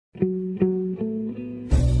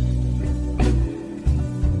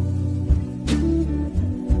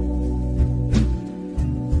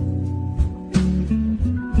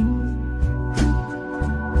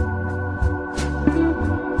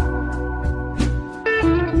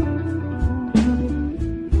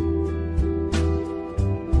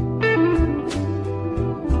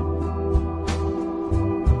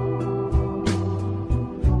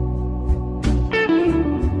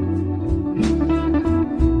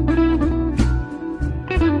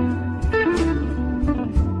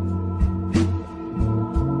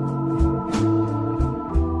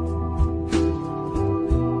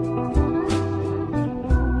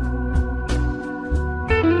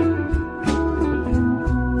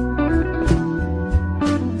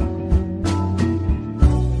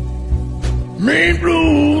Main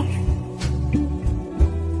blues.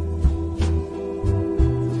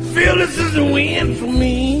 Feel this is the wind for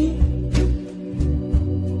me.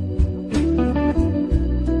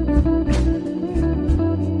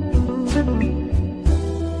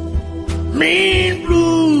 Main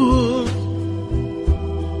blues.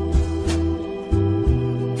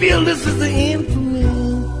 Feel this is the end for me.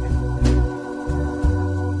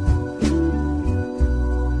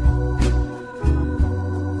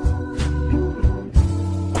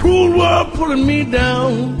 Cruel world pulling me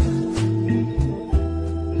down.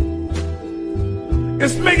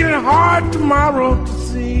 It's making it hard tomorrow to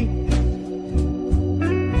see.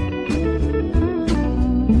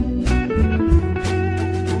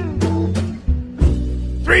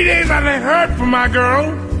 Three days I ain't heard from my girl.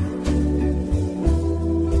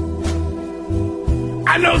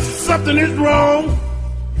 I know something is wrong.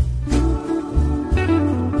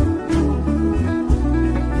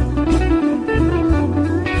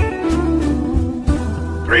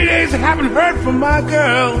 Three days I haven't heard from my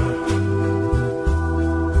girl.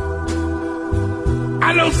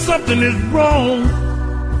 I know something is wrong.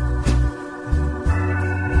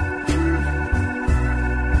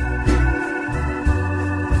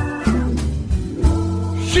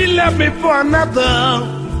 She left me for another.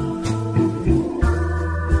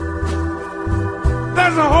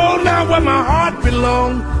 There's a hole now where my heart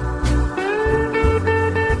belongs.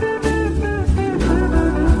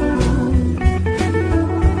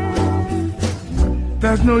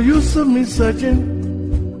 There's no use of me searching.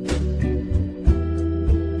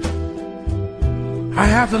 I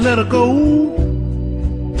have to let her go.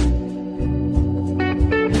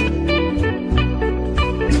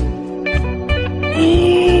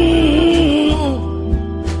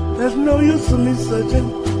 There's no use of me searching.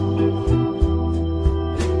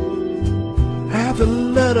 I have to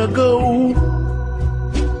let her go.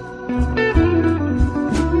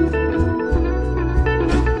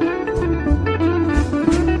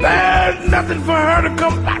 There's nothing for her to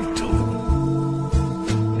come back to.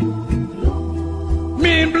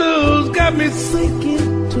 Mean blues got me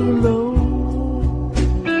sinking too low.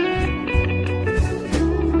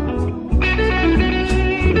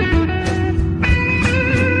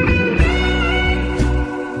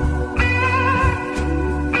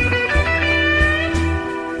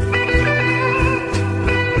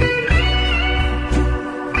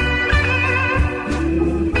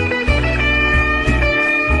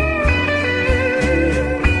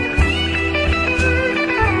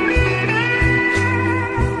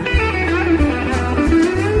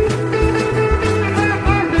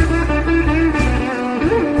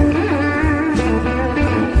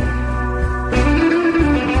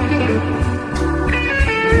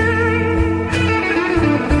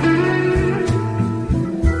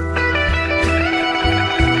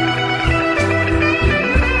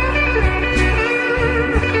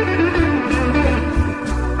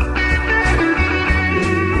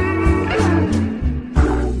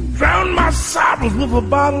 With a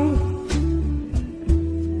bottle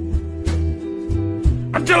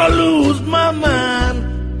until I lose my mind.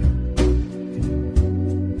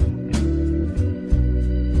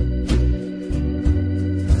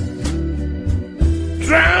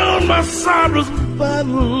 Drown my sorrows with a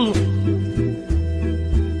bottle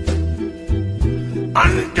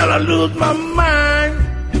until I lose my mind.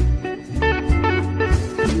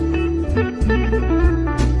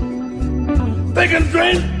 They can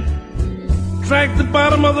drink the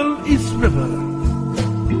bottom of the East River.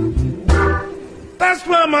 That's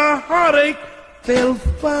where my heartache they'll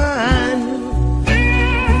find.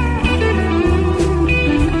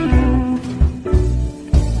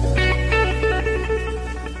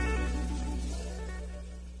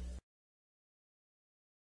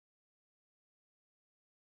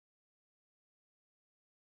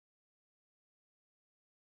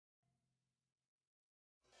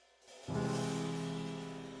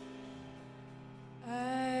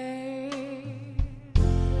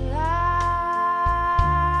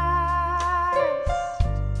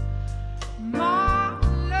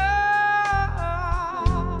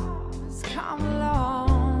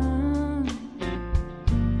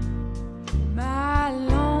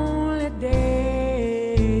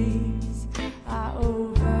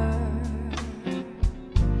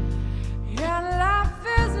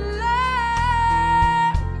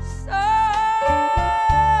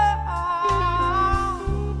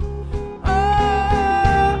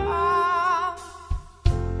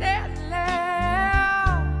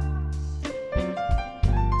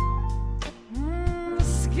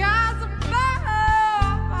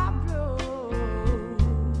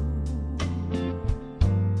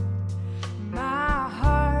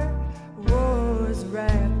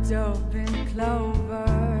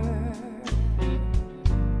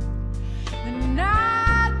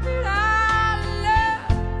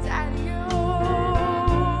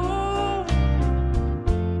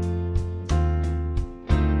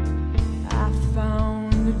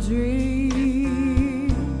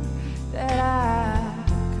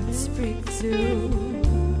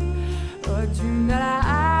 dream that I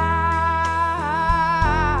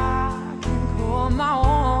can call my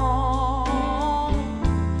own.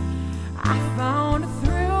 I found a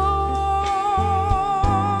thrill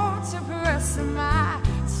to press my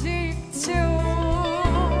cheek to,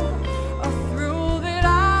 a thrill that I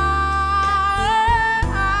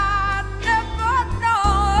never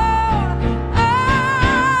known. Oh,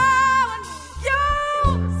 and you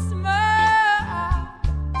smile,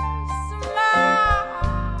 smile.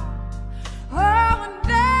 Oh, and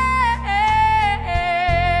then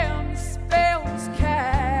the spell was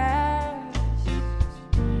cast,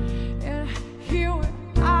 and here we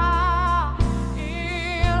are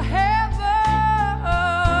in heaven,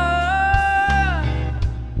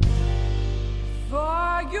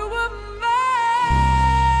 for you were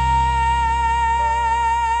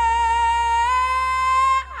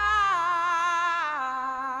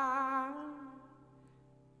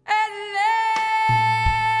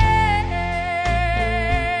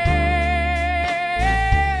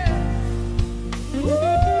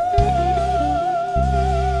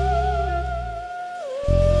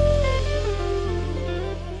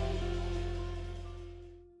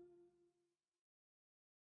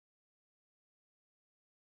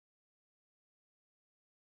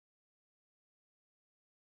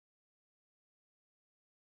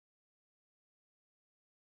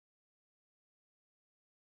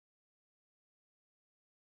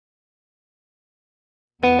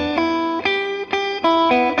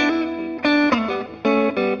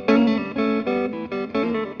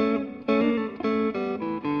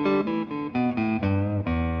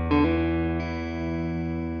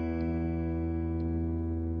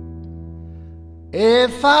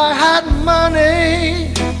If I had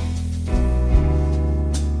money,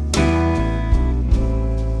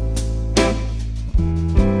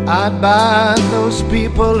 I'd buy those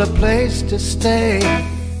people a place to stay.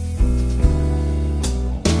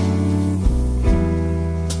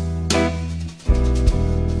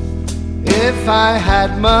 If I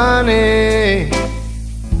had money,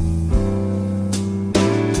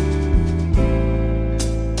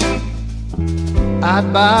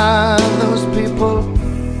 I'd buy those people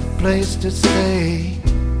a place to stay.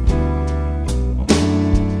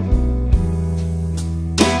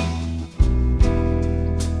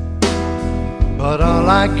 But all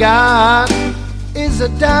I got is a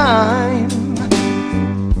dime,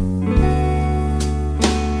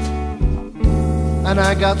 and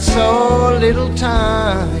I got so little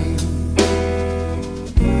time.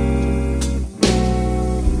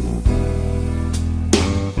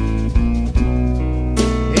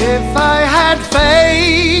 If I had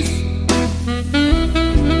faith,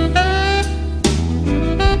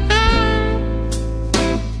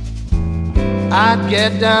 I'd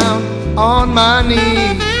get down on my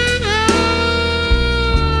knees.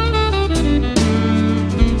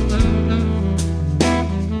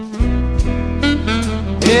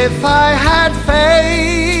 If I had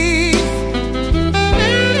faith,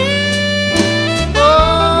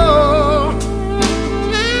 oh,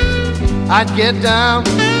 I'd get down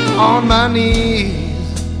on my knees.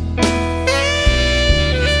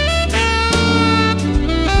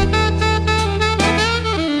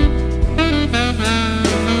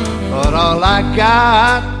 But all I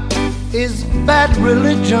got is bad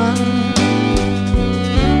religion,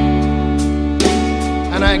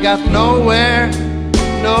 and I got nowhere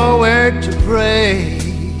to pray.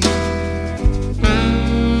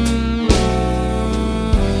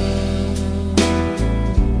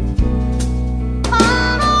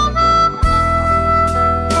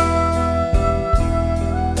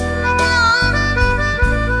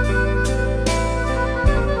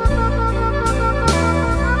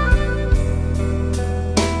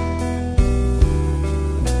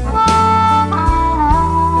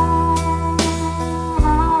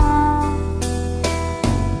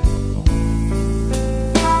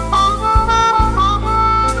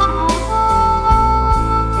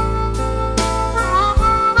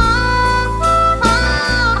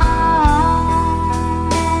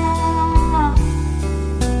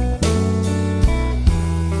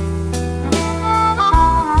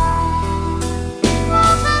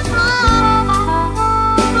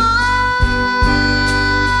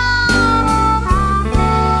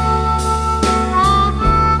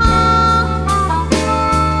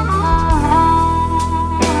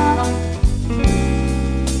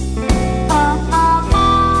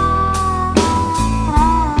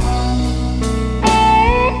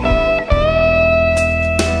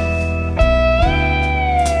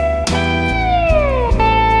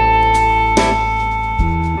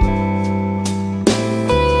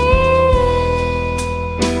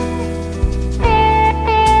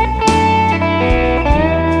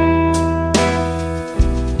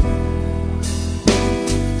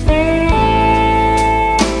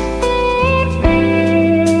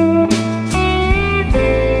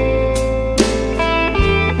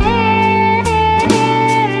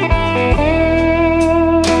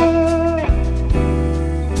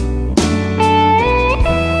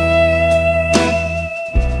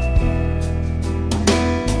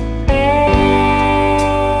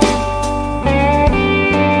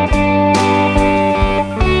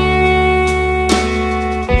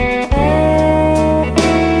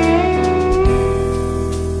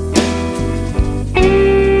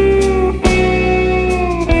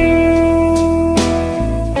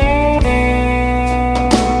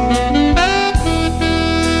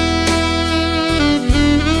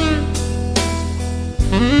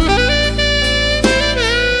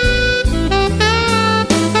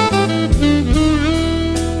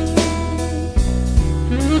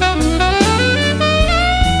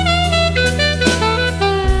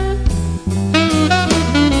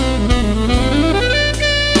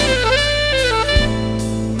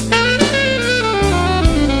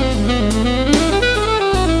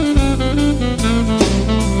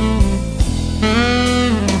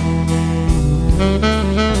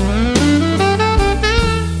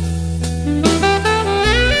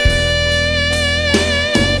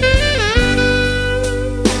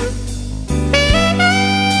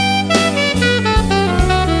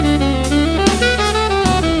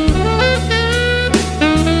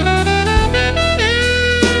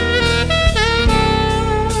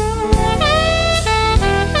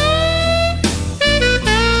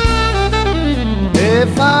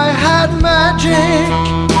 had magic,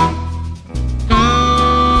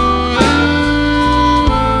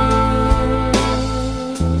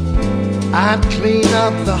 I'd clean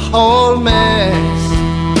up the whole mess.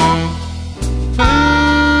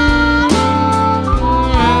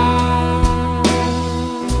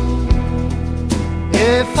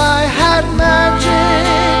 If I had magic,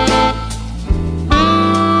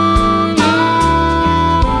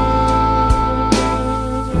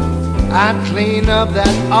 I'd clean up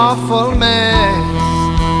that awful mess.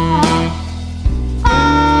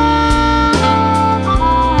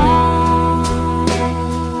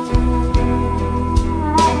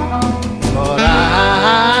 But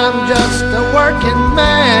I'm just a working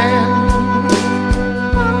man,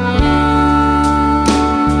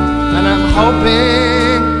 and I'm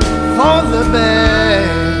hoping for the best.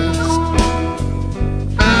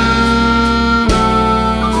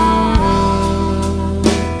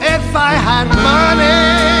 If I had money,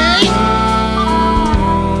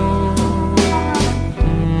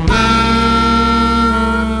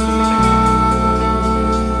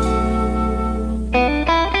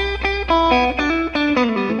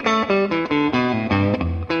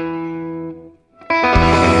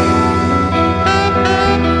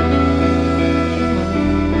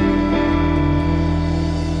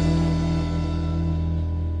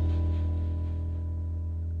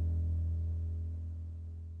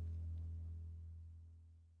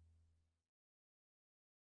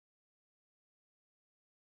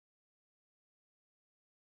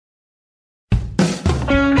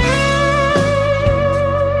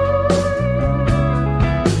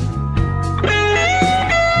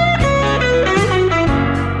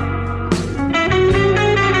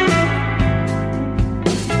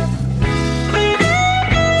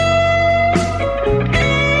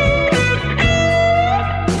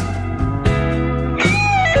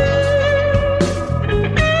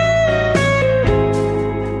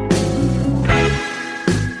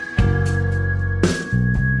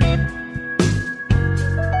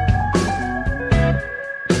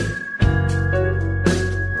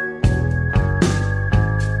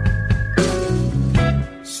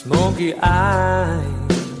 smoky eyes,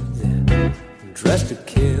 dressed to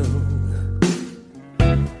kill.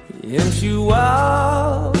 And she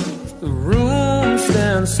walks, the room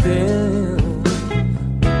stands still.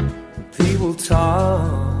 People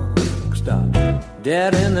talk, stop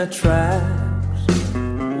dead in their tracks,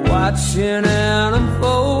 watching it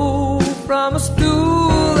unfold from a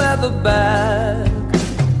stool at the back.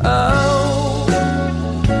 Oh,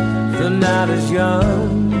 the night is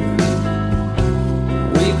young,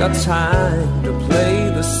 we got time to play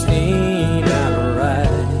the scene out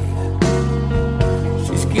right.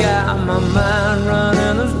 She's got my mind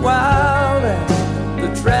running as wild as the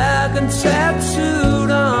dragon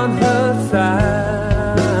tattooed on her thigh.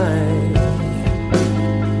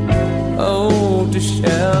 Oh,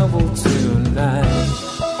 disheveled tonight.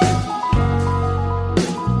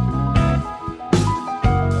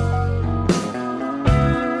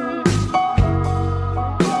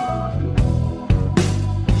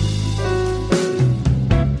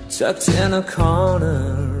 Tucked in a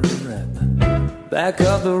corner at the back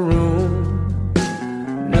of the room,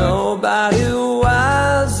 nobody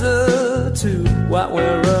wiser to what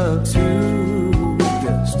we're up to.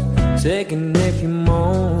 Just taking a few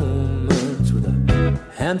moments with a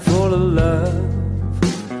handful of love,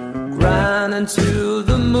 grinding to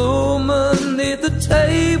the movement neath the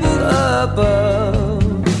table above.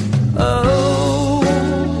 Oh,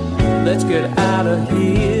 let's get out of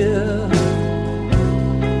here.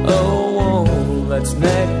 Oh, let's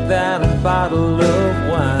neck that bottle of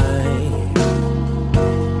wine.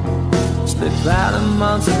 Split out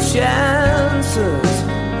months of chances.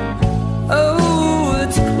 Oh,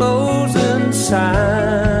 it's closing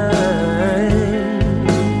time.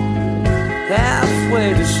 Halfway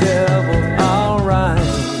disheveled, alright.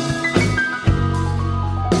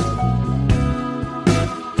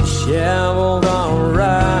 Disheveled,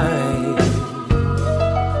 alright.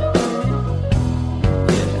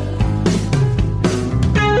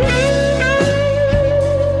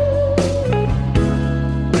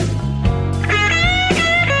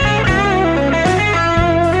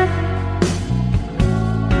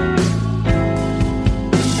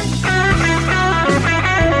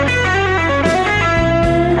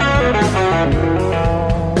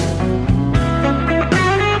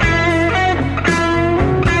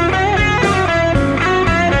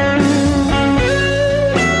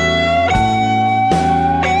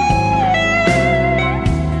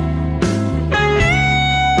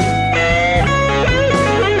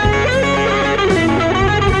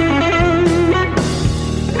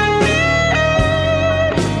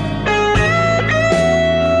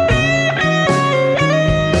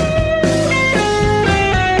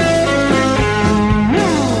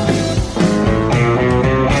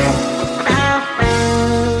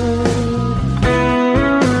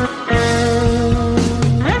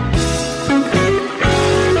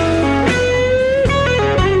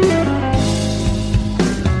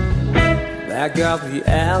 up the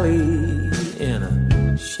alley in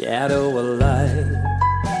a shadow of light.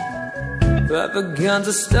 But begun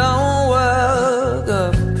to stonework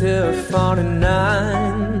of Pier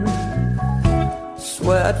 49.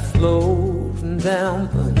 Sweat flowing down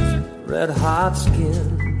Bunny's red-hot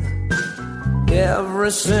skin.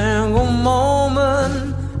 Every single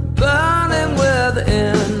moment burning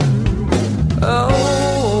within.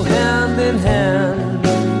 Oh, hand in hand,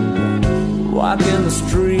 walking the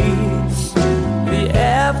streets, the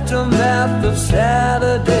aftermath of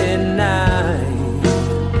Saturday night,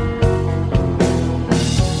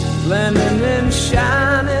 blending and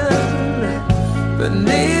shining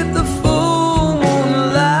beneath the full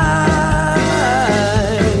moonlight.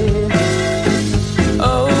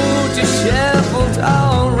 Oh, disheveled,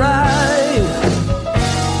 alright,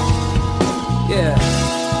 yeah,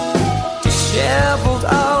 disheveled,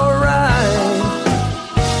 alright,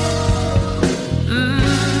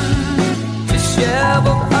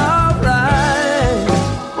 disheveled, alright,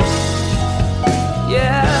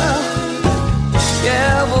 yeah,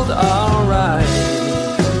 disheveled, alright.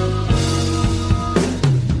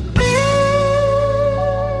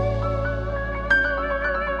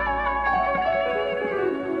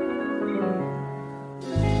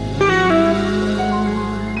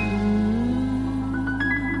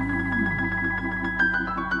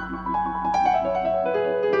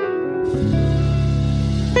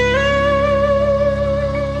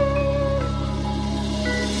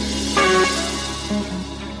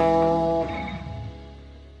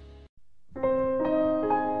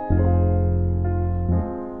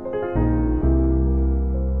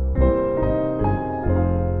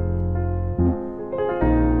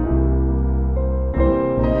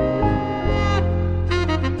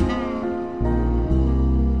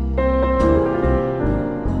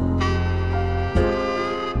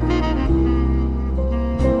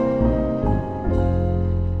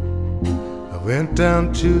 Went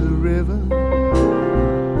down to the river,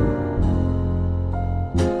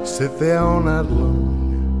 sit there all night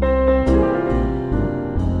long,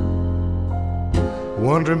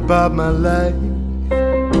 wondering about my life,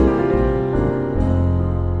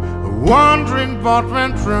 wondering what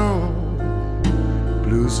went wrong,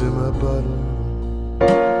 blues in my bottle.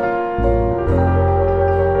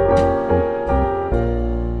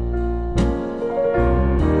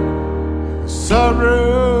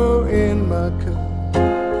 Sorrow in my cup.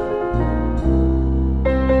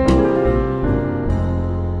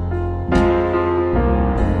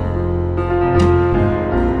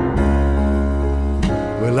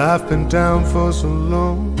 Well, I've been down for so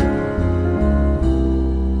long,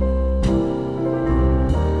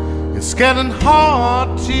 it's getting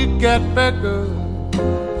hard to get better.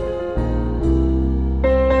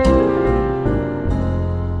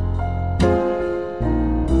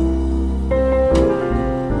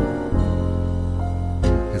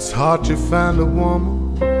 It's hard to find a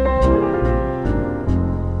woman,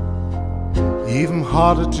 even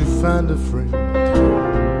harder to find a friend.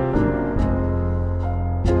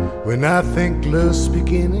 When I think love's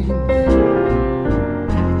beginning,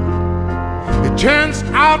 it turns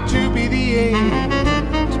out to be the end.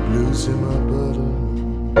 It's blues in my bottle,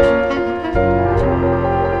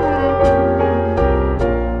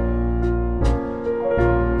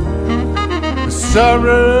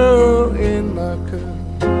 sorrow in my cup.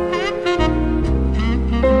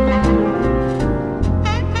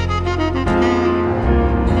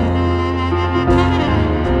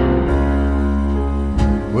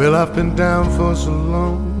 Well, I've been down for so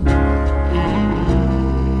long,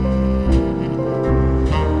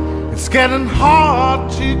 it's getting hard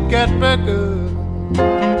to get better.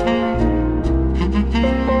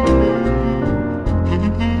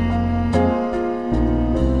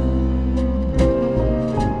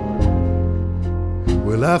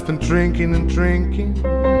 Well, I've been drinking and drinking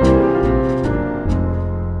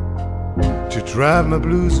to drive my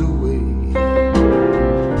blues away.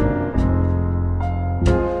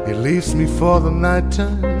 It leaves me for the night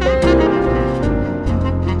time,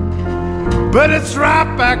 but it's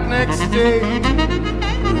right back next day.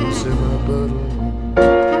 Blues in my bottle,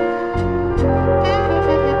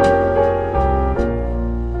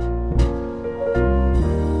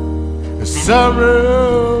 a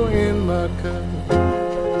sorrow in my cup.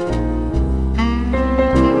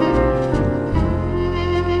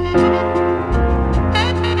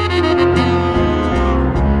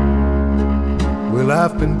 Well,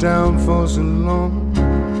 I've been down for so long,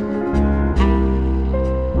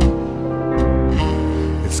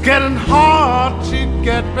 it's getting hard to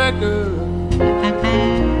get better.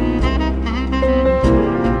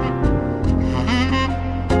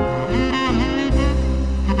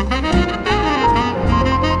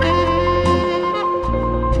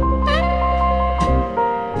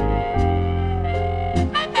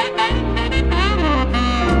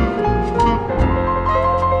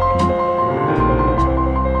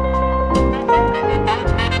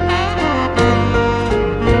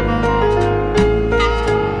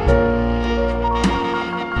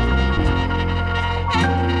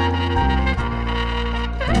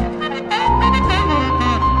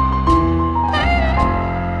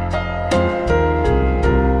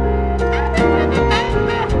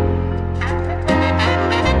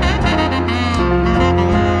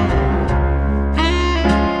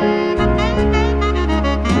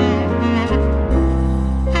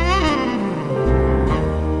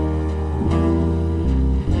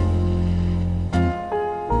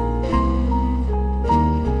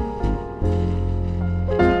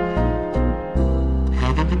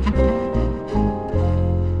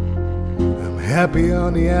 happy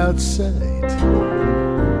on the outside.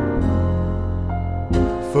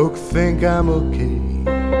 Folk think I'm okay,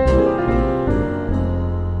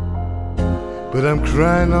 but I'm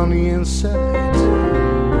crying on the inside.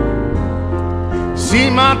 See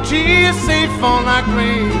my tears, they fall like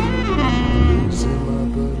rain. Losing my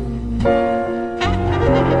butter.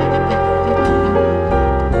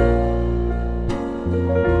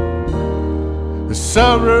 The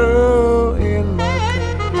sorrow in my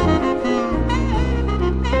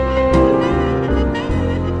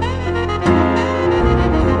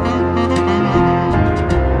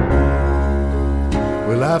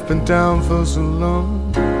I've been down for so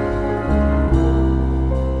long.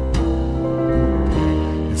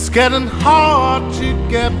 It's getting hard to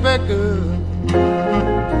get back up.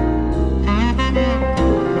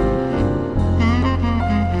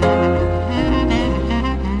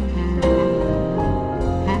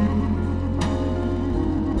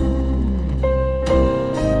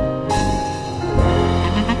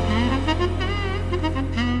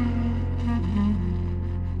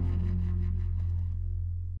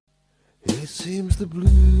 Seems the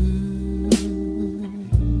blues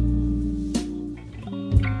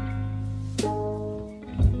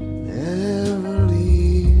never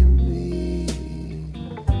leave me.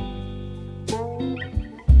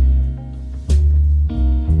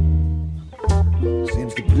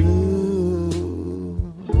 Seems the blues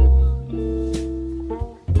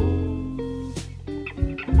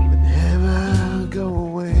never go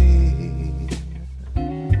away.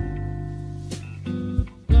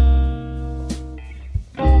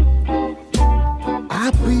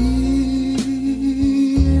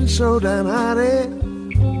 So downhearted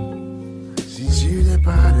since you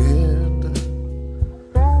departed,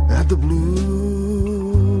 that the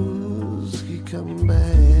blues keep coming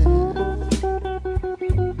back.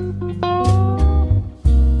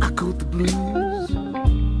 I caught the blues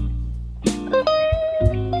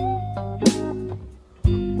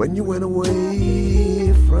when you went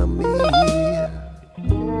away from me.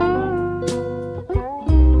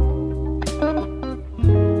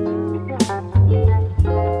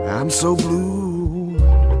 I'm so blue,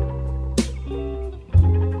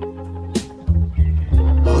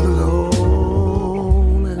 all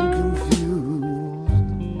alone and confused.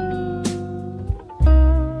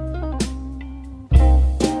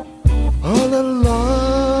 All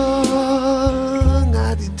along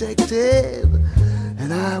I detected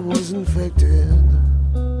that I was infected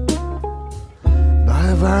by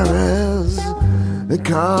a virus they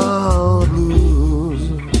call blues.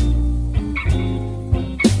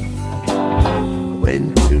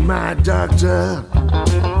 Went to my doctor,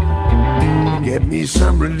 get me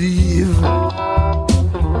some relief,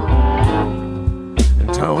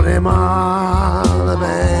 and told him all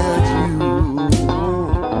about you.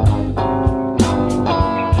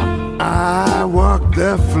 I walked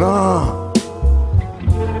the floor,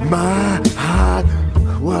 my heart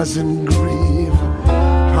was in grief.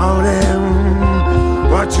 Told him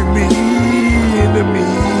what you mean to me.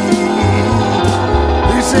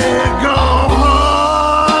 He said, go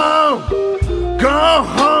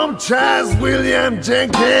home, Charles William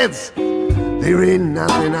Jenkins. There ain't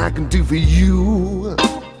nothing I can do for you.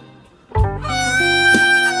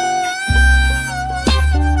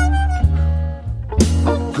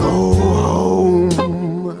 Go home.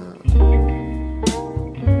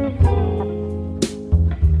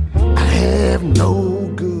 I have no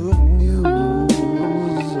good news.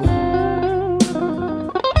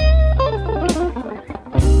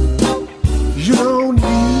 You don't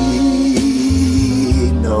need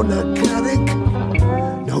no narcotic,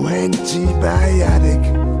 no antibiotic.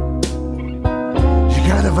 You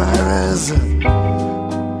got a virus,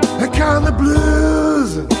 they call the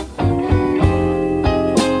blues.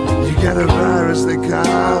 You got a virus, they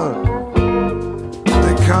call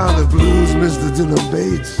the blues, Mr. Dylan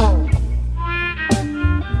Bates.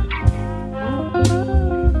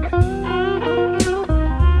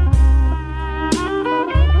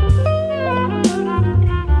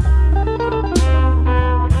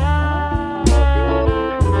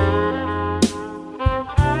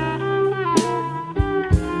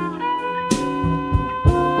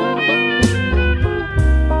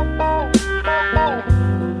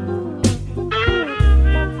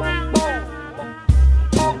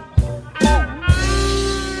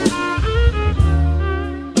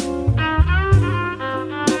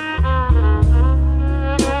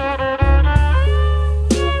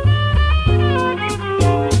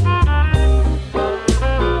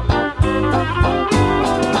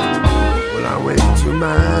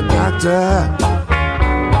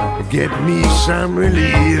 Get me some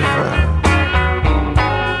relief,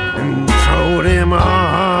 and told him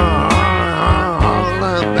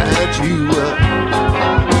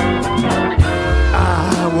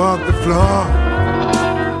floor.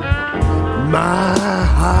 My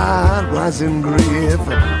heart was in grief.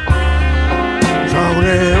 Told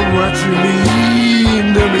him what you mean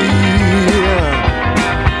to me.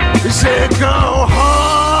 He said, go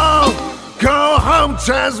home,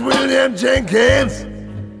 Charles William Jenkins.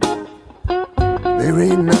 There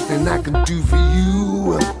ain't nothing I can do for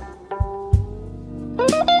you.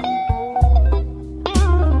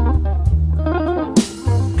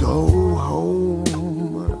 Go home.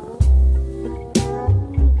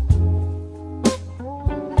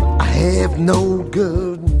 I have no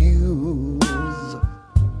good news.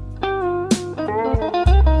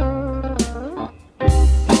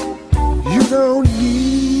 You don't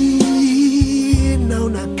need no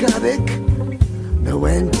narcotic, no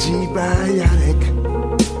antibiotic.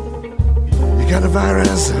 You got a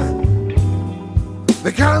virus,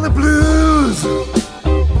 they call the blues.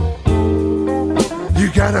 You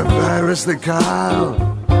got a virus they call.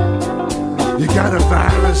 You got a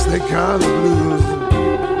virus they call the blues.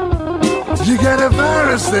 You got a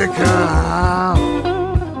virus they call.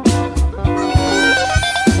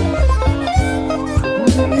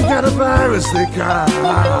 You got a virus they call.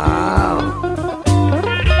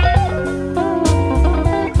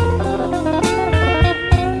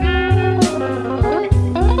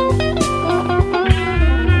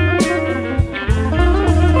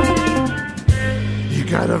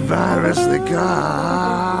 Got a virus they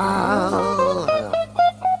call.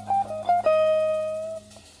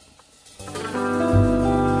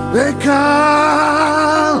 They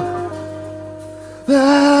call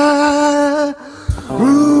the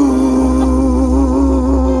room.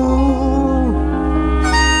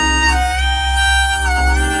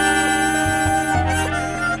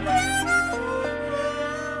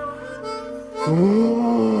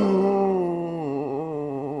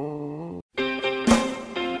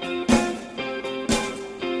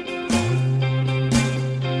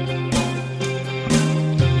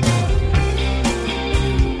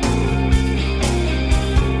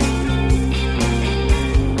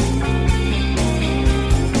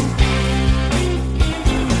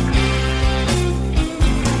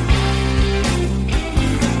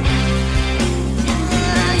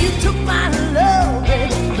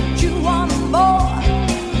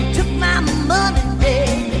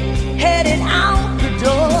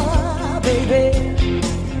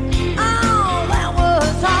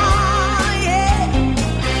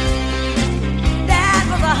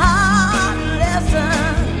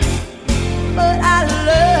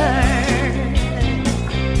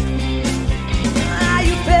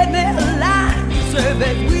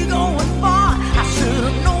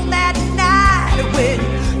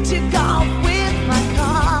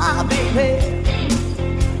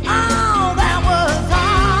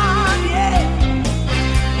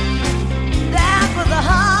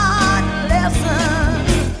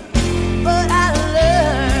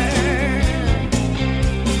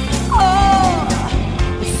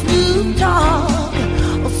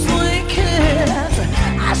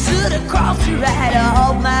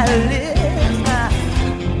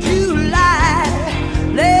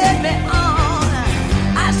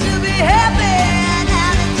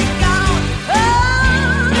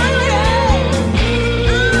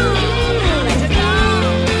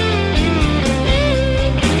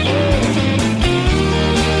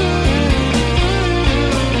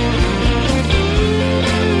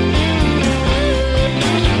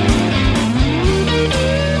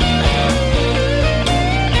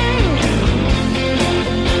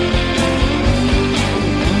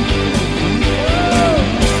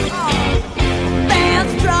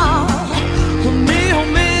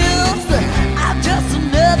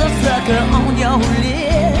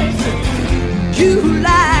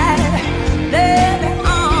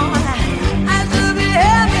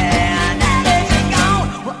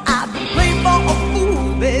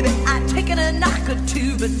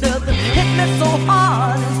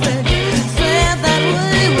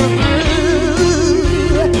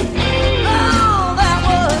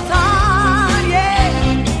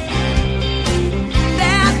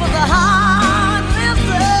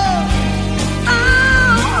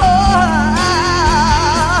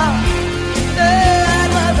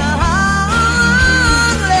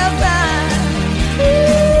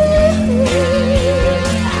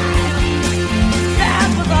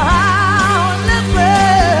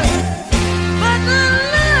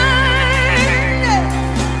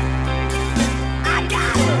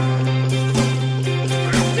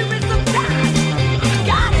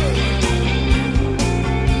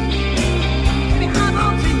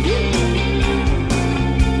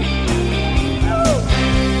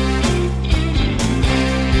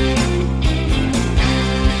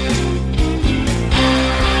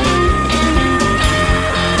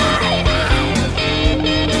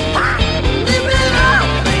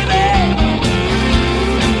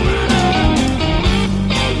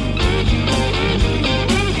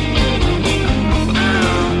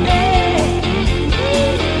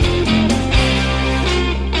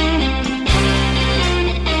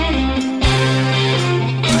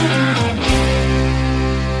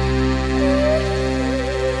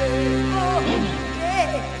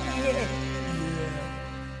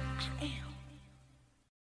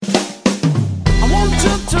 I want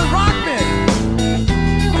you to rock me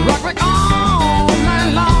all night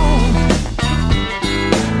long.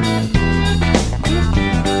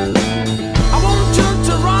 I want you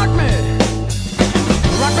to rock me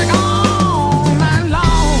all night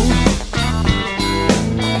long.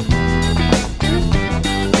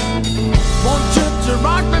 Want you to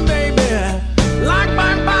rock me, baby, like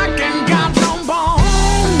my back ain't got no bone.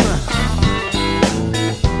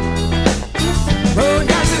 Oh,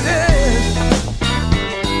 yes it is.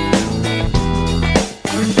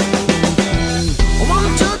 I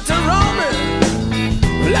want you to roll me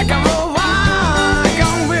like a roll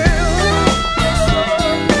wagon wheel.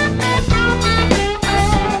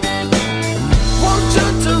 Want you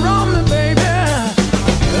to roll me, baby,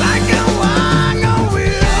 like a wagon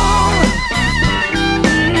wheel.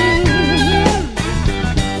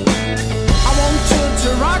 I want you to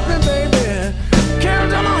rock me, baby. Can't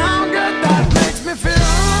tell me how good that makes me feel.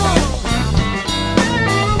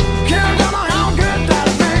 Can't tell me how good that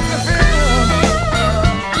makes me feel.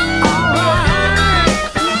 Alright.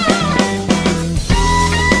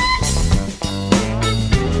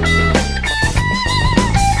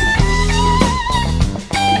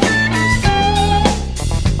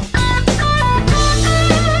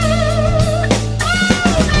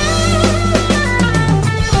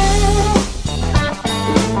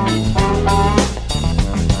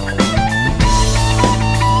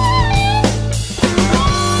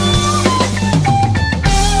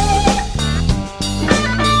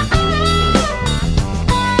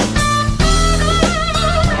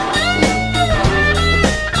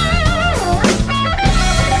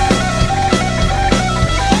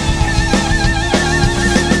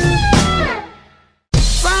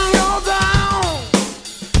 Sun goes down,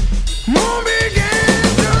 moon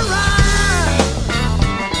begins to rise.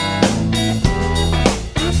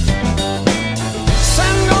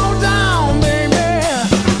 Sun goes down, baby,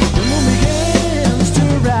 the moon begins to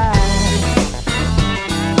rise.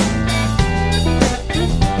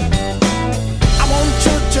 I want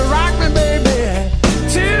you to rock me, baby,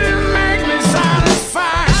 till you make me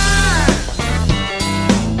satisfied.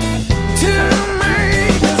 Till you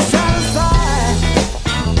make me satisfied.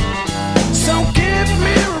 So give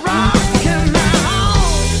me rockin' now.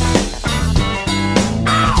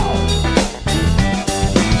 Ow.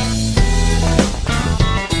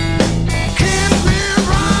 Keep me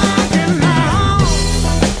rockin' now.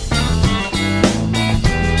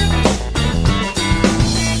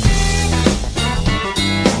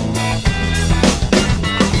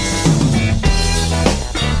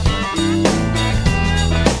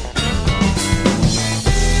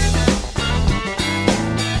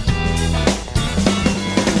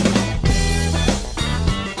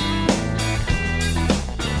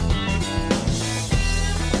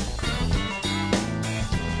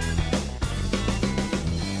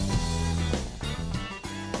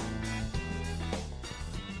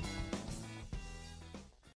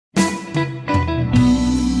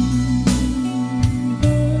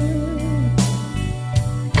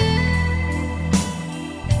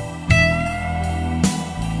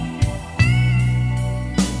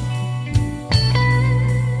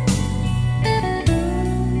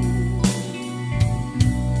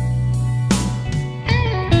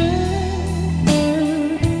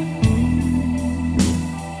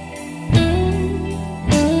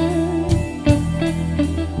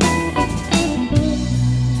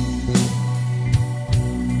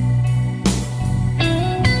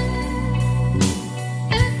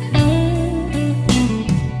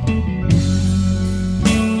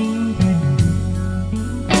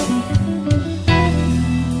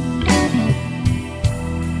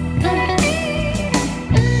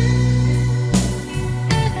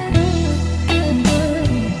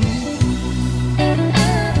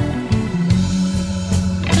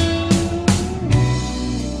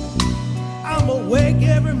 I'm awake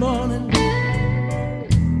every morning.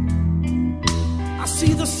 I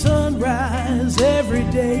see the sunrise every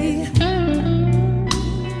day.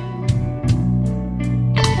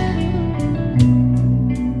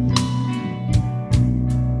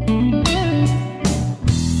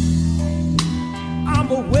 I'm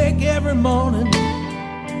awake every morning.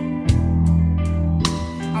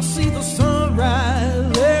 I see the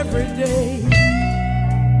sunrise every day.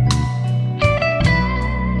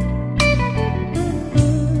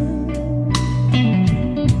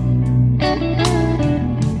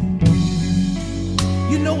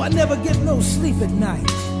 I never get no sleep at night.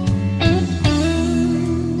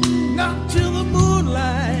 Not till the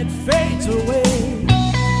moonlight fades away.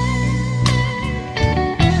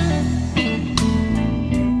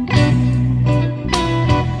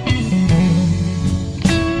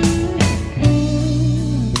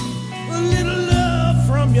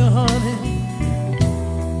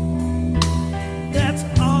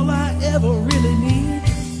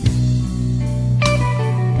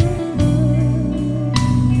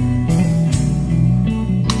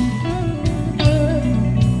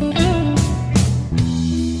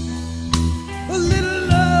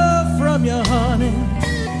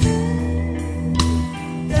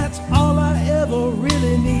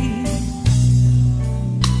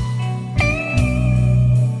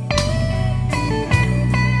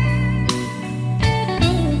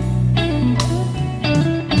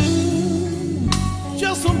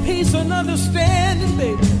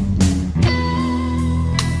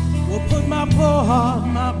 heart,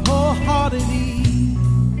 my poor hearted Eve.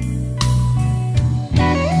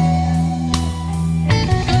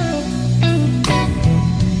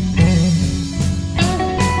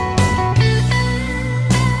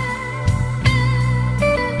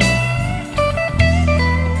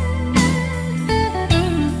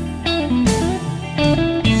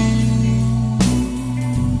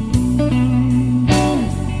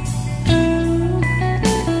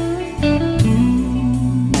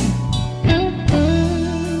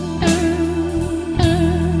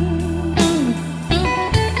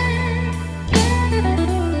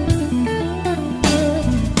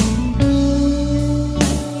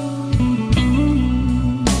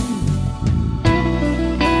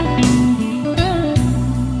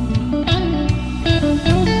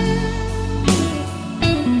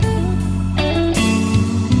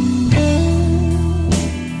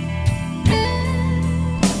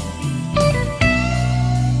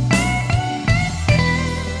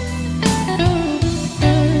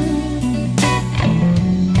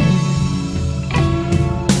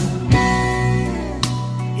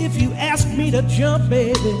 Jump,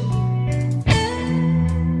 baby,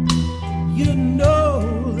 you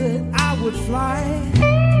know that I would fly.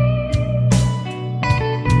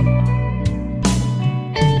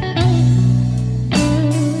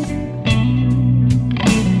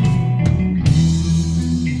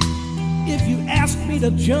 If you ask me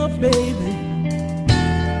to jump, baby,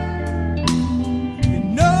 you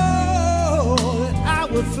know that I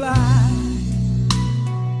would fly.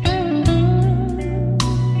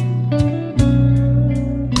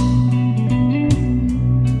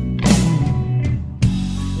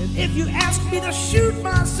 Shoot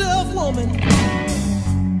myself, woman,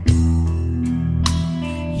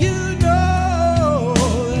 you know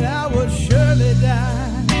that I would surely die.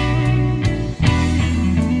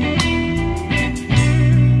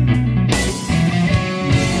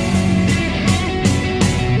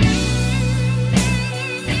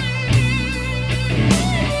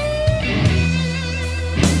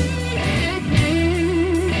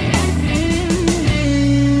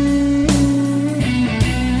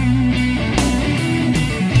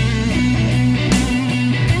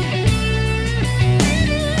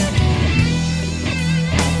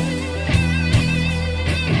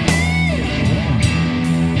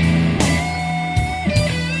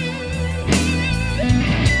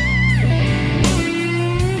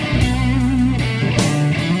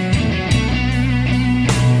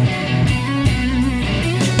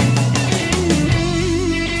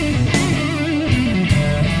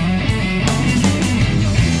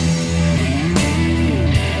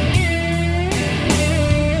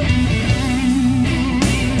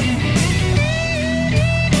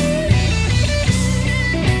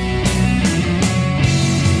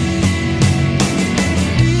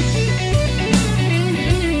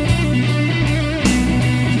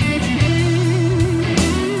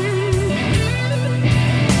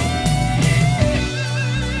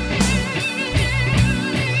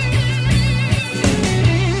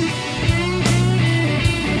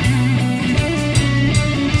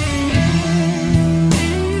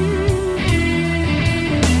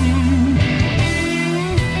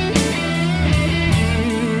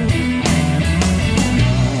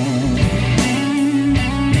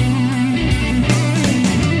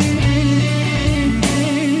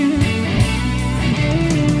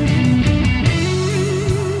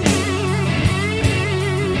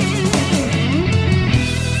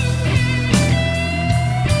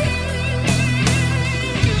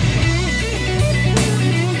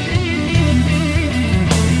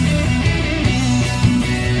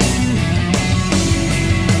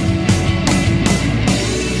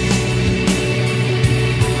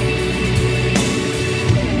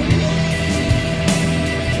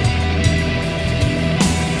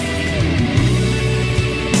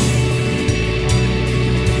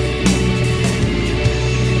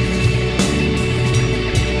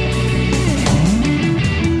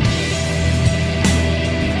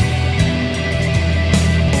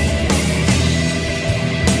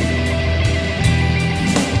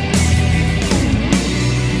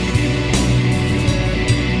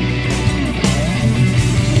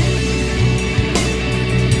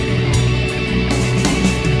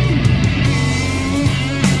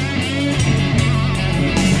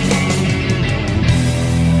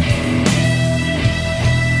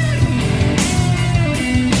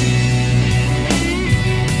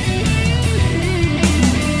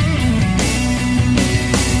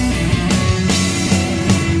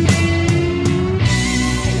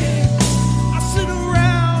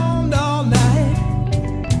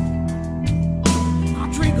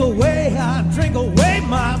 away, I drink away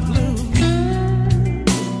my blues.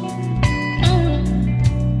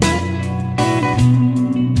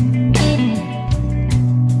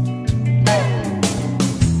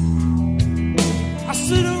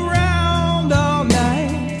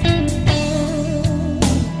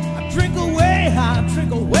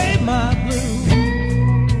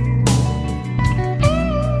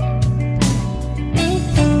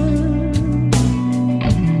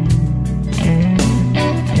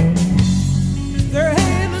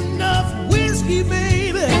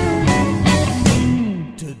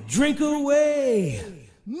 drink away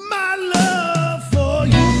my love for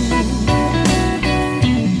you.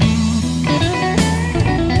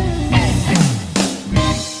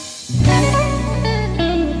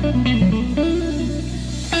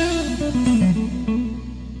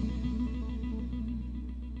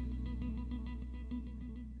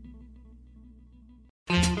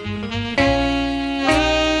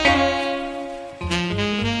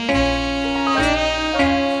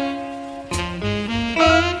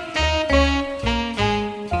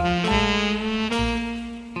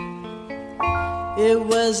 It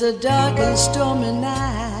was a dark and stormy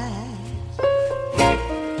night,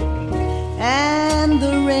 and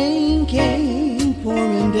the rain came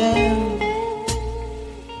pouring down.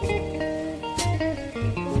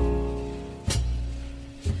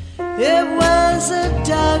 It was a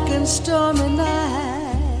dark and stormy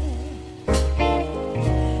night,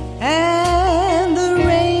 and the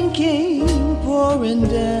rain came pouring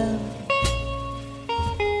down.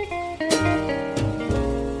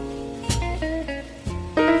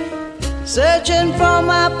 Searching for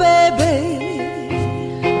my baby,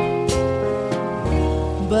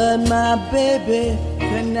 but my baby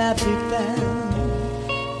could not be found.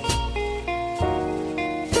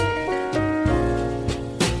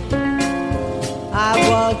 I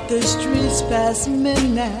walked the streets past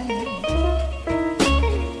midnight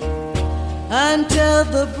until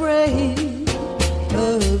the break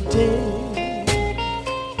of day.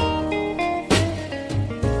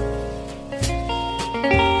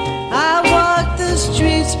 I walked the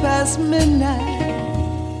streets past midnight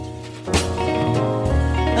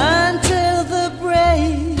until the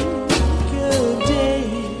break of day.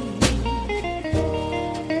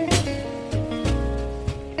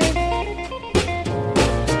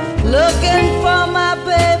 Looking for my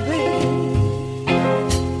baby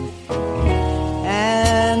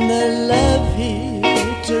and the love he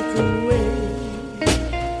took away.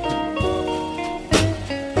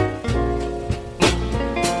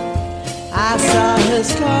 I saw his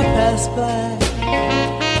car pass by,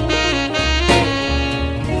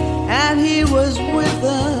 and he was with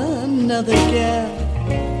another gal.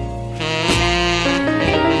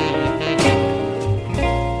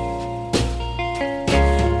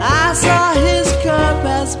 I saw his car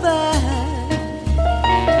pass by,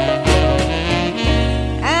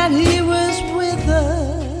 and he was with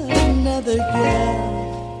another gal.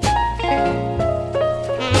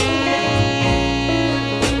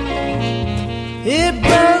 It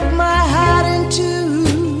broke my heart in two.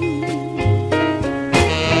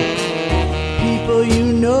 People, you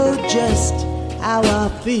know just how I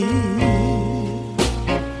feel.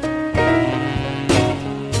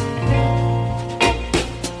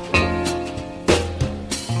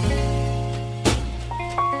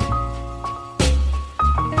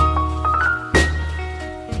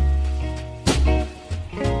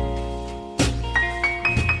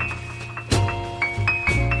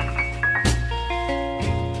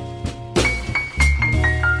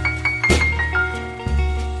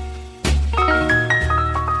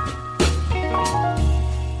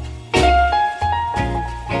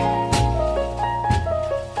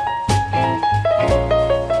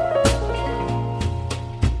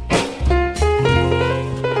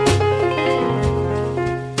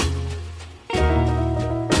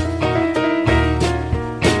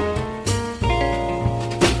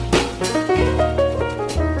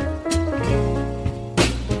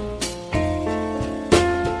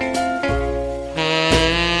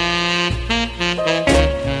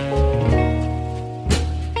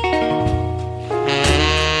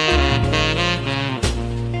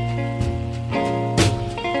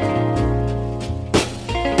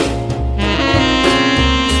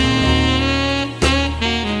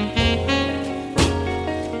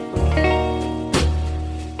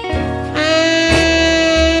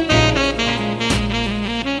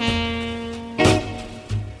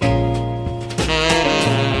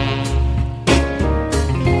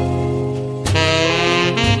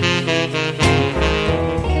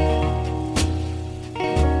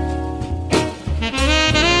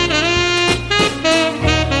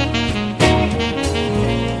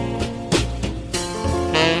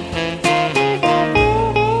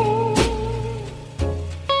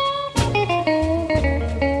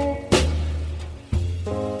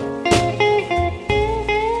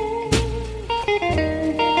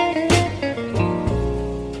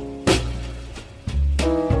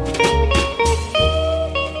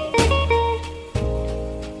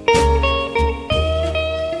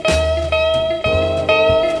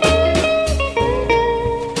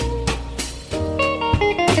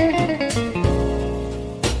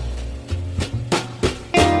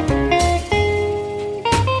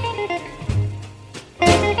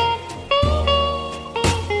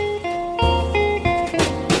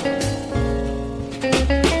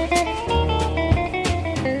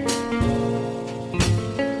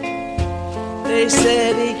 They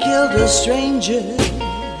said he killed a stranger,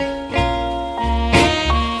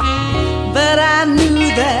 but I knew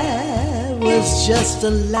that was just a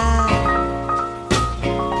lie.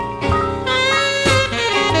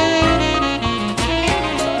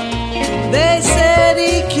 They said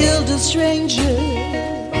he killed a stranger,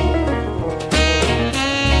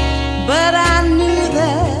 but I knew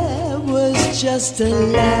that was just a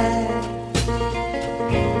lie.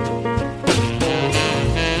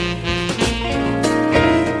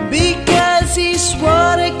 Because he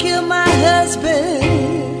swore to kill my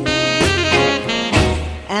husband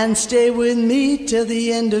and stay with me till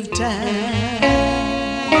the end of time.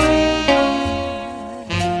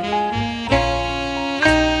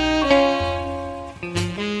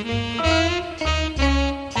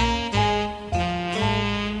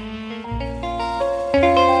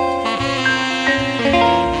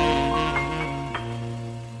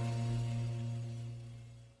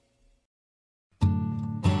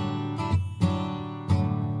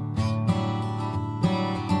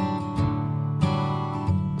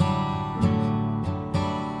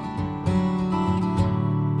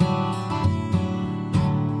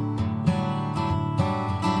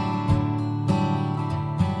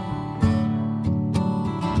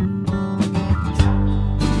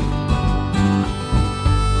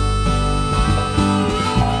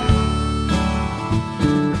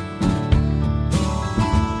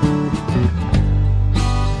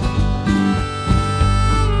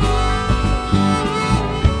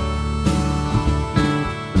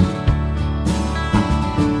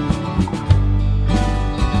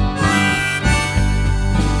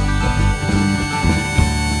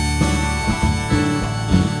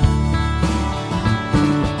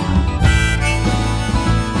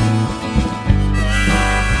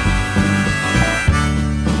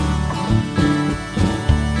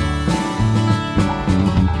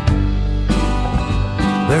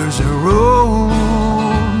 There's a road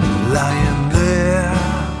lying there,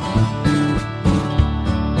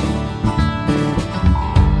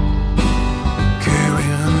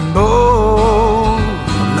 carrying both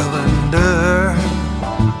love and dirt.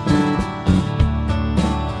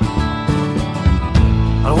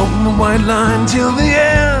 I'll walk the white line till the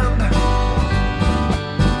end.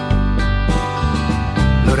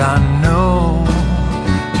 Lord, I know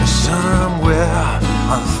that somewhere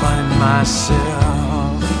I'll find myself.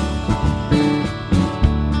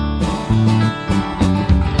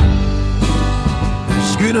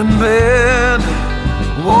 Good and bad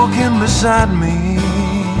walking beside me,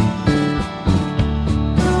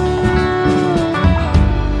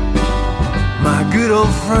 my good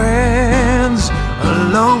old friends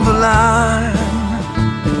along the line.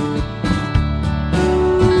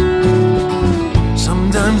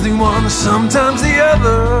 Sometimes the one, sometimes the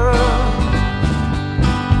other.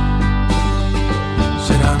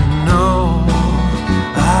 Said I know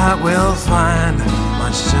I will find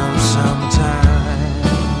myself sometime.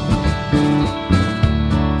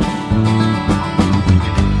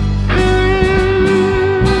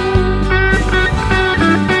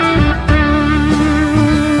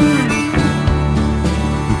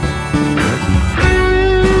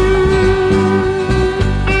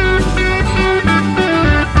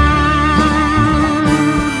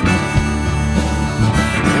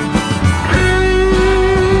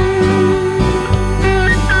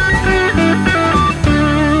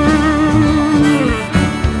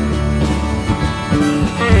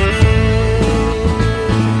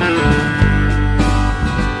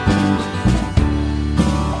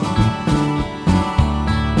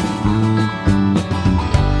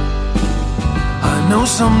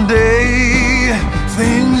 Someday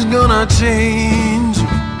things gonna change.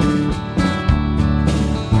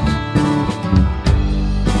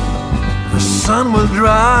 The sun will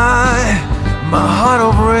dry my heart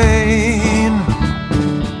of rain.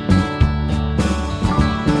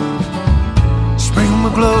 Spring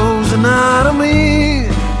will closing out of me,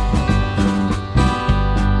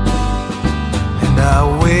 and I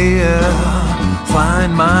will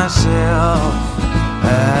find myself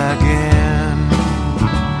again.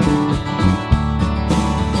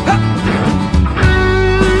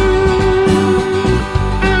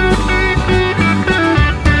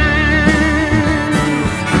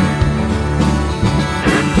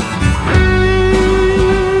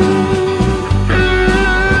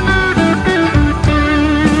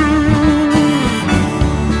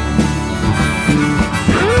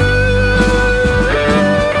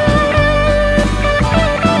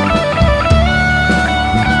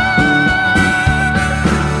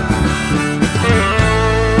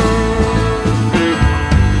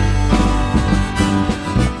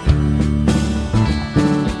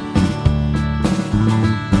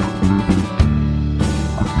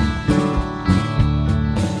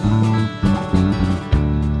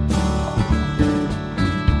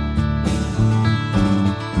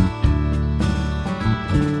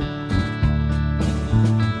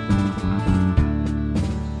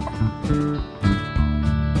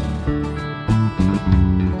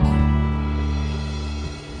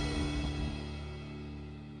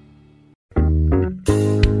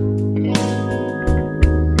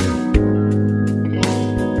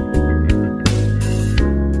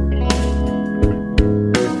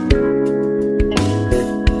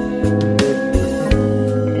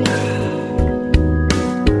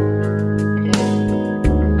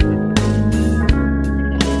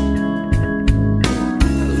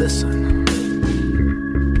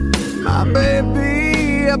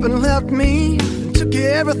 up and left me and took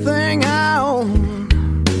everything I owned.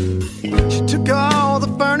 She took all the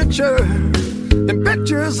furniture and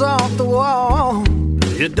pictures off the wall.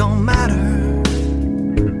 It don't matter,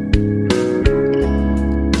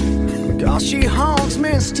 'cause she haunts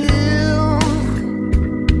me still.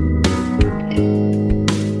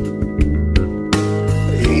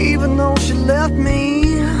 Even though she left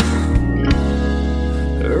me,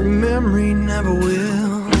 her memory never will.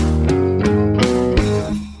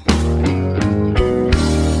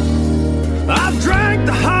 I drank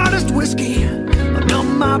the hardest whiskey, I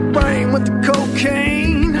numbed my brain with the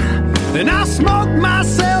cocaine, and I smoked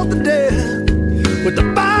myself to death with the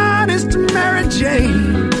finest Mary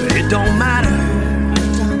Jane. It don't matter,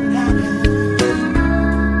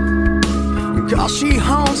 'cause she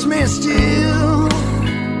haunts me still.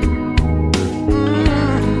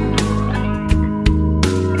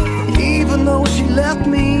 Even though she left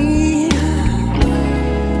me,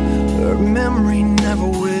 her memory never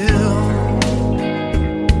will.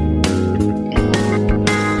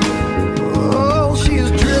 Oh, she's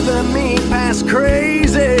driven me past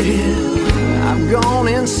crazy. I've gone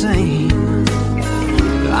insane.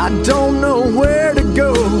 I don't know where to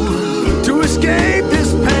go to escape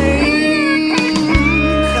this pain.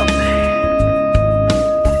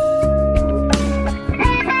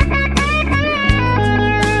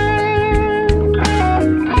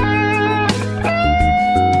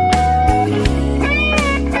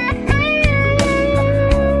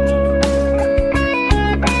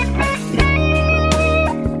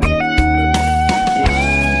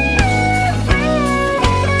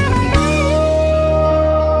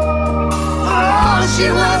 She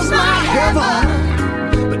was my heaven,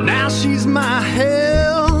 but now she's my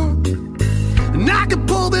hell. And I could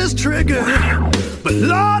pull this trigger, but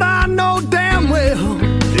Lord, I know damn well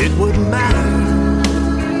it wouldn't matter,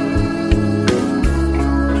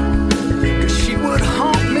 'cause she would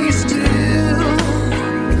haunt me still.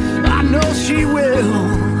 I know she will.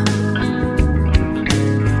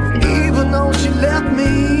 Even though she left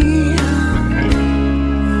me,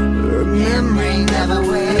 her memory never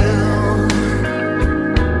will.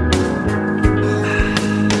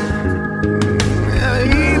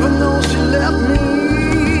 Left me,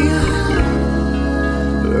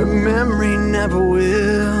 her memory never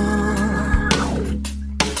will.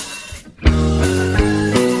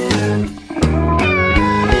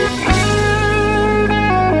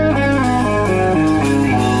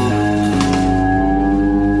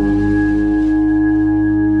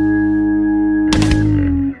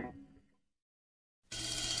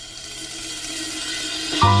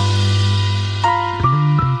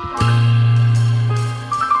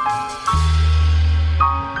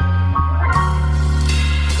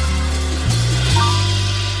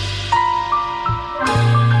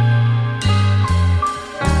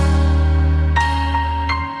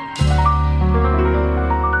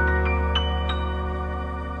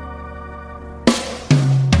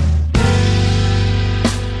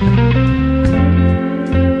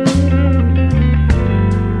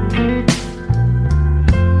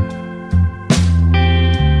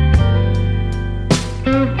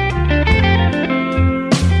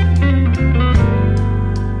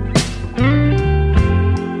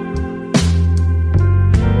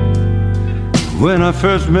 When I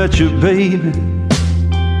first met you, baby,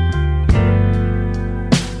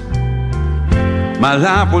 my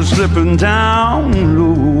life was slipping down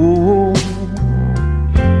low.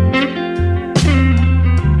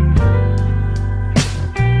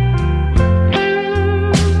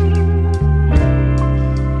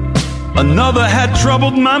 Another had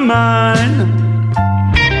troubled my mind.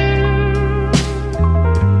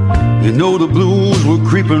 You know the blues were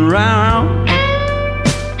creeping round.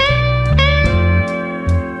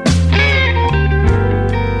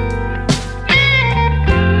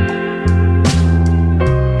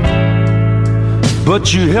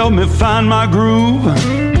 But you helped me find my groove.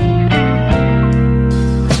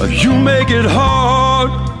 You make it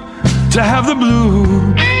hard to have the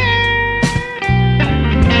blues.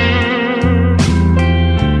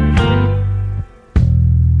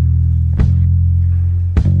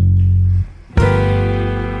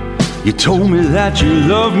 You told me that you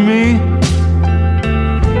loved me.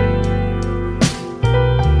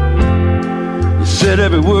 You said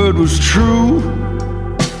every word was true.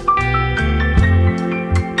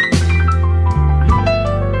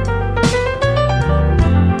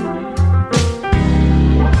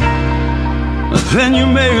 Then you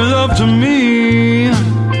made love to me,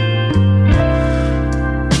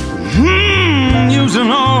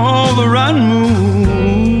 using all the right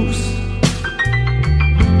moves.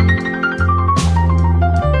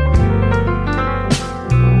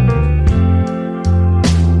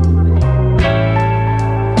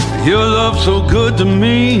 so good to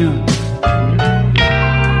me.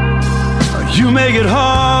 You make it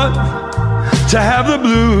hard to have the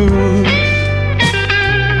blues.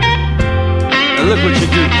 And look what you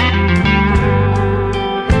do.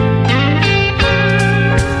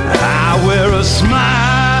 I wear a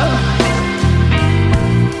smile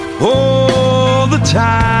all the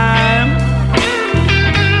time.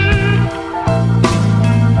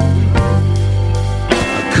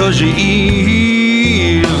 'Cause you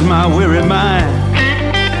ease my weary mind.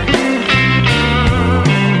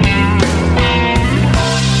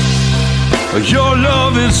 Your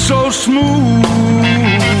love is so smooth.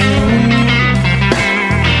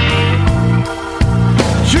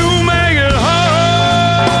 You make it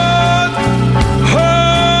hard,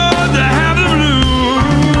 hard to have the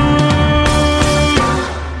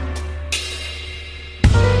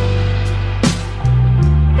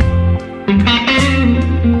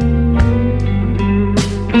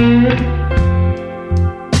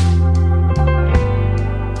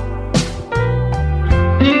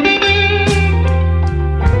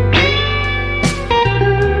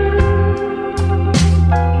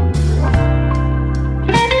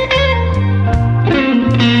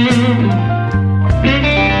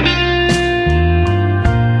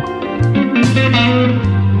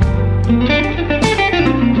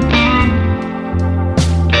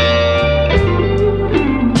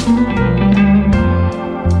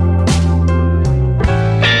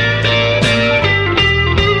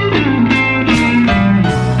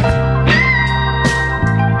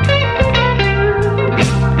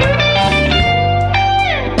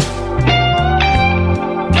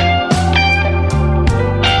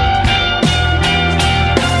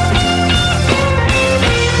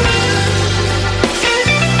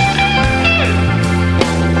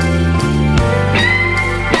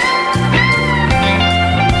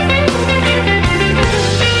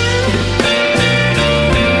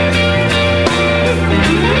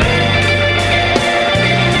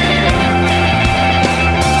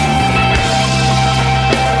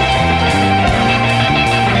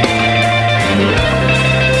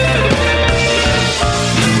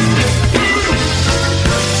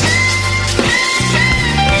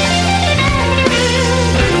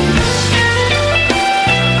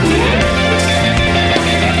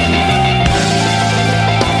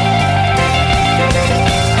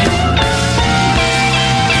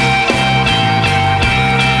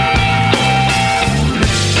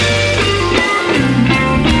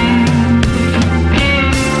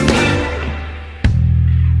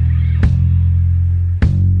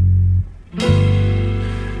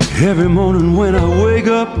Every morning when I wake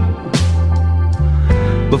up,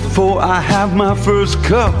 before I have my first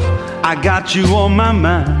cup, I got you on my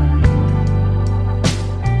mind.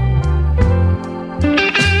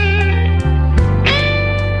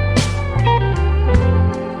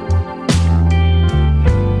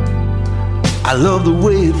 I love the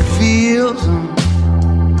way it feels.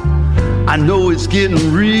 I know it's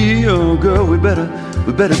getting real, girl. We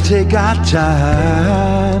better take our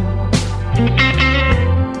time.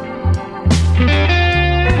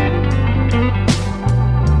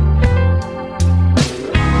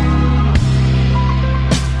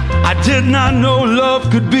 I did not know love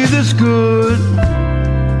could be this good.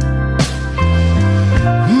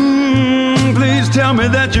 Please tell me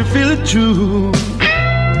that you feel it too.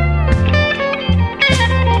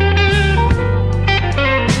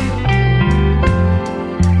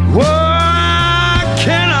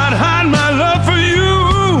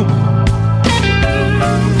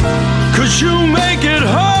 You make it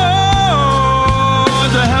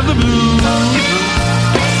hard to have the blues.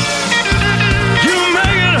 You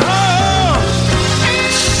make it hard,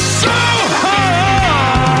 so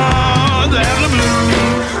hard to have the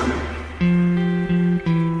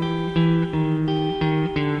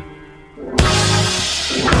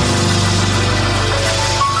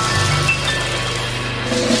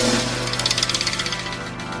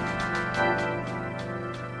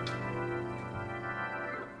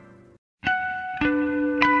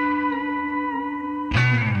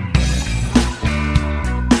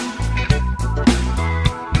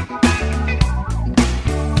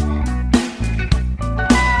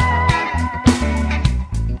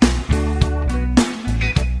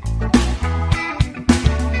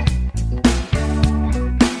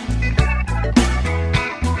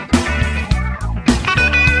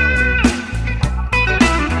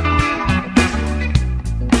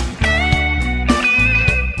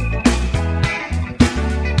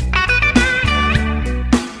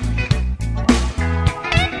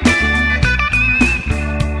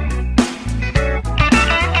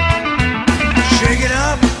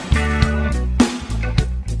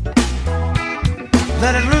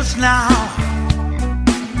Let it loose now.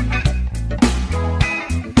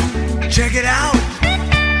 Check it out.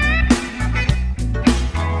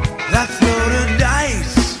 Let's throw the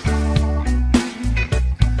dice.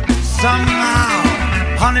 Somehow,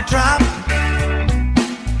 honey trap,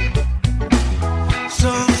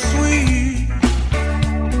 so sweet.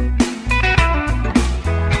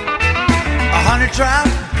 A honey trap,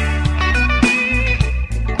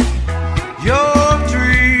 your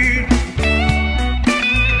dream.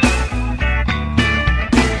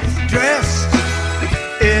 Dressed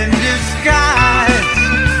in disguise,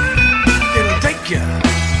 it'll take you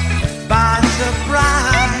by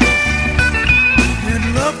surprise. It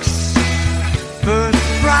looks first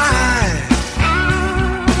prize.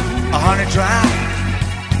 A honey trap,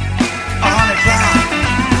 a honey trap.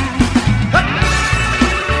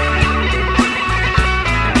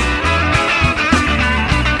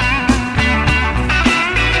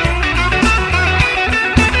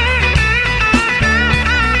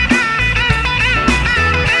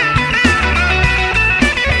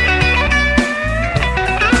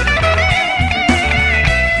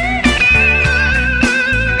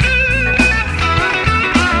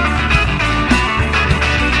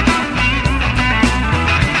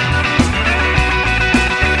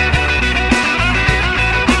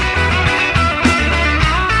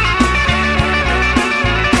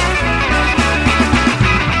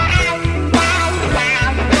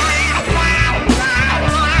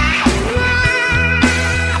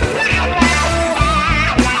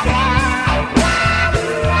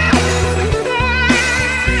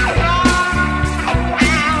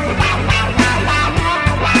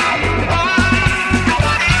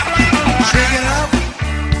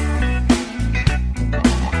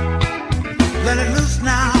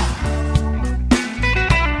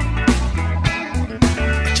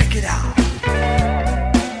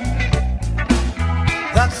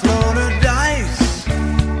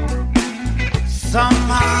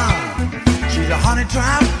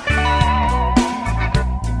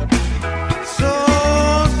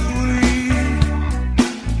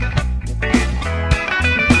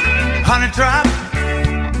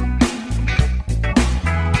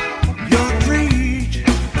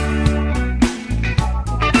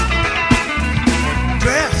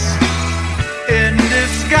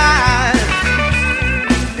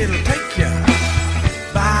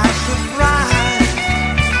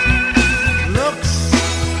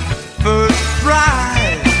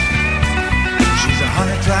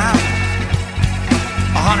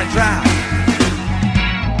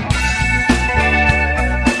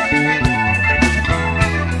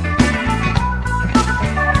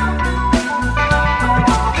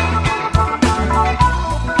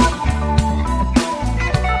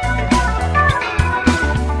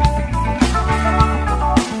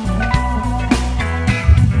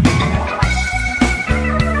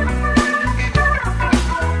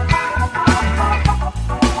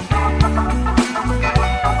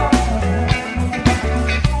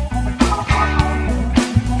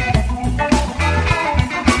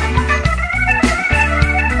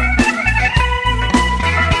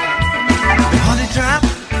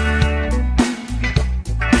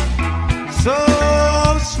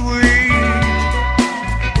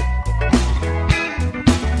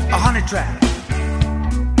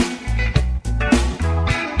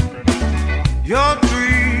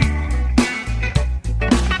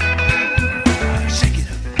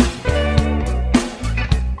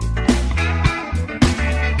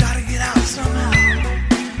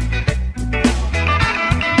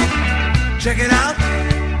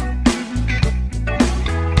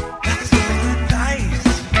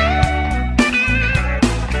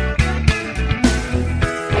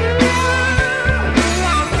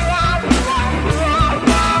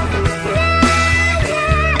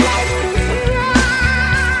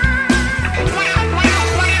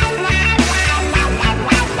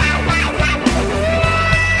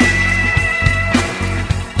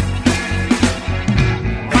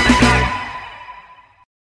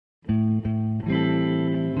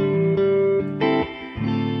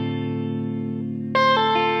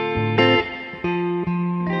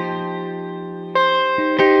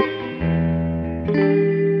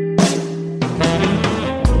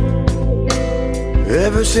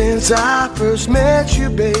 Ever since I first met you,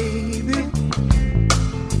 baby,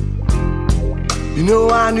 you know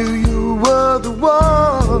I knew you were the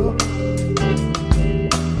one.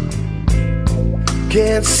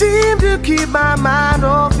 Can't seem to keep my mind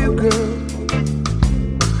off you, girl.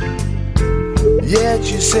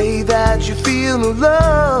 Yet you say that you feel no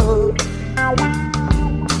love.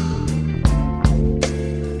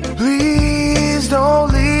 Please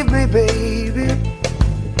don't leave me, baby.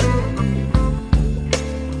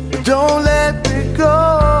 Don't let me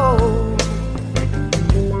go.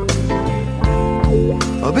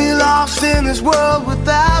 I'll be lost in this world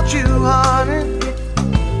without you, honey.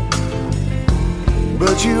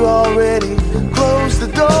 But you already closed the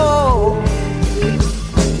door.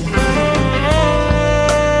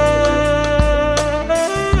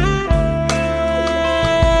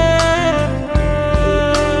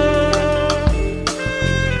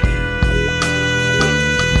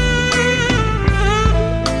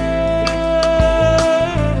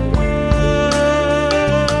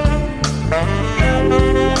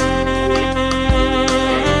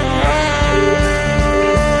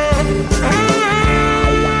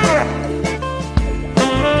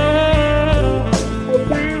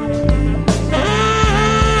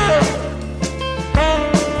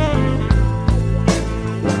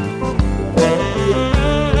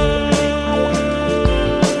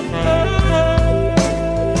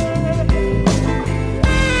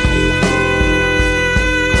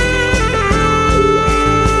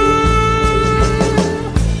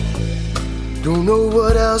 Don't know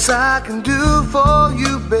what else I can do for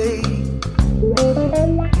you, babe.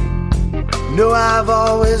 No, I've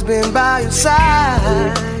always been by your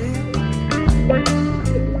side.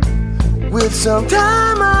 With some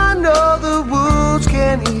time I know the wounds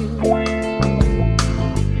can heal.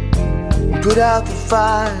 Put out the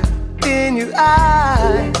fire in your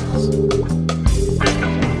eyes.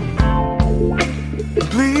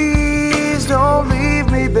 Please don't leave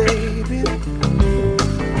me, baby.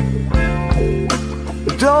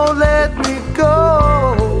 Don't let me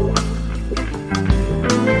go.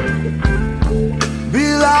 Be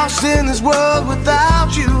lost in this world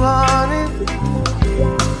without you, honey.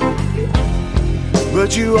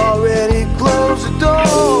 But you already closed the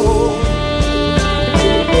door.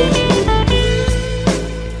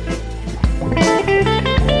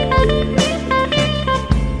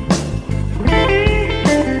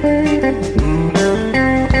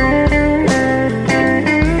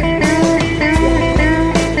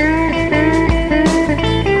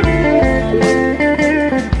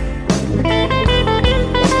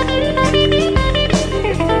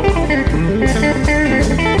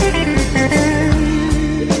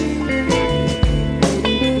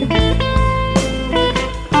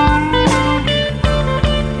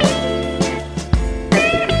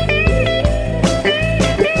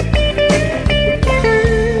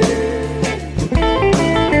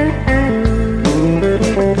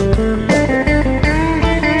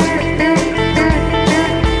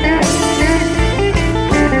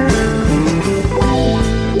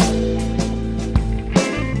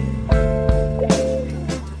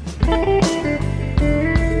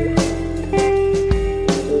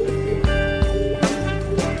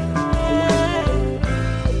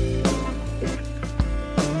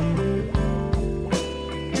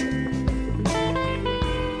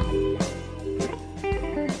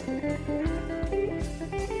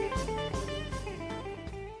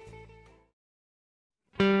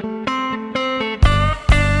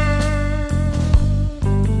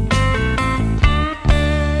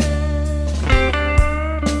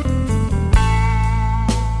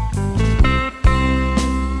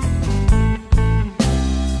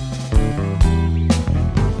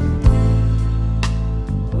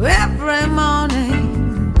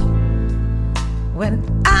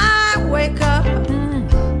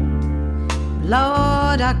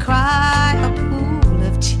 Lord, I cry a pool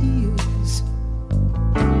of tears.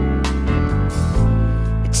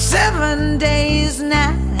 It's 7 days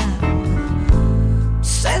now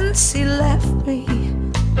since he left me.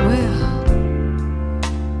 Well,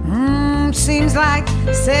 seems like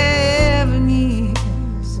 7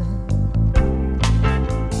 years.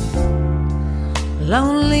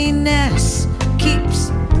 Loneliness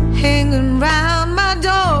keeps hanging round my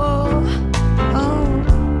door.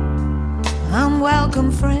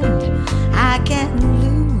 Unwelcome friend I can't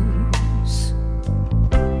lose.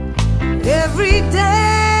 Every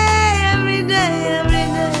day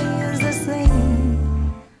is the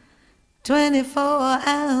same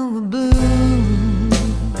 24-hour blues.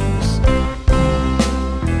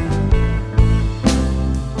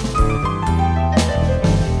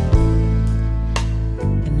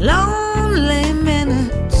 And lonely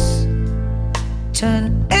minutes turn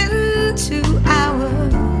into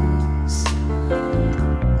hours.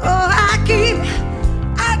 Oh, I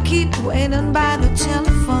keep waiting by the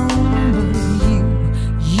telephone, but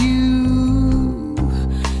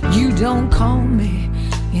you don't call me,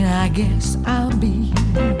 and I guess I'll be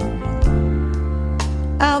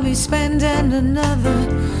spending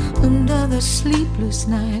another sleepless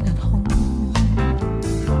night at home.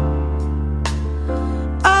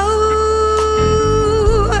 Oh,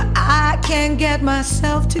 get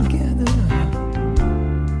myself together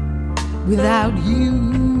without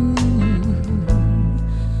you.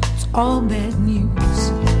 It's all bad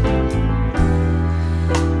news.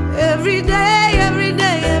 Every day, every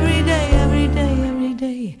day, every day, every day, every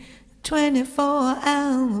day,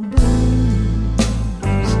 24-hour blues.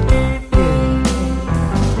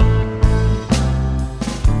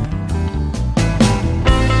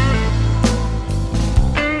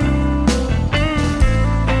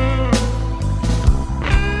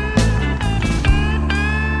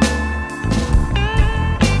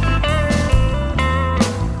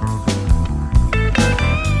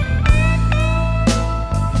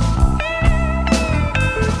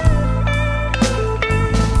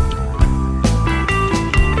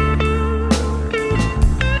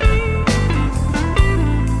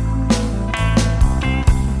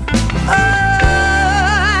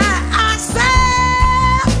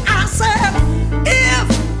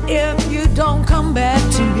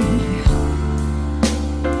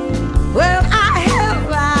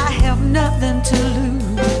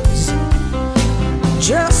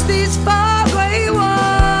 Just these far gray walls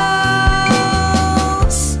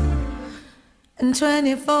and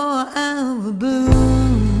 24-hour blues.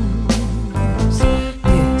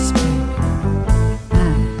 Yes, baby.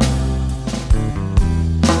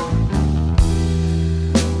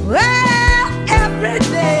 Well, every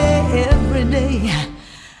day,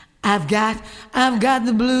 I've got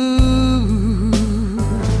the blues.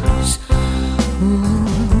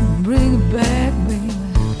 Ooh, bring it back, baby.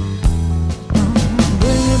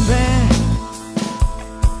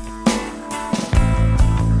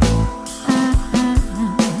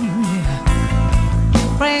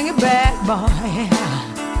 Bring it back, boy.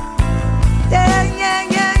 Yeah, yeah,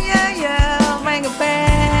 yeah, yeah, yeah. Bring it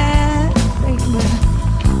back, baby.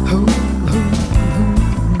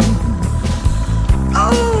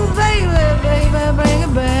 Oh, baby, baby, bring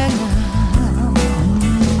it back.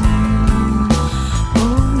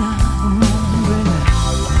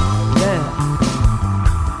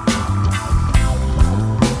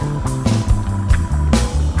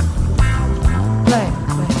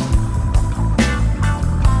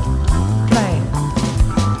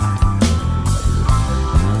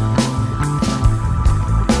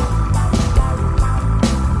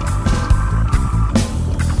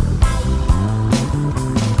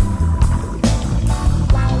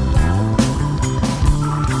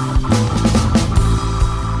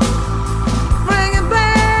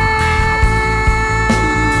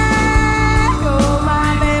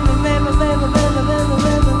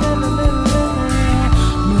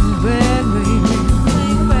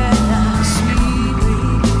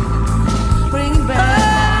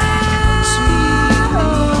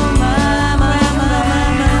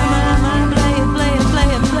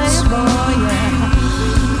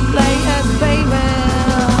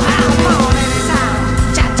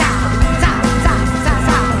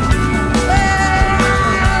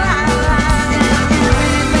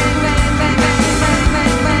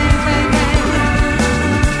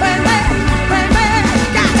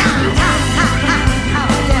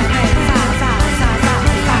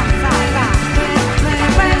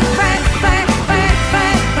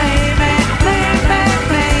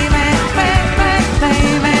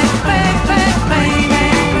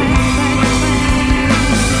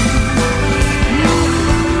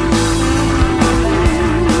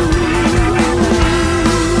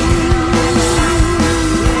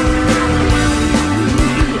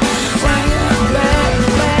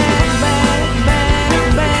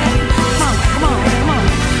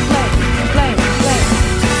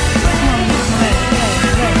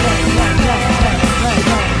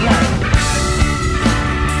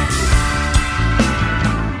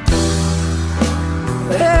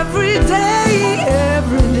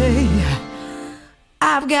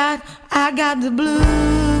 I got the blues.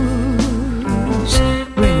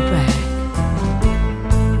 Bring it back.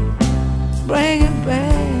 Bring it back.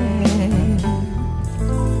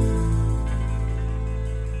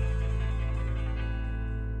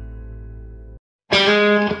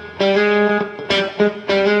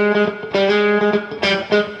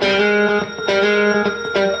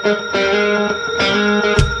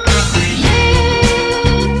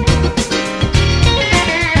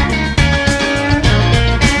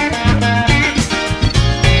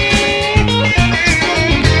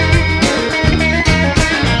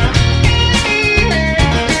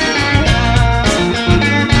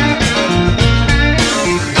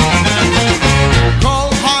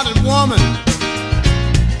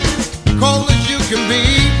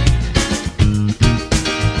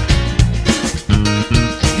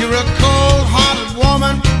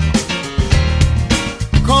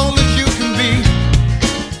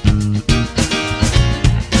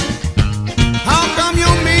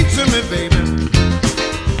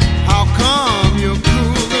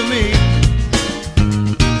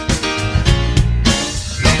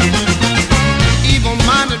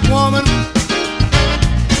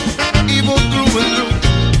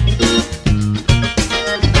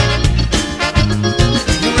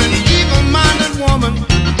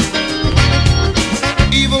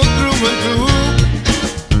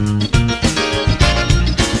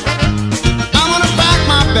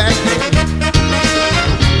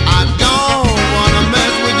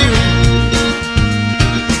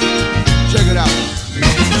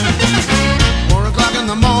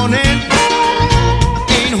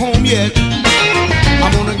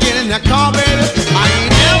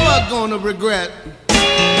 gonna regret.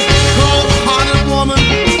 Cold-hearted woman,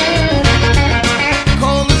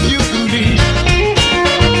 cold as you can be.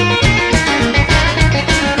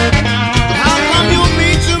 How come you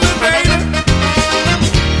mean to me, baby?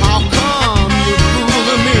 How come you're cruel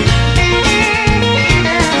to me?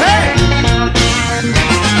 Hey!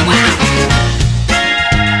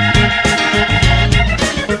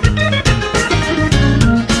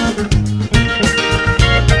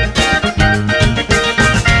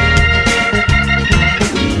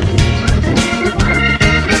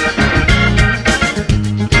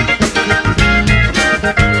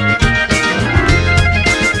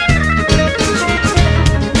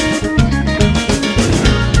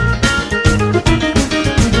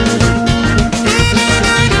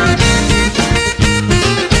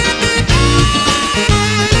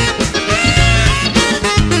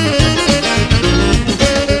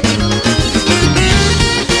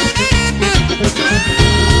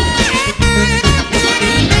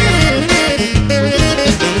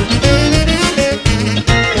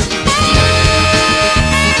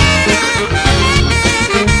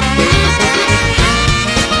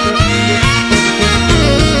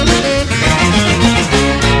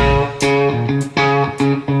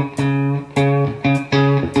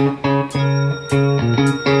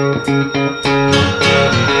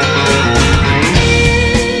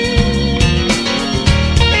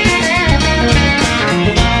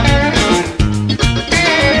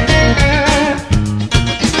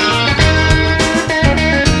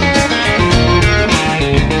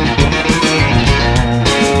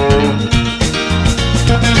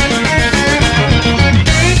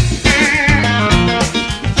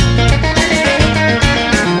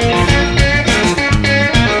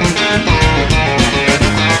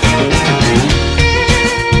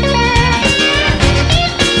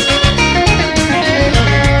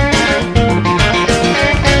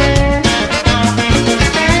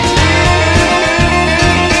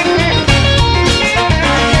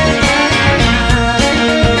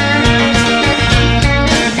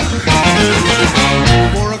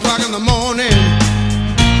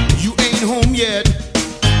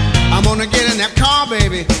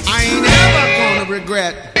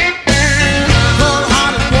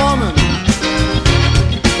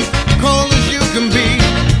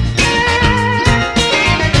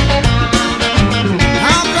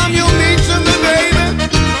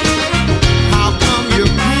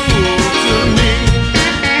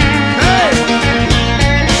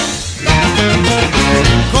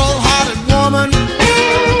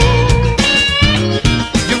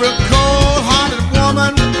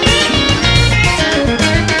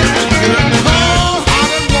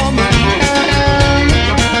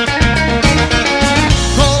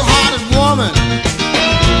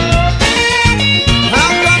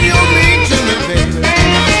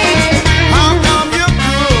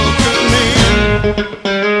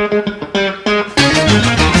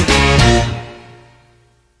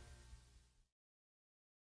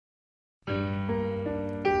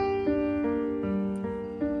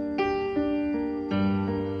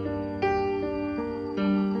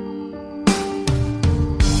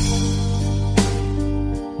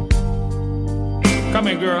 Come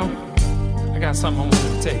here, girl. I got something I want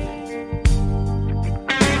to tell you.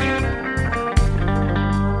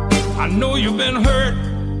 I know you've been hurt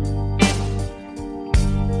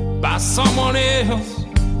by someone else.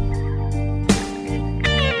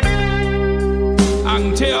 I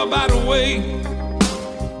can tell by the way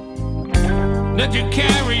that you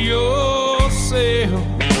carry yourself.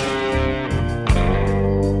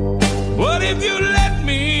 But if you let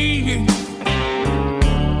me,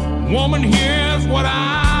 woman, here's what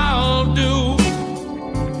I'll do.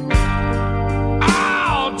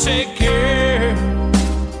 I'll take care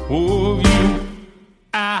of you.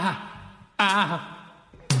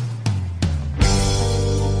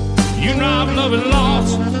 You know I've loved and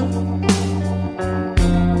lost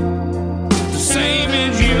the same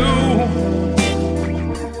as you.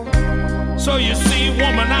 So you see,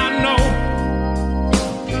 woman, I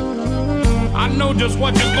know just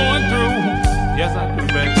what you're going through. Yes, I do,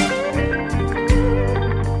 baby.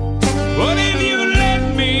 But if you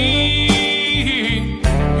let me,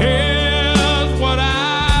 here's what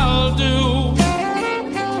I'll do.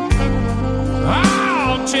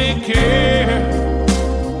 I'll take care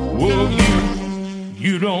of you.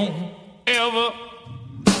 You don't ever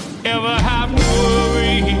have to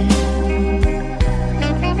worry.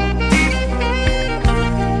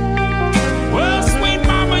 Well, sweet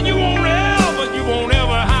mama, you won't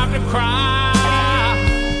ever have to cry.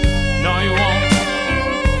 No, you won't.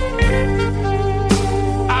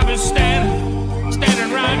 I've been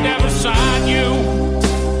standing right there beside you.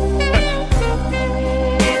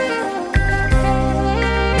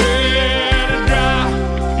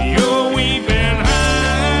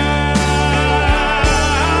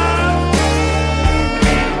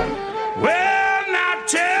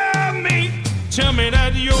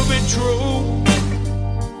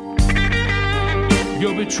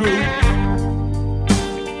 true.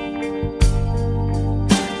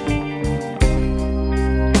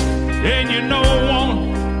 And you know,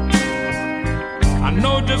 woman, I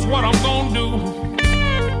know just what I'm gonna do.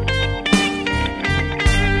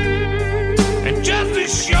 And just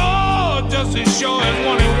as sure as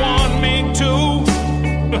 1 and 1 make 2.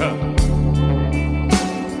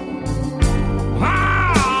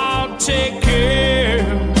 I'll take care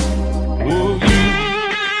of you.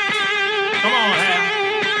 Come on, Al.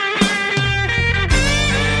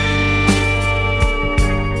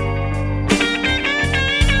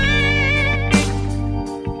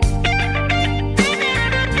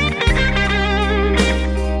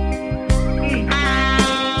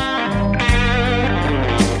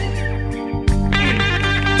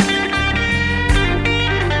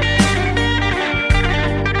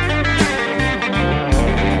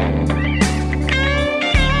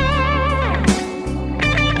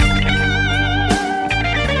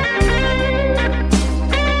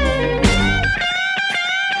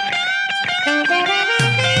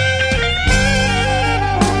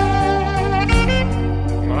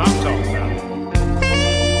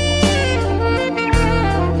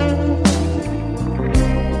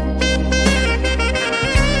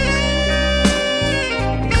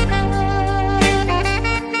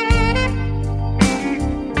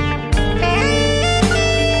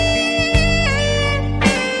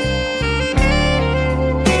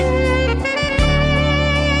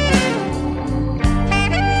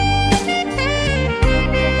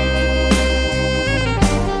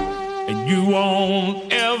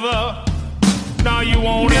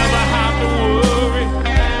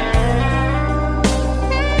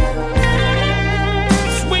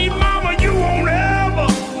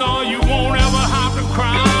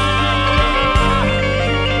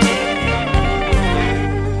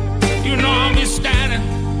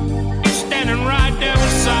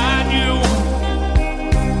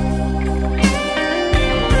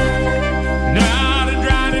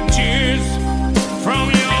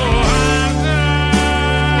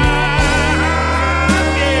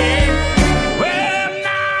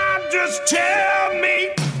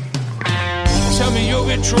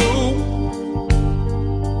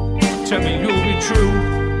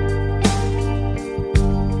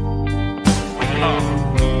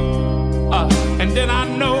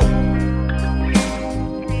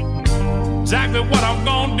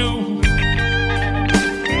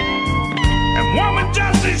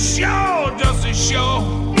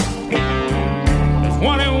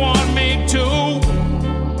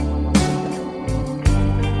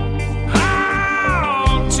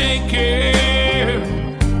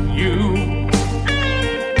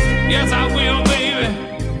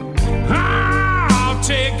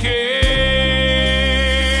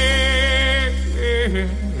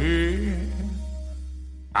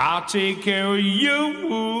 I'll take care of you.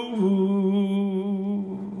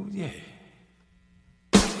 Yeah.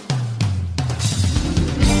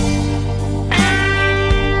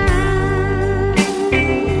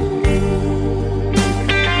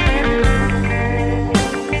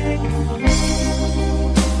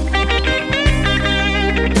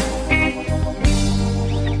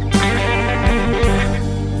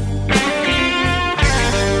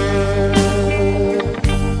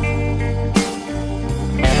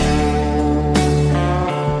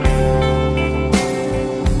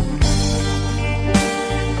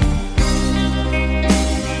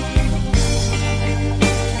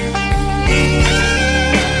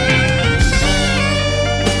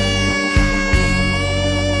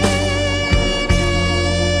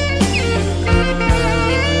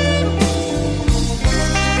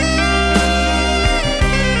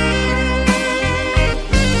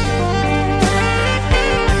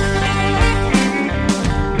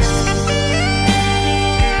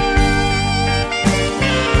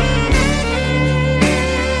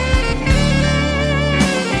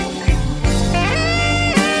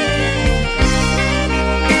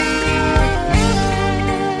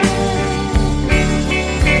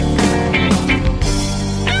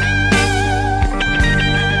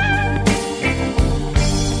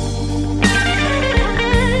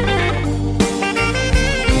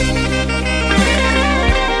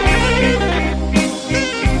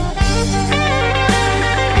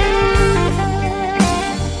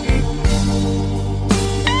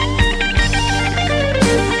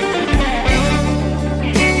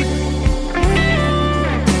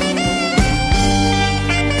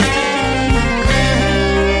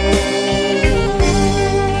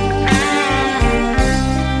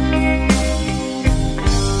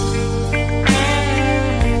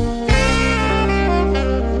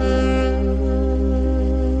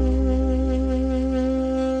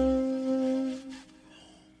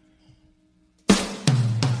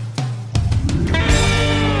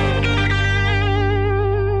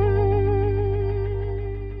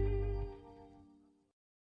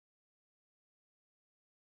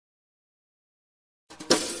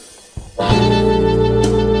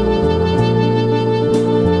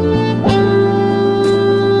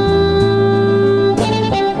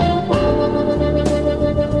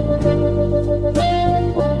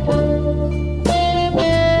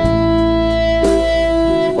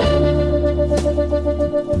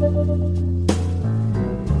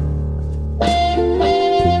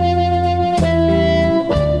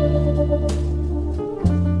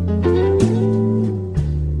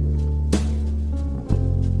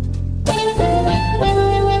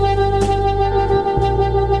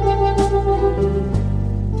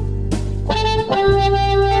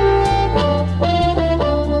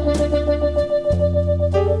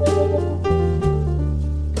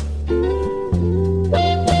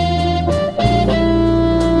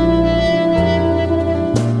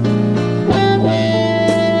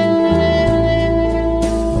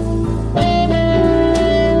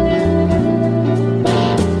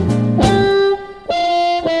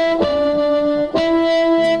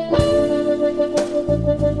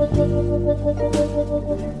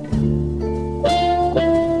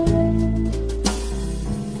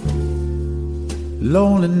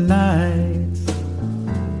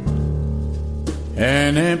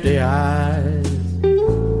 eyes,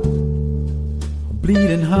 a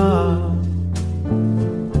bleeding heart,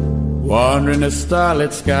 wandering the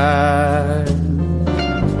starlit sky,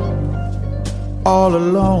 all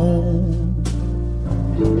alone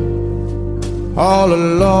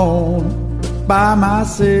by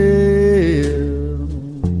myself.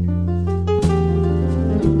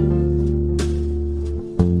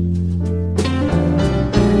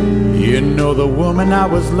 You know the woman I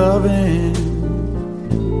was loving,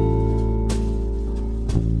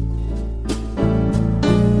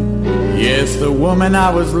 yes, the woman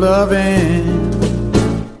I was loving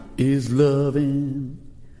is loving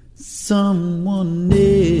someone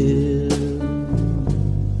else.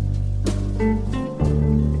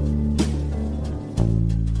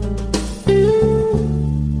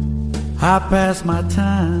 I pass my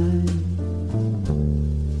time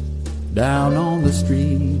down on the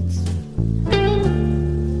streets,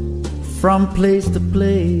 from place to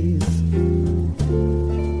place,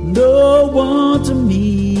 no one to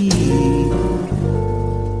meet,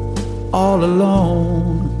 all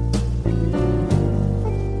alone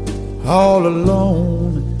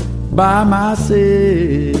by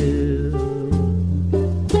myself.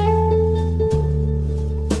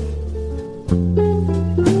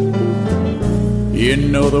 You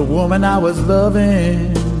know the woman I was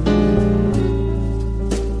loving,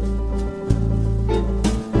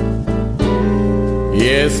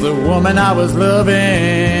 yes, the woman I was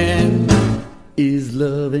loving is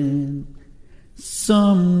loving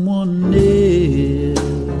someone else.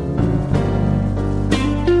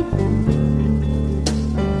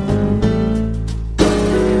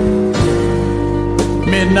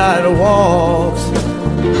 Midnight walks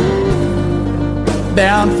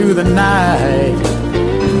down through the night,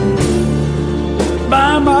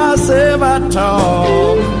 by myself I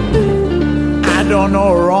talk, I don't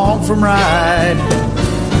know wrong from right,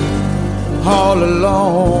 all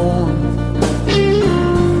alone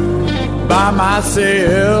by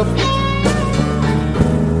myself.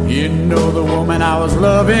 You know the woman I was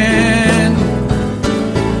loving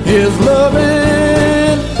is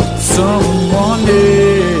loving someone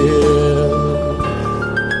else.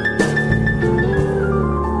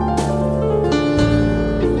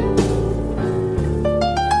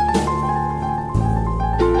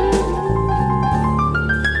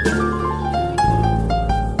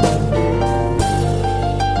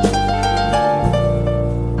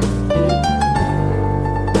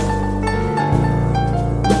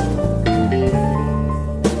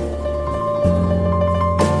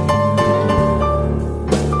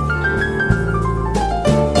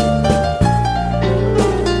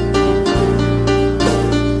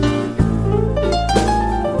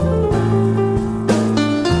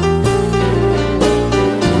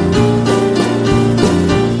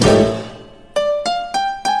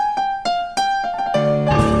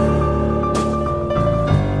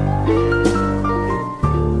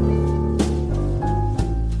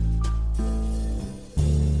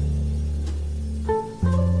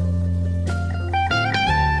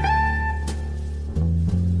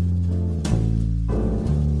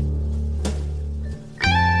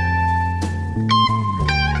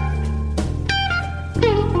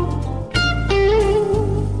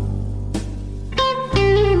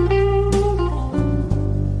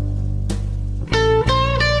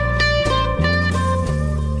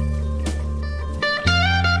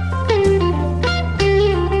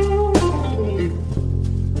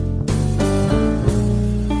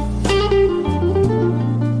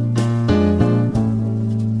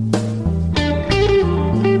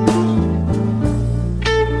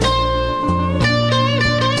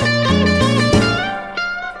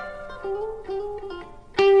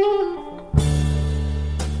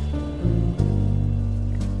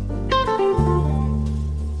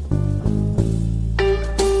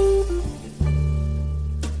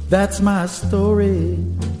 That's my story.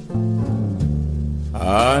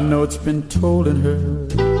 I know it's been told and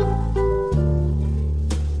heard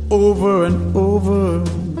over and over.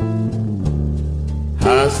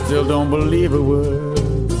 I still don't believe a word.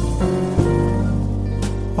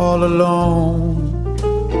 All alone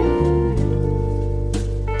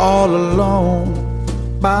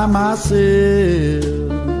by myself.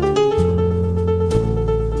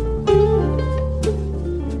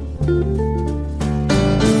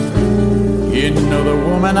 You know the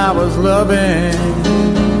woman I was loving,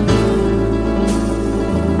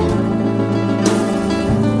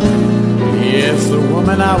 yes, the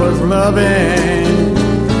woman I was loving.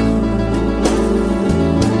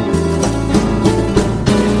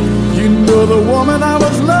 You know the woman I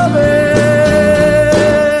was loving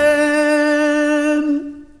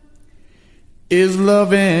is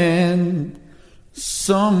loving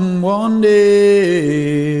someone else.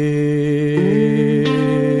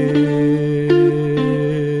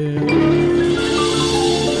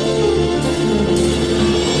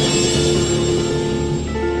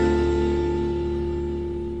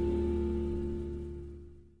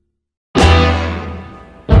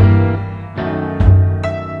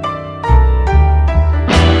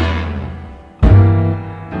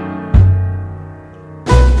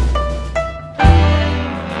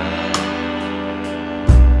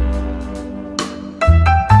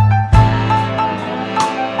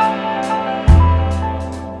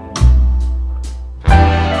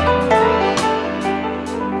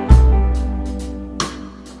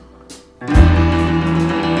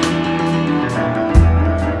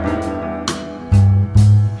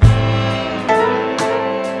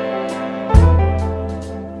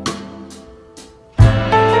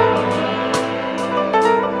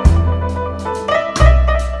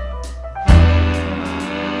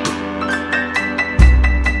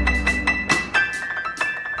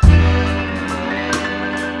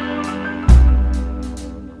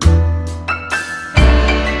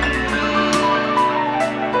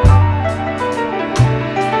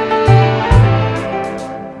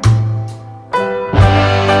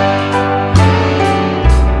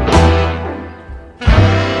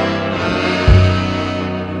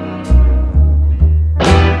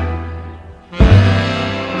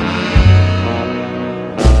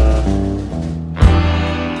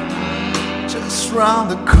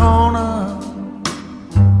 Round the corner,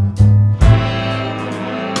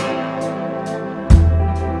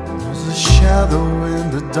 there's a shadow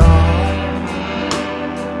in the dark.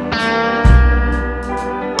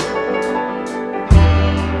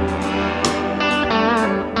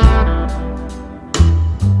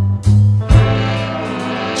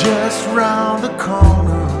 Just round the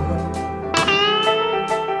corner,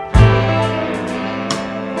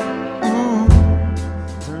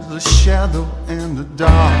 there's a shadow in the dark.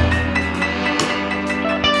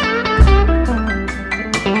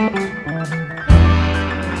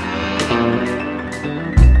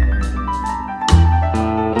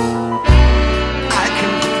 I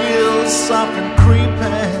can feel something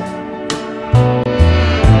creeping.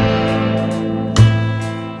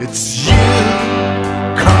 It's you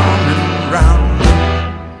coming round.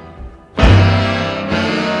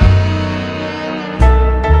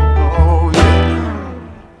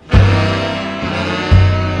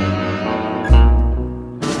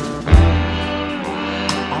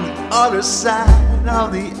 Other side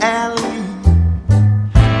of the alley,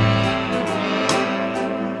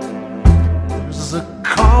 there's a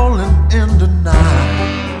calling in the night.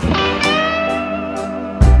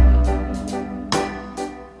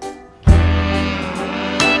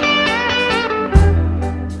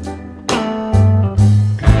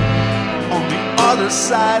 On the other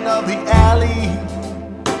side of the alley,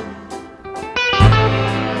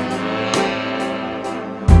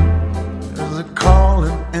 there's a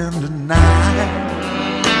calling in the night.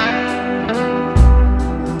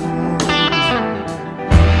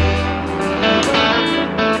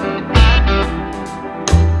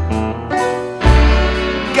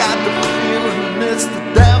 Got the feeling it's the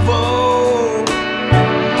devil,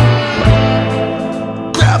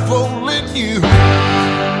 devil in you,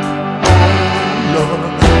 Lord.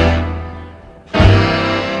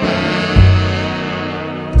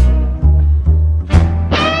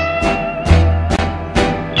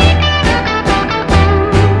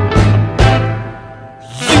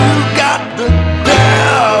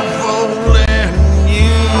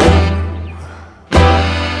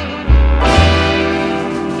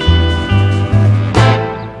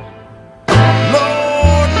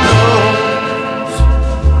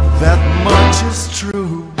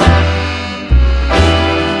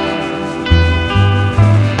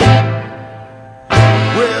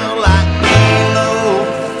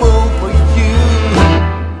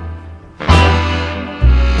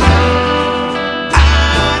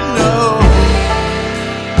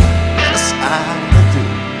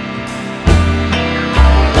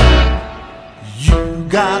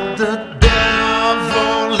 Got the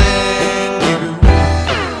devil in you,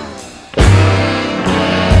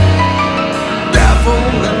 devil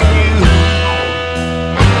in you.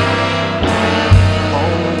 Oh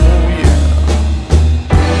yeah.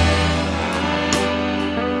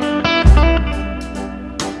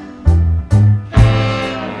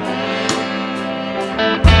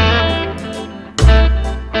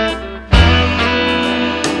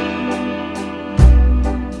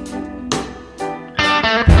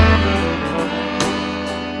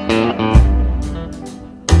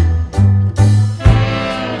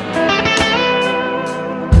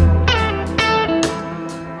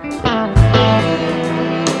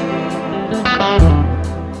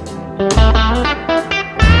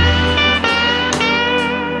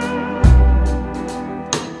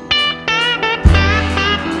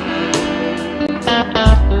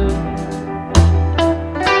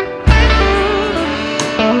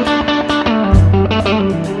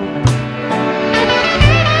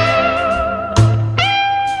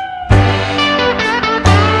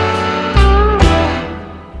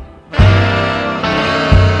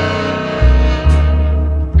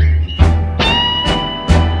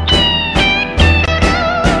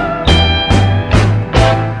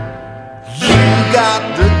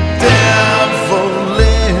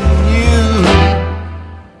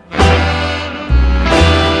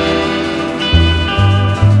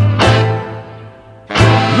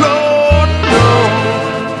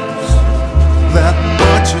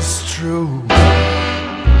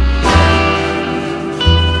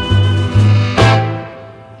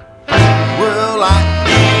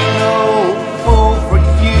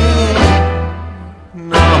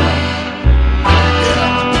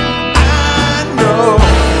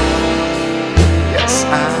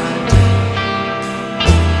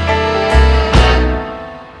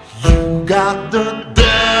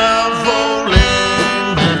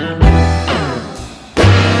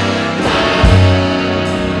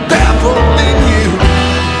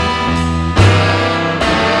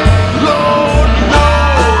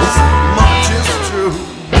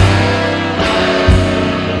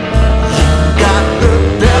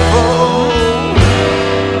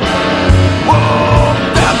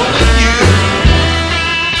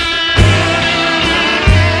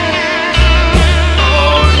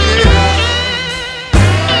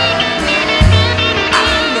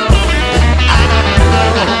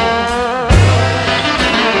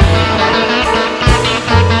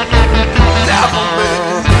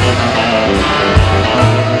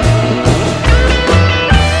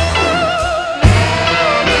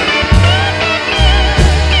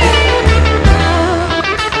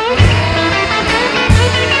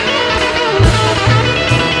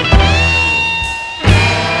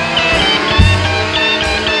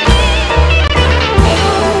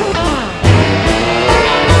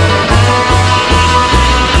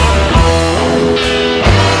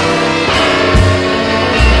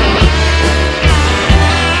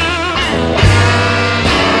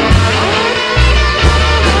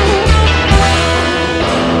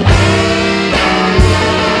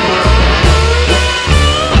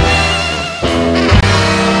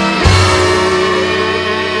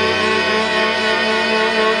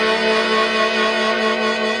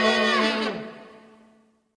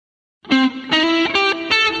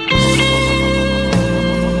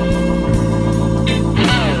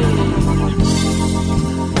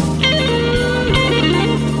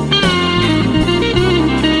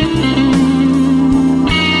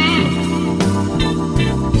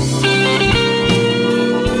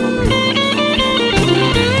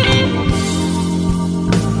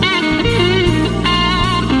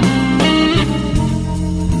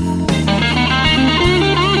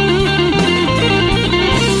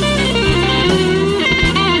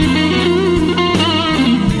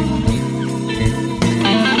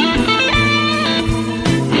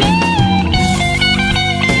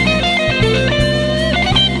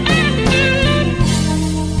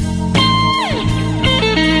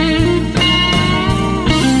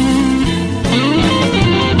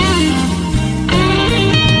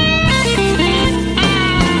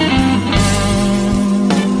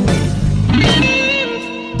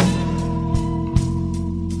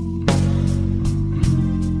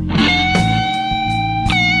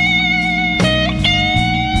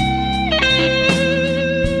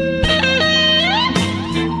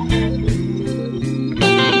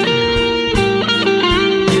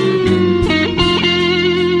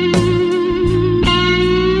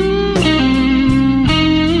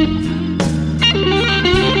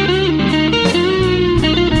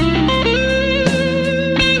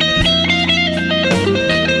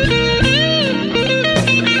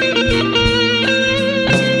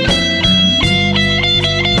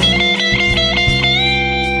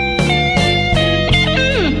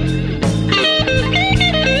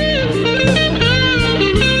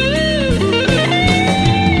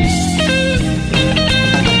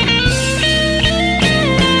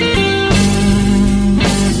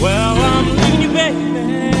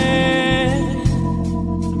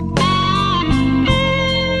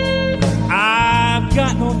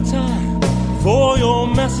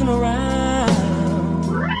 messing around.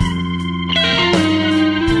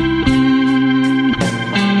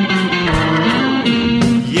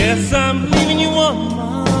 Yes, I'm leaving you on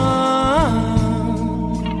mine.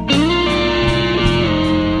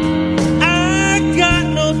 I got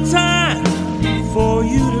no time for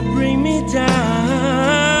you to bring me down.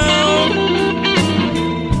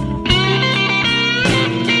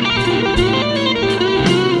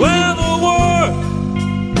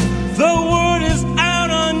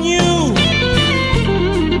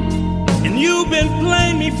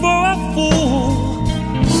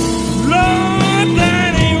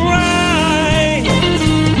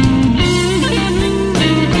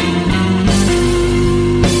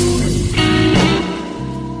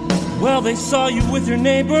 saw you with your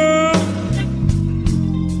neighbor,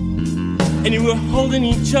 and you were holding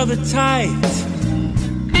each other tight.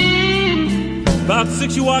 About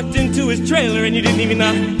 6, you walked into his trailer, and you didn't even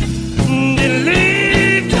didn't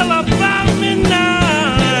leave till about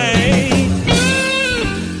midnight.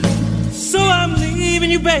 So I'm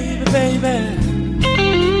leaving you, baby, baby.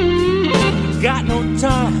 Got no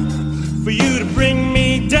time for you to bring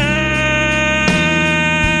me down.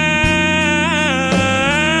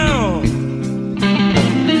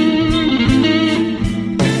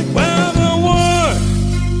 Well,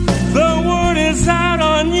 the word is out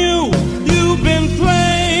on you. You've been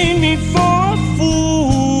playing me for a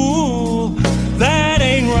fool. That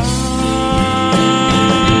ain't right.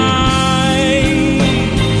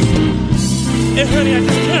 Hey, honey, I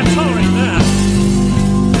just can't tolerate that.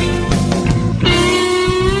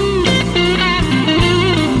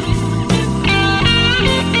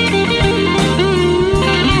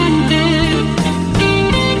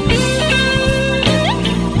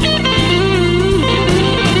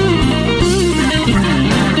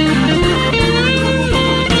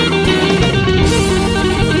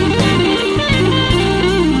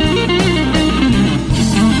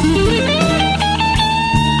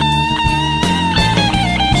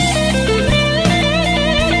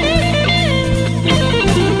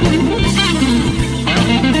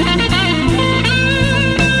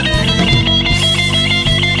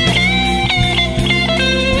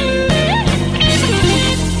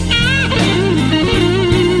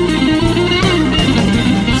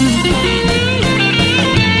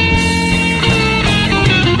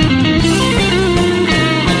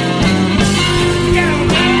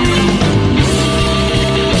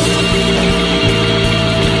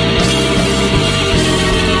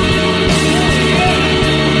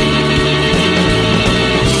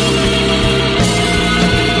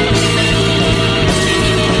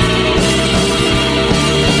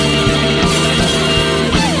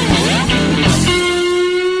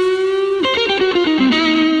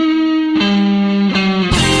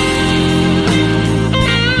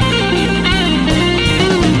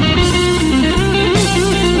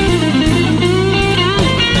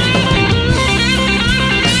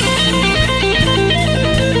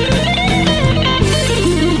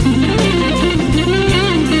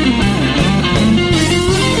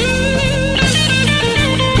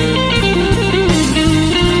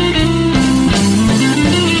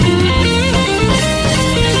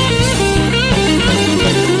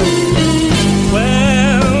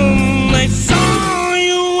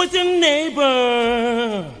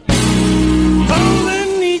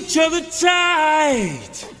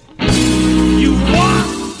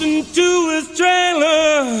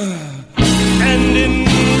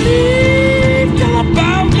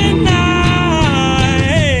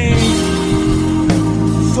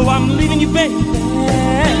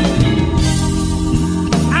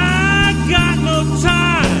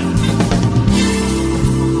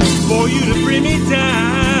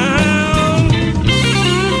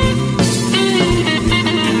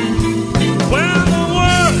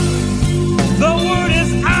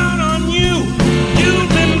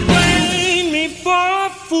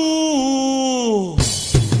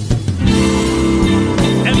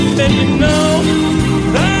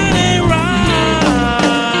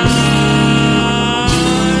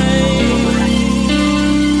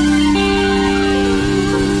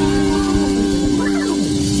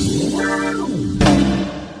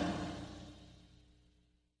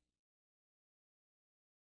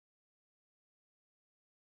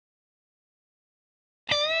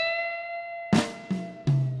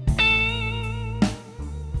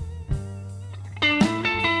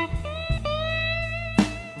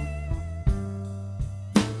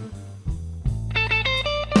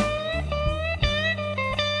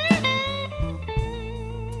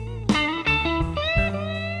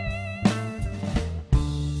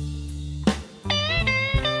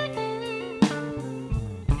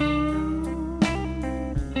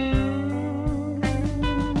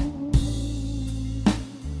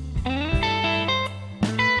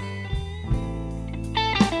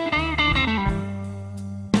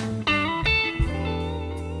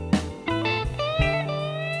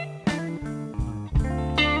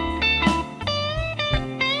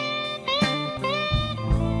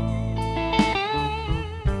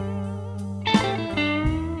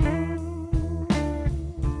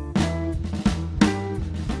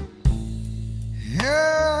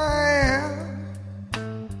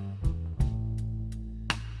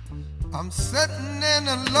 I'm sitting in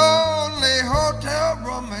a lonely hotel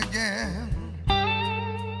room again.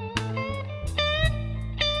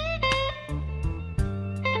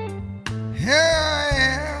 Here I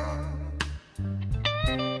am,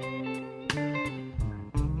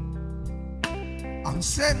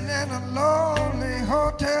 sitting in a lonely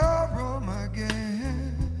hotel room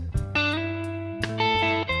again.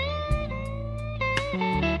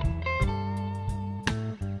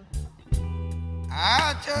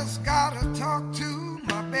 I just gotta talk to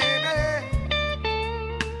my baby.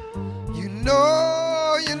 You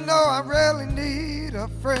know I really need a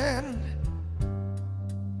friend.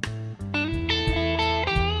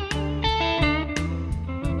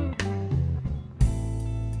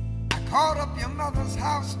 I called up your mother's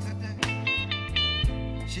house today.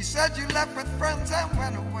 She said you left with friends and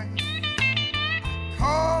went away. I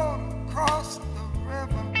called across the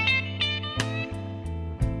river,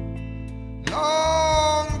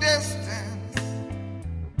 long distance.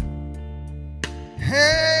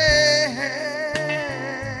 Hey,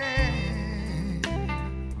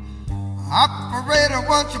 operator,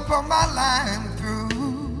 won't you put my line through?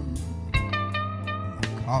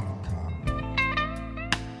 Call a car.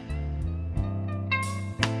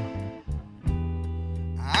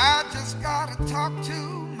 I just gotta talk to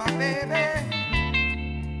my baby.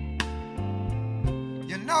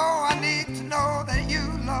 You know I need to know that you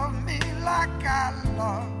love me like I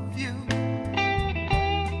love you.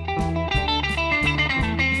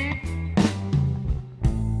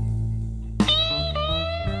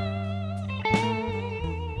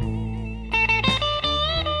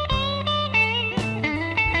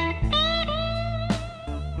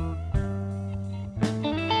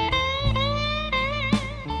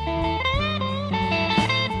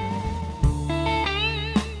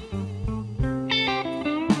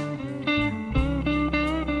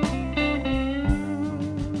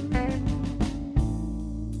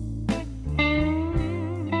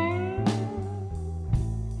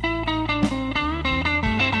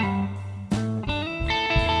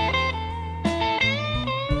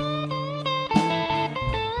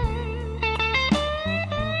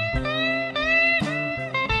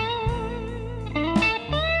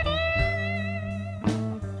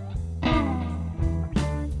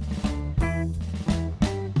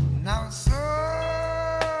 Now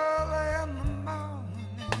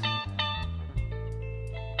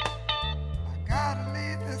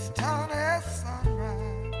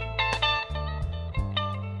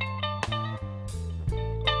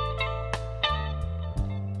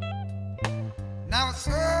it's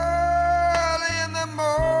early in the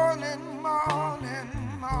morning.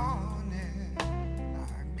 I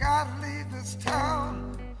gotta leave this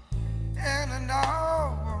town in an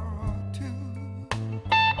hour or two.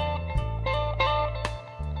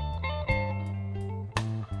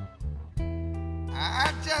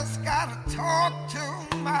 I just gotta talk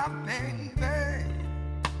to my baby.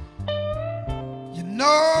 You know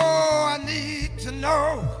I need to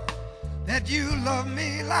know that you love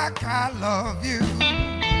me like I love you.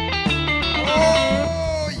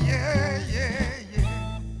 Oh, yeah, yeah,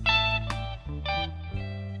 yeah.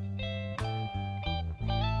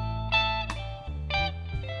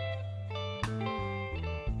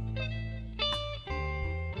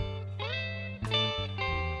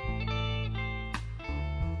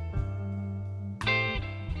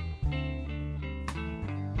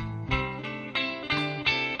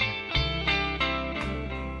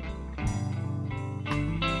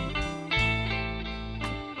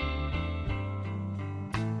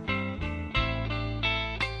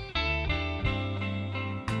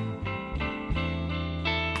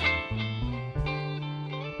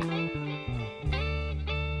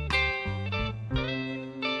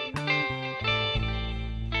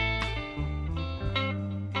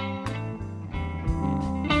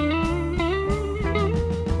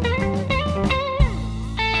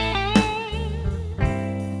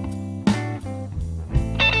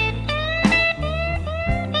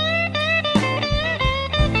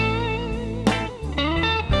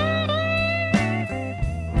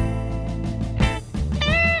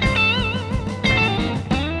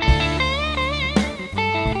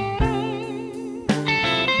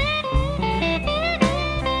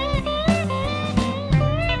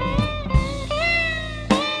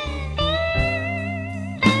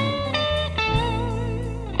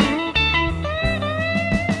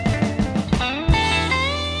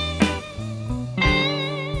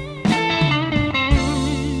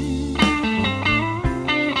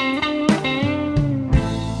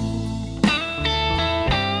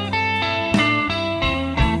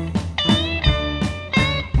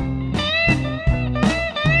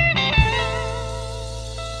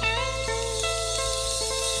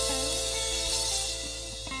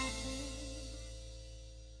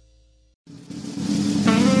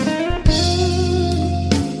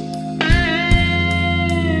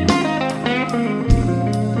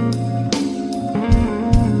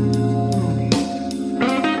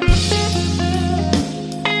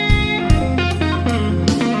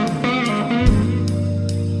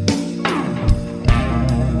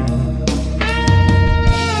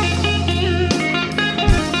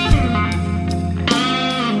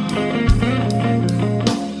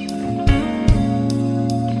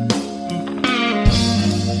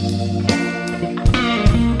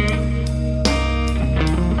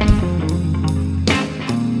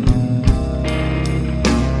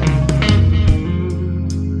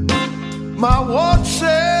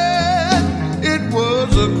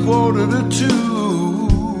 quarter to 2.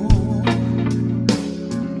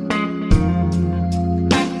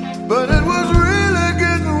 But it was really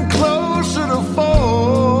getting closer to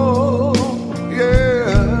 4.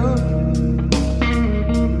 Yeah.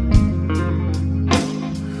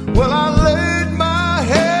 Well, I laid my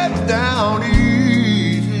head down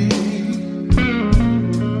easy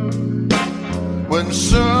when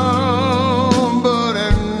somebody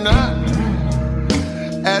knocked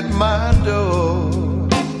at my door.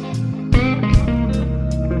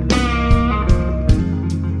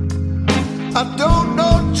 I don't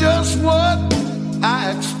know just what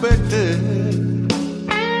I expected,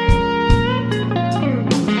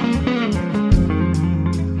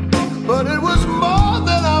 but it was more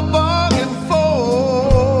than I bargained for.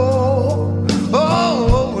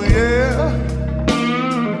 Oh yeah.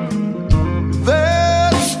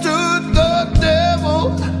 There stood the devil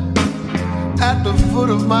at the foot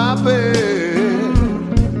of my bed,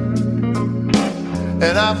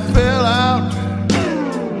 and I fell out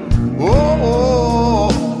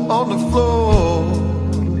on the floor.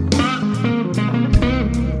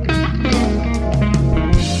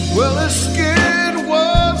 Well, his skin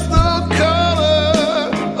was the color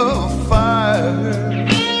of fire.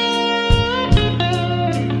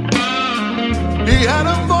 He had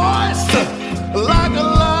a voice like a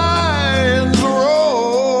lion's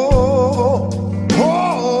roar.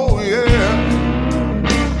 Oh yeah.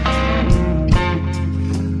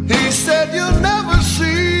 He said, "You'll never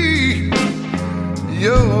see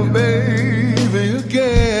your baby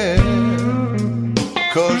again,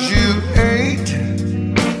 'cause you ain't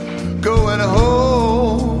going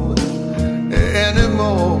home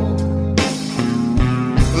anymore."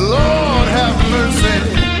 Lord have mercy.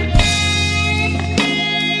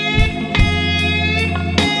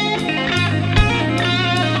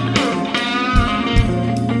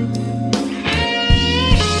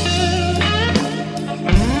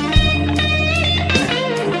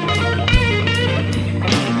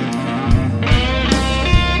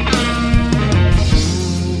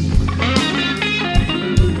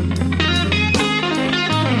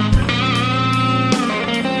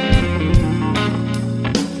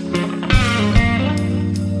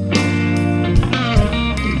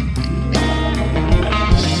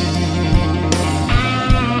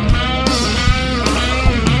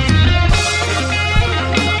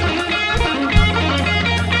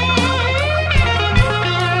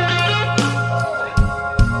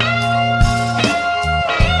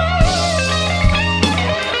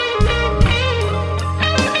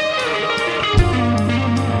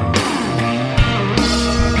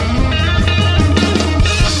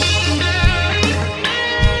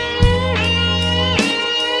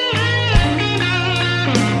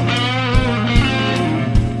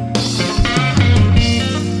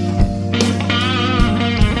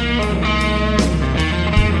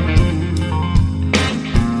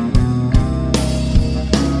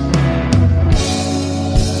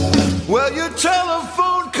 Well, your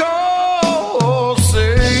telephone call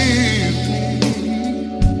saved me.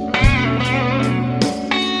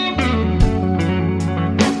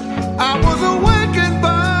 I was awakened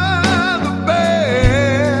by the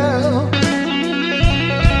bell.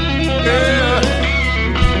 Yeah.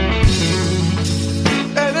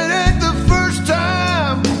 And it ain't the first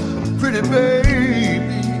time, pretty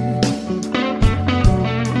baby,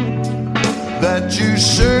 that you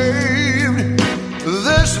saved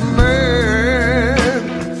this man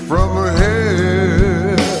from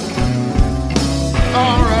hell.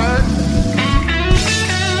 All right.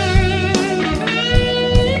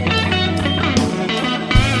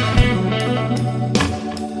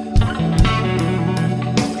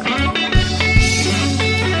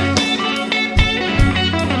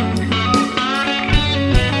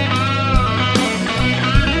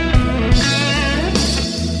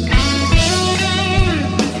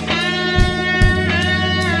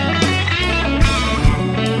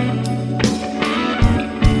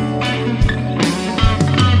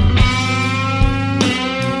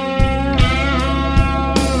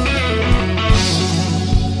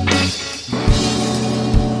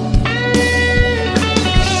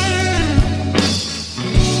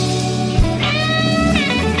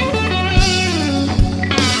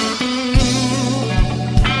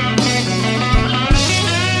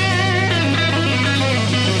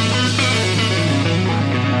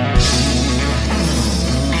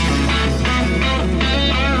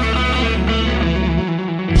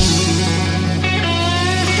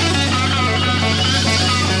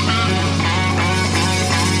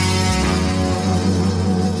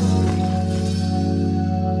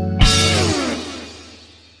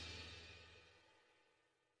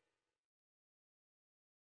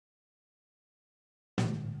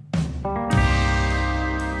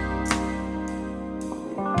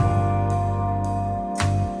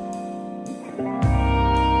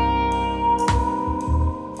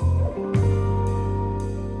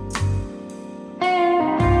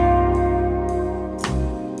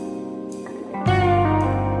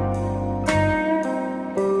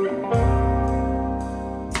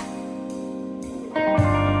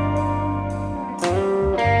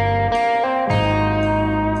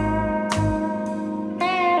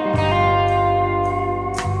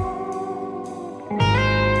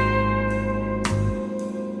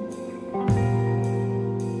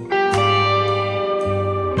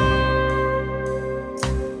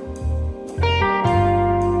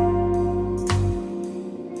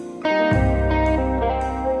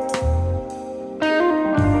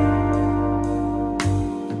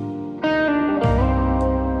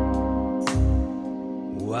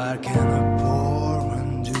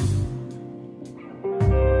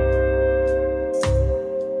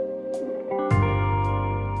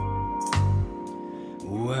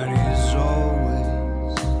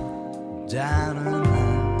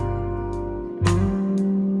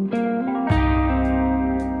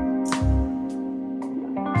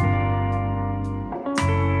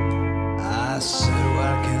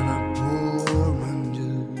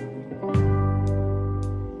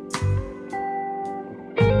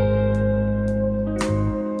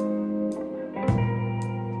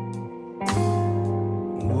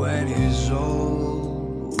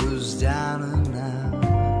 all was down and out.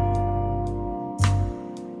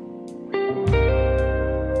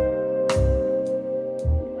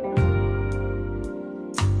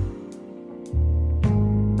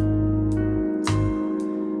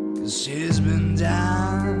 She's been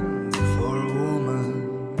down for a woman,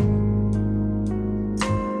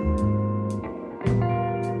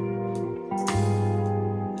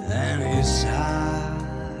 and his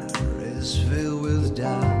heart is filled with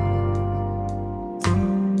doubt.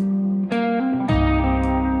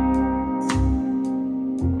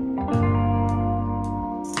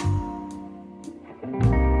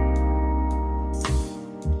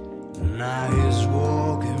 Now he's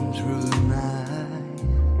walking through the night,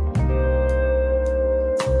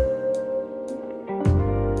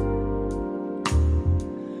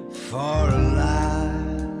 for a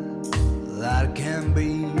life that can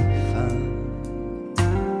be found.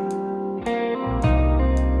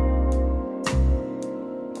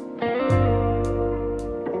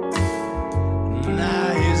 Now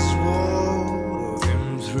he's walking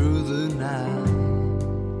through the night,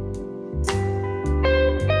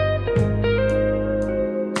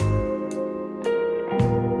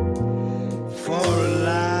 for a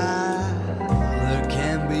life that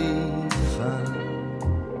can be found.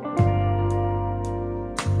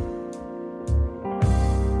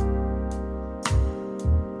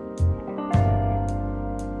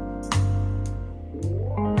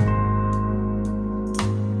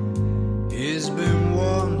 He's been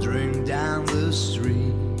wandering down the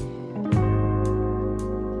street,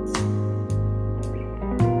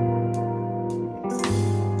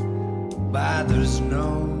 but there's no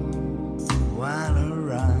one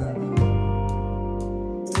around.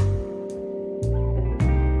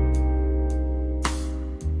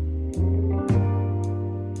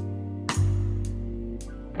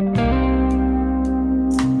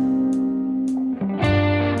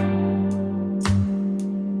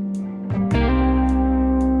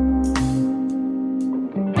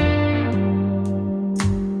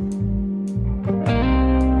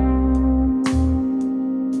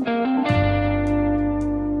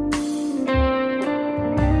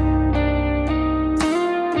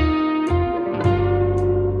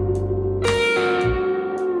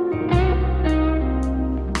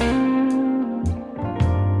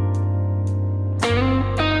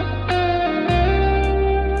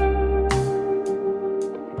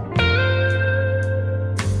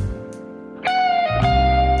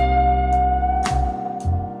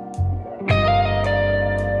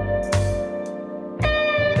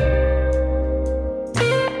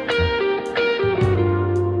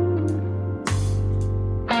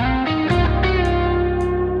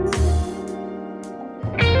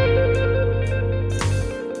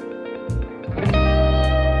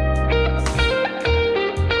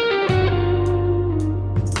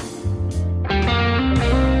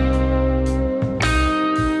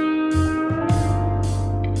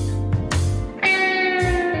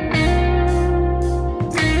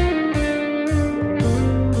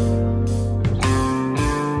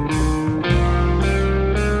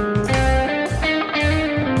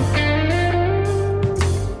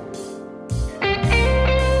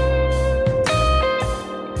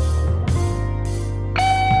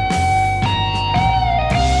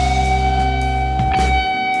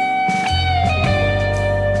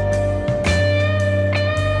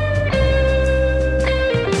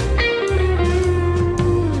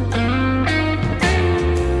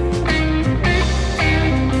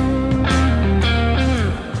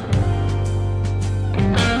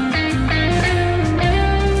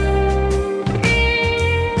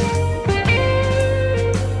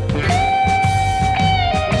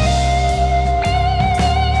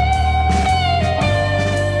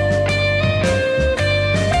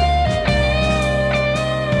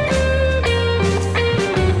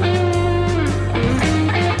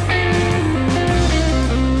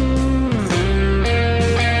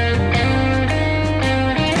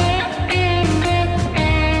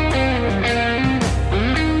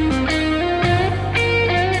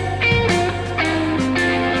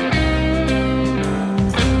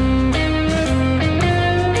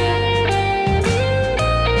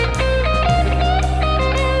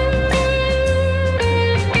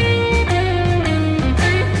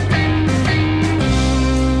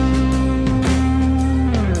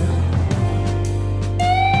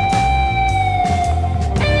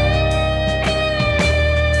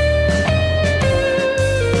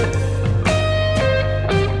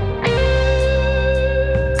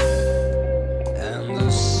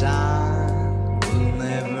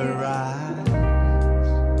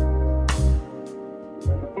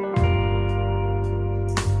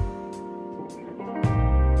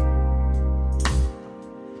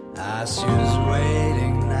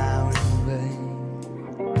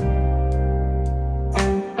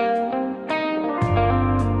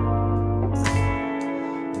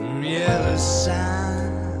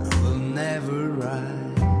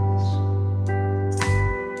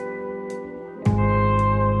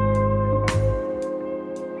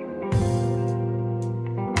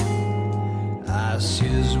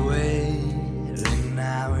 she's waiting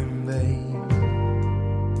now in vain.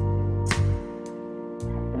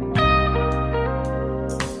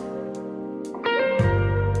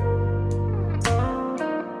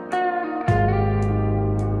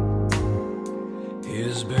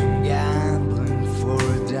 He's been gambling for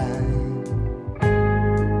a dime,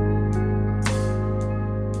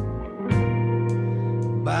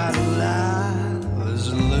 but life is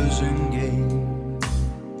a losing game.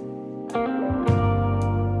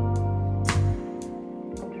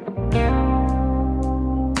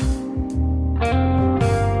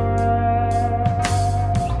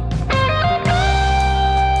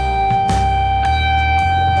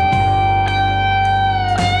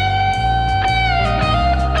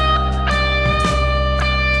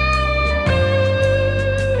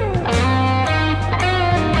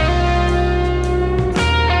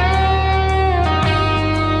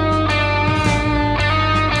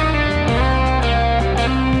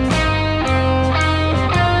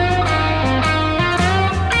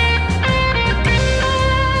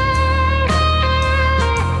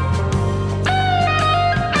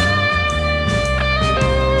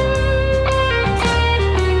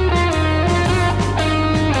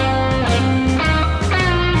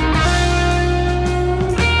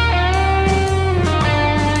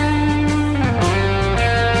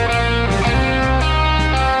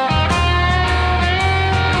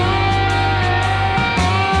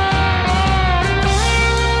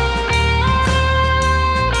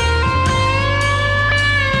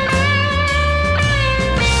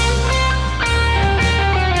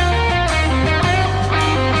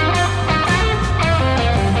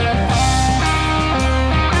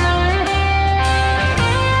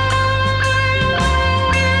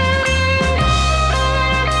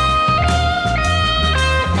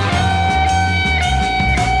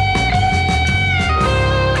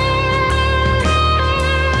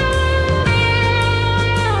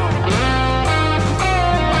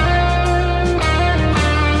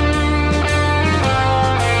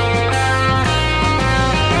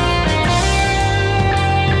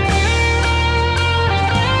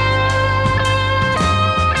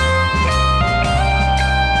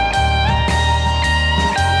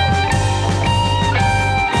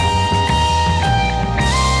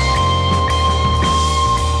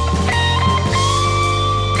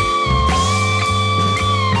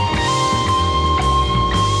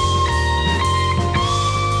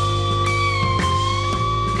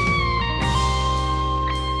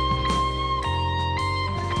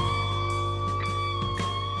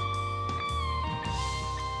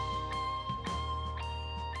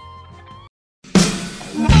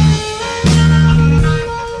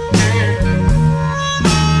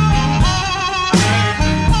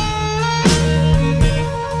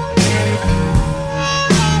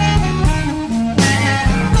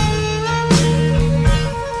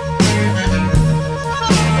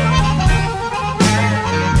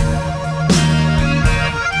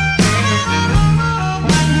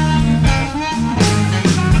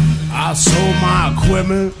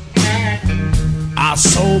 I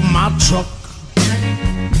sold my truck,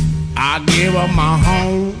 I gave up my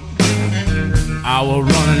home, I was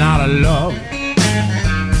running out of luck.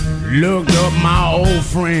 Looked up my old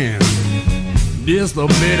friend just to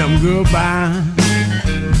bid him goodbye.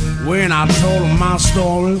 When I told him my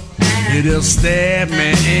story, he just stared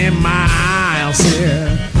me in my eye and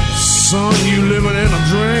said, son, you living in a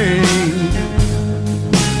dream.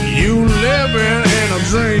 You living in a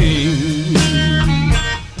dream.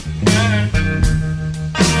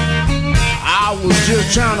 I was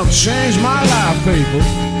just trying to change my life, people.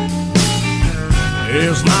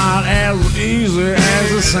 It's not as easy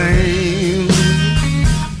as it seems.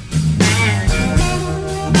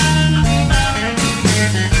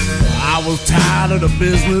 I was tired of the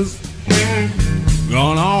business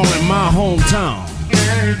going on in my hometown.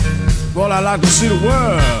 Well, I like to see the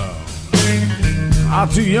world. I'm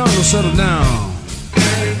too young to settle down.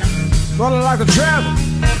 Well, I like to travel.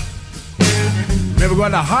 Maybe go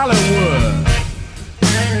to Hollywood.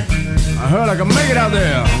 I heard I could make it out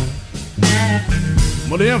there,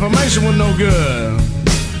 but the information was no good.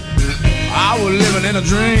 I was living in a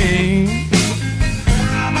dream,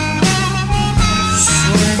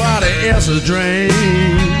 somebody else's dream.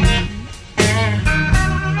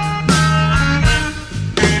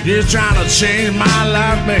 Just trying to change my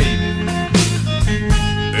life, baby.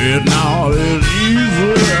 It's not as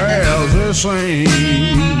easy as it seems.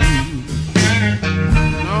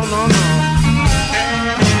 No, no, no.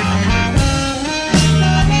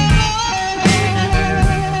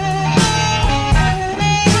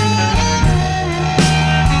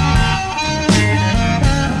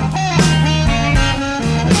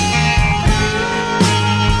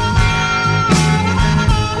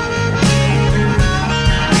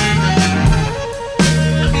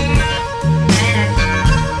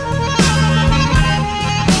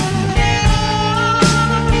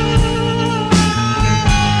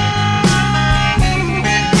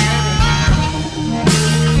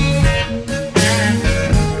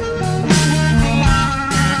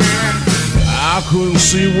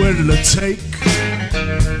 ready to take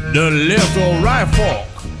the left or right fork.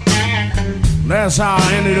 That's how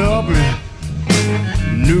I ended up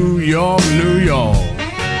in New York, New York.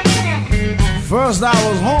 First I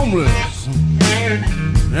was homeless,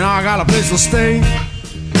 and I got a place to stay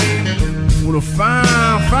with a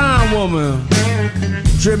fine, fine woman.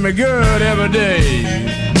 Treat me good every day.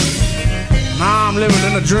 Now I'm living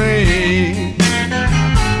in a dream,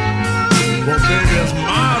 but baby, it's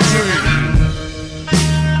my dream.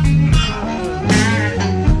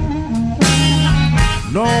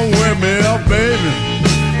 Don't wake me up, baby.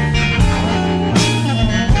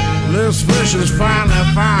 This fish is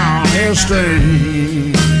finally found here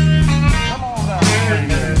straight.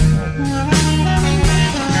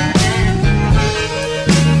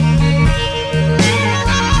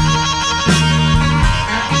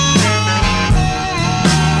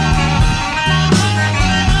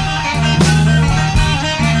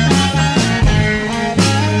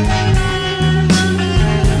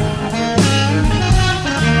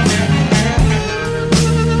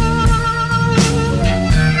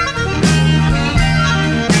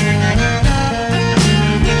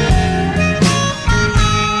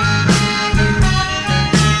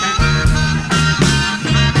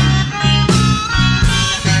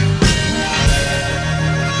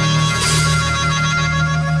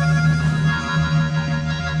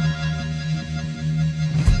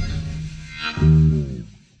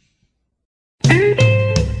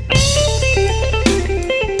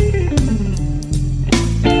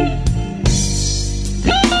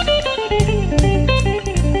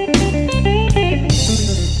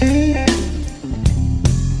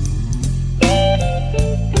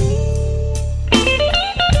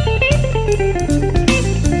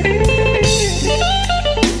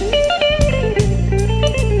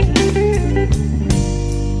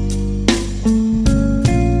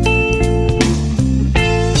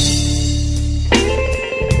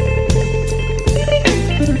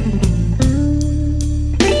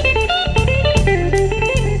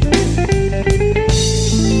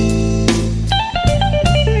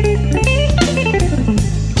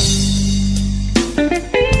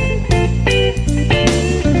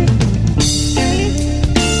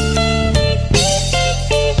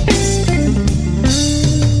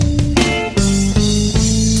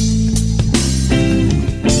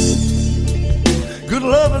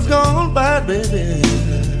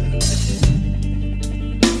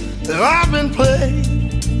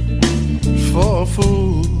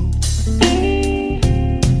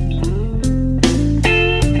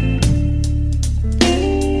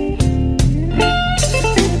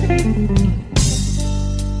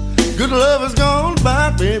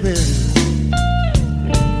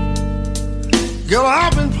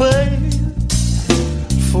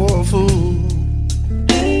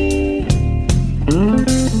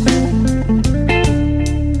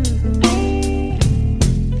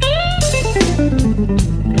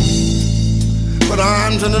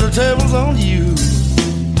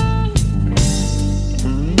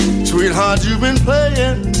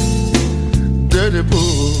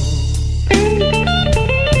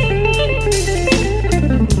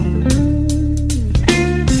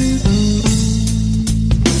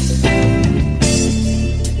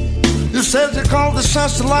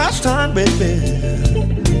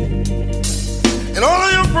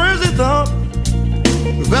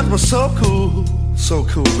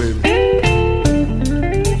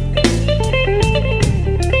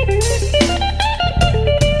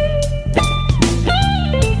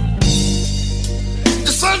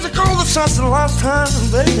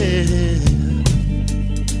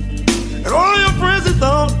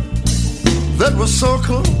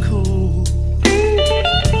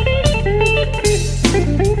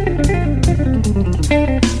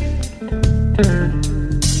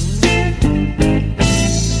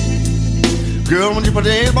 Girl, when you put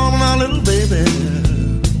the A-bomb on our little baby,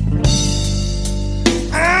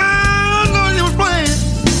 I know you was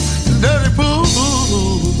playing dirty pool.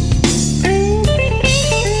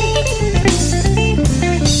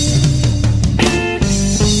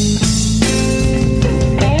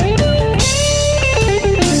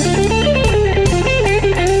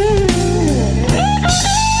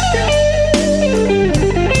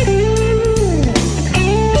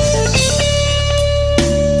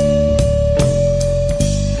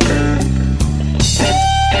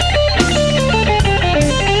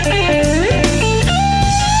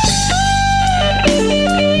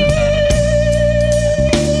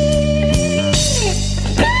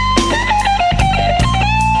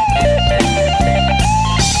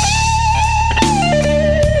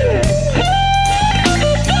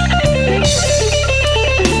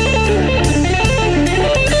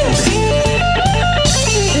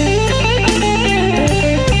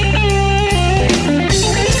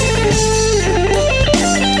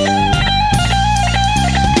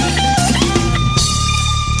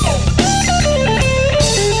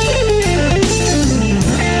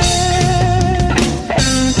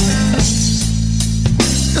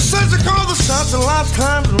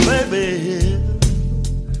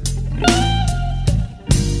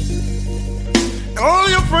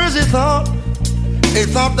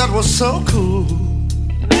 thought that was so cool.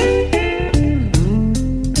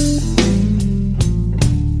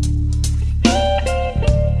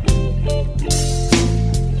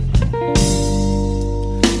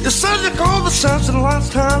 You said you called the shots the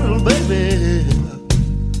last time, little baby.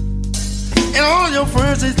 And all your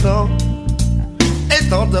friends, they thought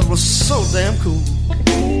that was so damn cool.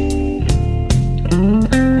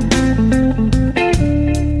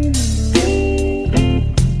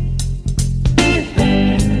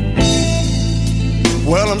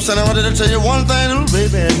 Well, I'm sitting out here to tell you one thing, little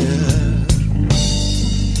baby.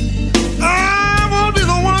 I won't be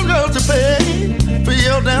the one girl to pay for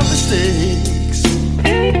your damn mistakes.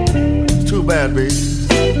 Too bad, baby.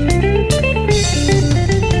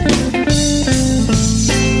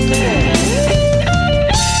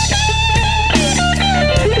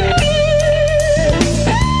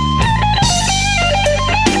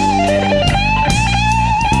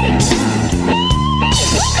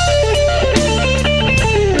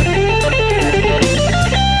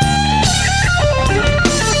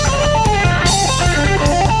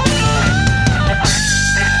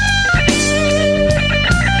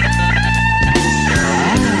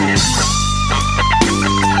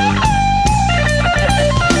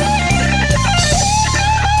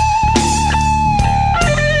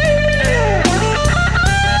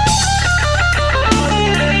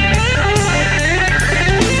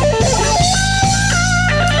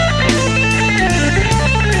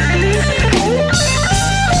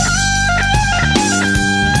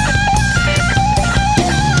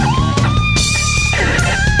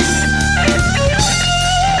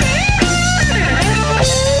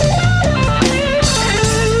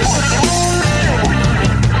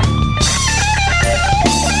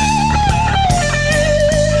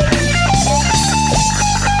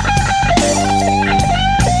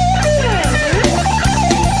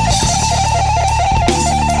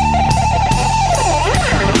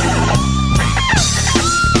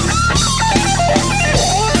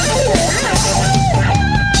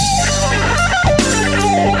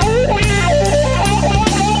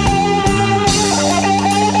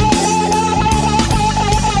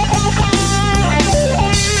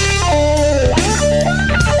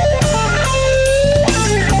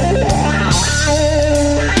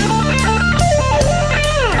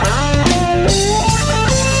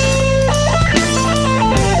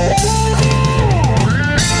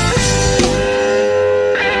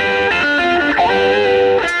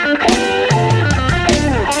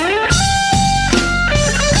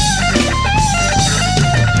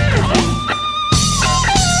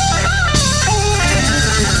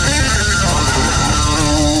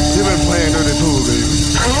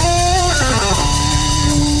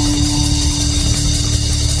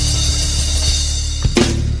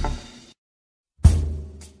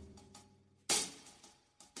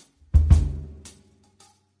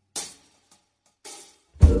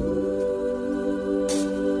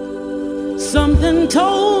 Something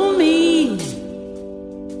told me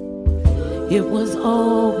it was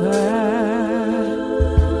over.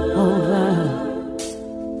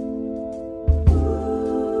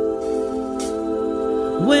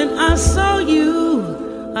 When I saw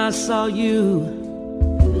you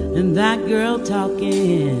and that girl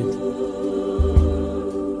talking.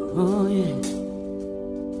 Oh yeah.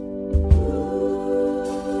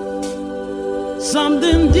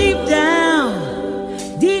 Something deep down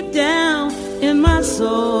in my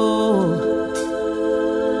soul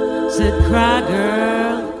said, cry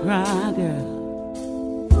girl, cry girl.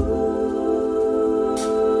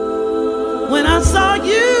 When I saw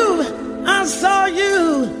you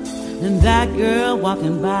and that girl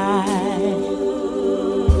walking by.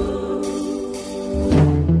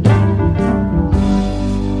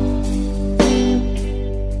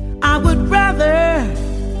 I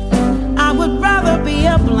would rather be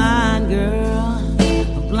a blind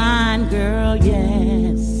girl,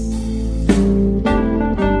 yes,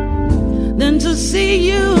 than to see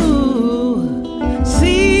you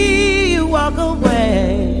walk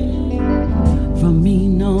away from me.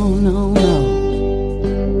 No.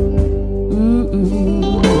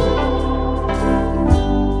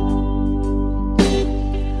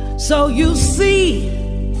 So you see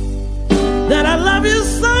that I love you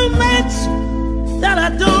so much that I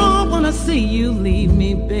don't want to see you leave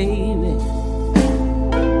me, baby.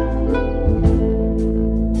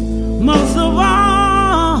 Most of all,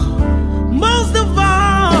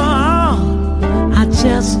 I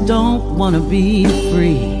just don't want to be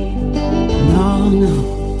free. No.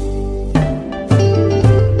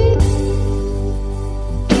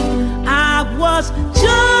 I was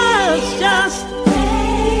just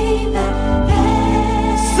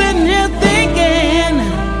sitting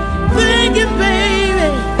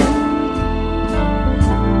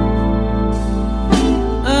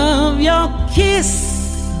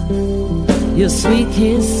your sweet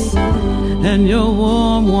kiss, and your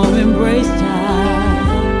warm, warm embrace,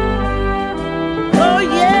 child. Oh,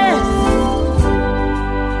 yes.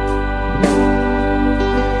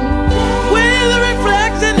 With the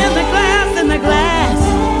reflection in the glass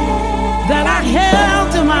that I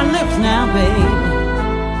held to my lips now, babe.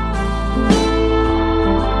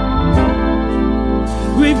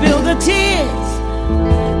 Reveal the tears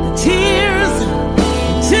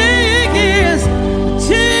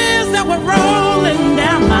that were rolling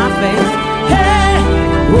down my face. Hey,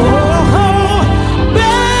 oh, oh,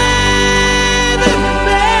 baby,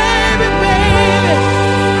 baby, baby,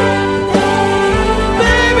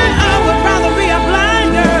 baby, I would rather be a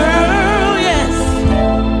blind girl, yes,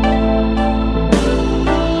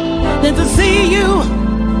 than to see you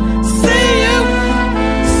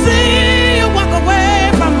walk away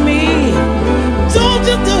from me. Don't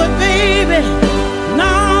you do it, baby. No.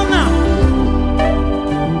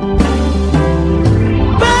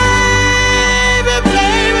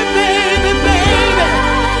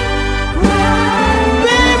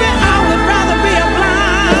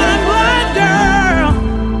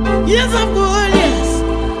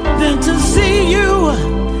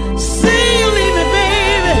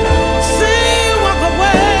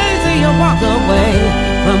 Away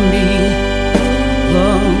from me,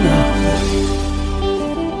 long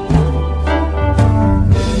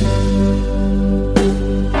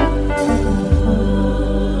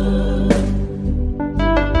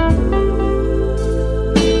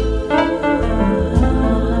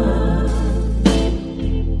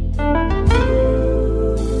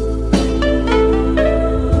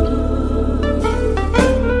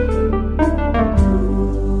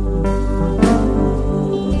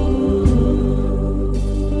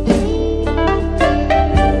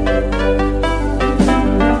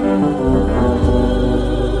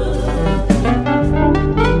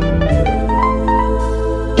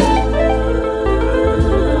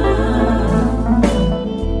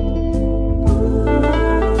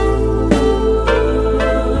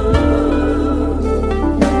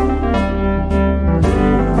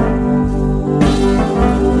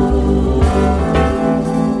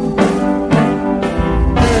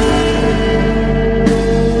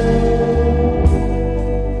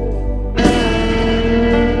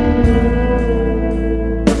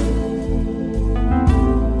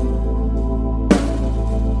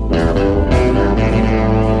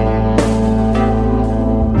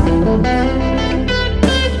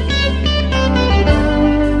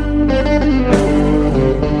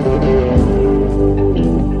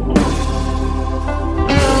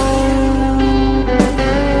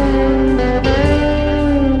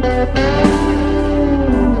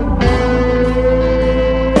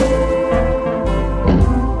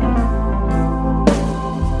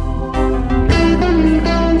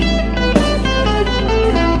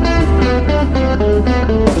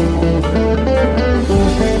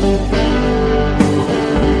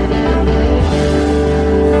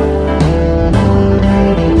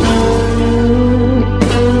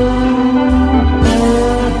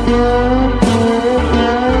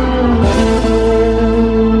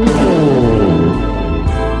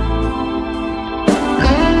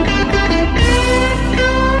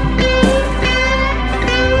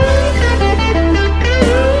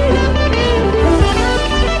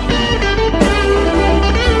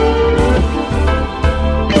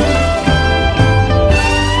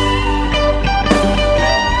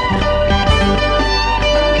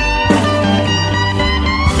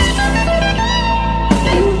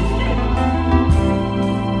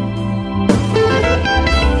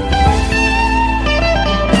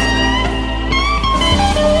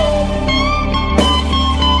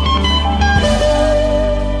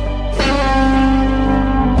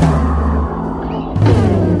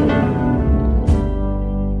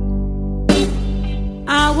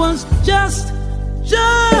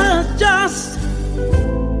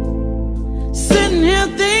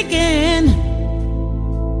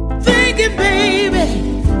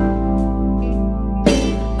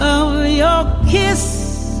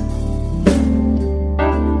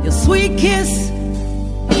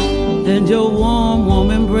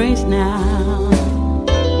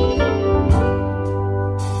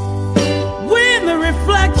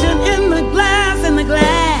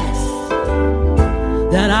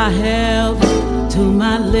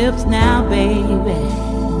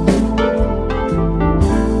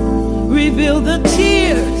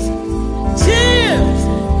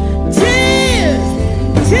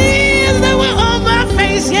that were on my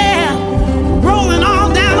face, yeah, rolling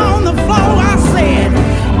all down on the floor. I said,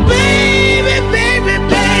 baby, baby,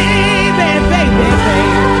 baby, baby, baby,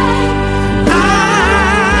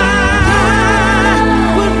 I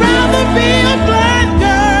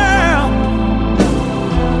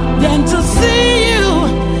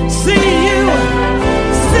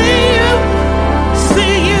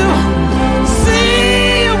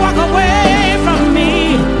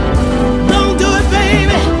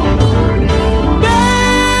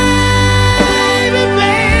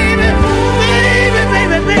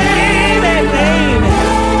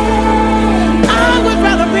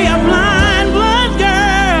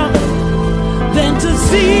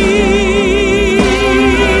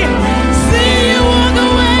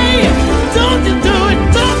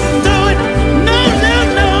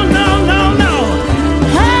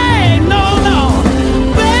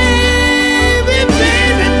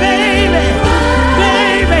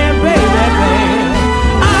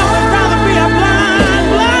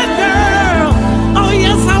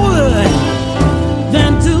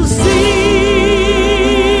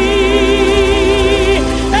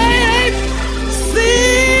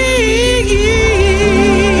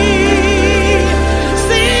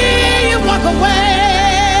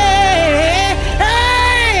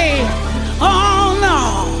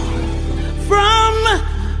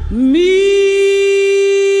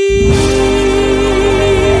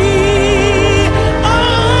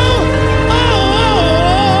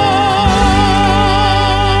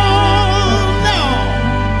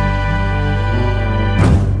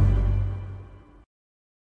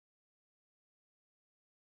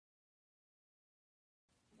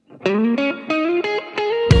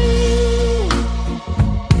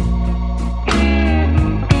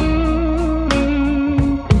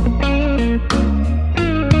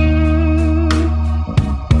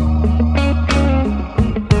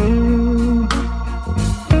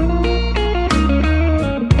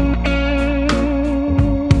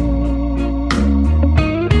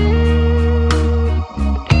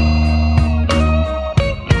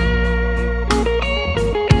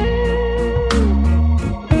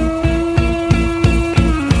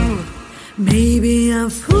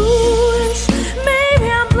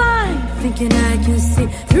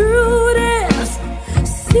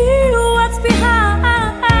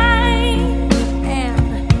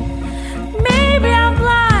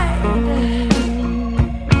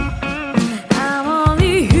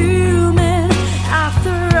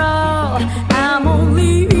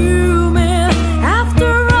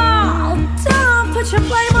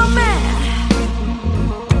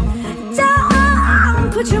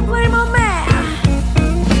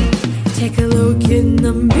Take a look in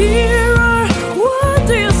the mirror. What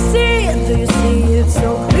do you see? Do you see it so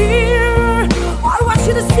clear? Or what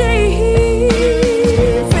should I see?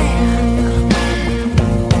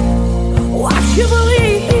 What you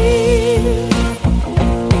believe?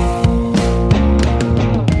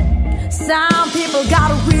 Some people got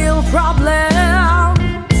real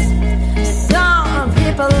problems. Some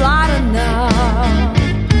people I don't know.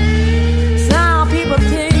 Some people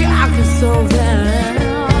think I can solve them.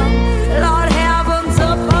 Lord heavens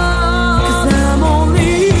above. 'Cause I'm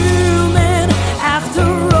only human after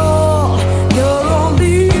all. You're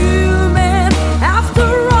only human after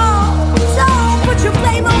all. Don't put your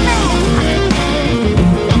blame on me.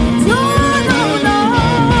 No, no, no.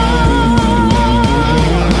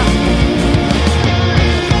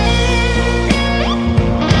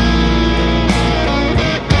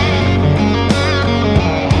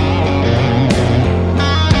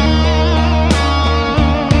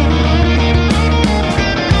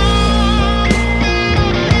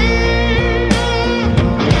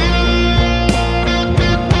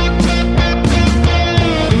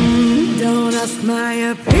 Don't ask my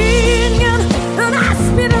opinion, don't ask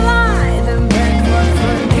me to lie, then beg for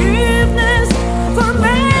forgiveness for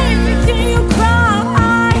making you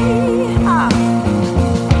cry,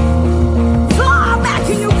 for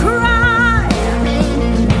making you cry.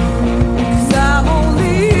 'Cause I'm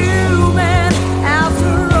only human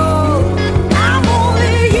after all. I'm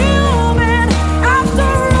only human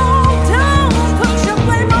after all. Don't put your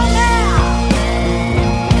blame on me.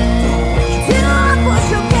 Don't put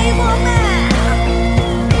your blame on me.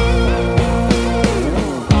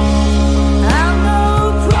 I'm no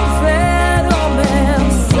prophet or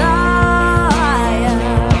Messiah.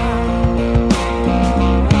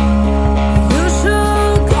 You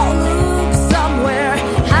should go look somewhere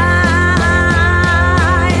higher.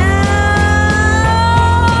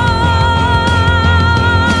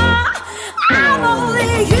 I'm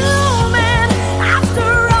only human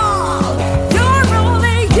after all. You're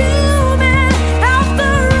only human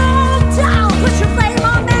after all. Don't put your blame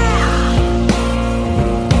on me.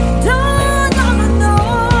 Don't, no, no, no.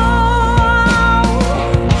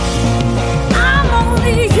 I'm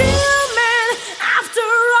only human after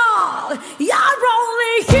all. You're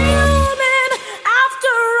only human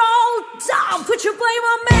after all. Don't put your blame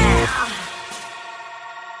on me.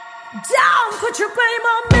 Don't put your blame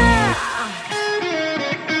on me.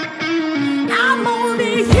 I'm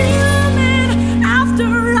only human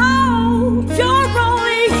after all. You're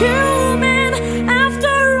only human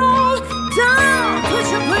after all. Don't put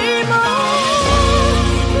your blame on me.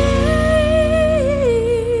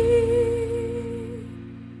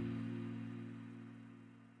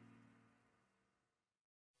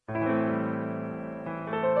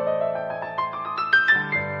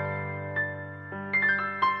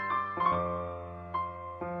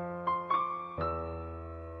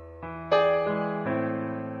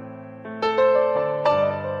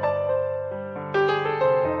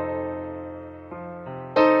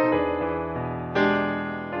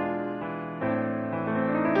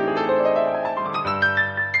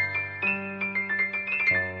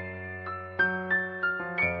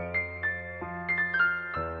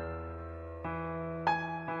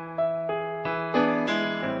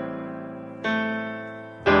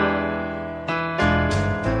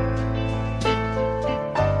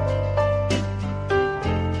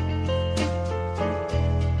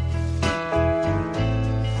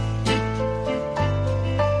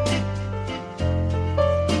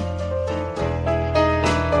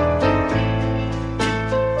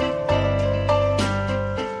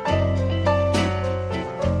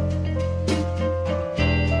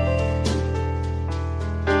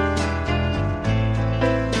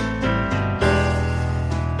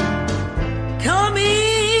 Come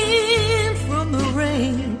in from the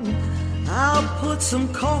rain. I'll put some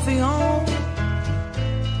coffee on,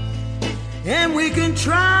 and we can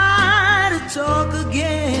try to talk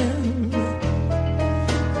again.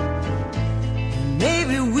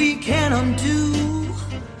 Maybe we can undo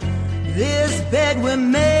this bed we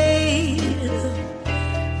made.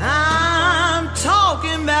 I'm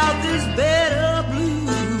talking about this bed of blues.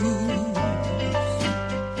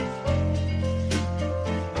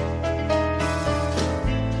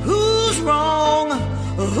 Who's wrong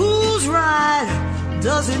or who's right?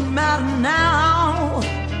 Doesn't matter now.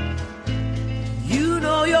 You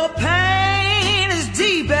know your pain is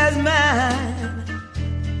deep as mine.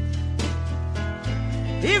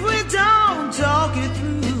 If we don't talk it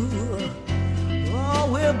through, oh,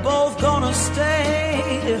 we're both gonna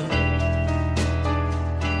stay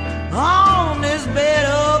on this bed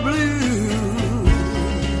of blues.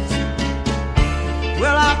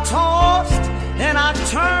 Well, I tossed and I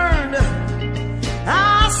turned,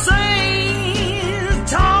 I seen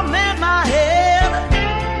torment my head.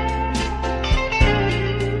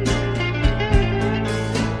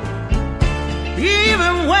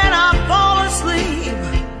 Even when I fall asleep,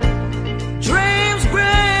 dreams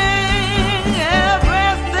bring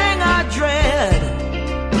everything I dread.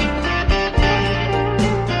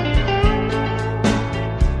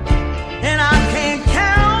 And I can't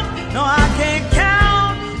count, no, I can't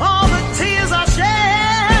count all the tears I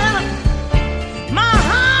shed. My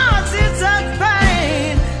heart's in such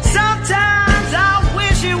pain, sometimes I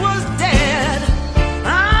wish it was dead.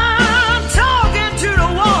 I'm talking to the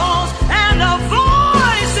walls and the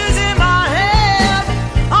voices in my head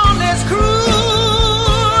on this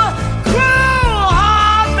cruel, cruel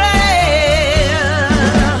hard bed.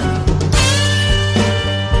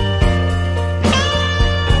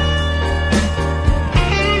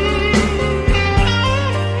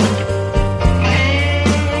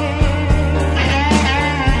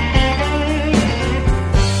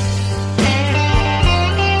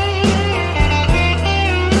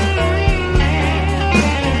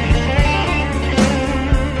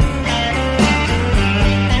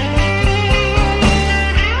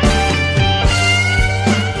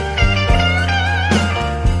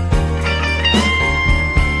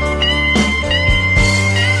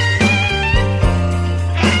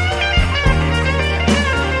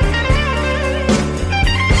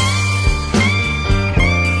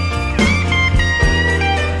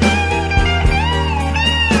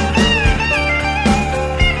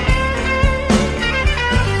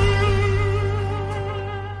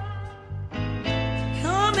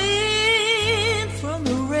 Come in from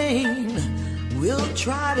the rain, we'll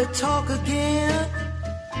try to talk again,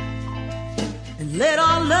 and let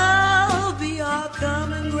our love be our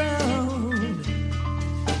common ground.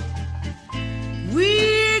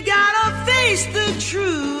 We gotta face the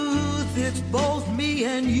truth, it's both me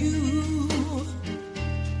and you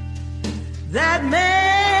that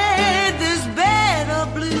made this bed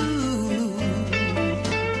of blues,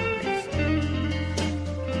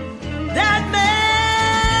 that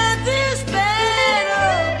made this bed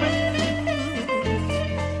of blues,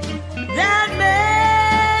 that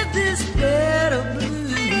made this bed of blues.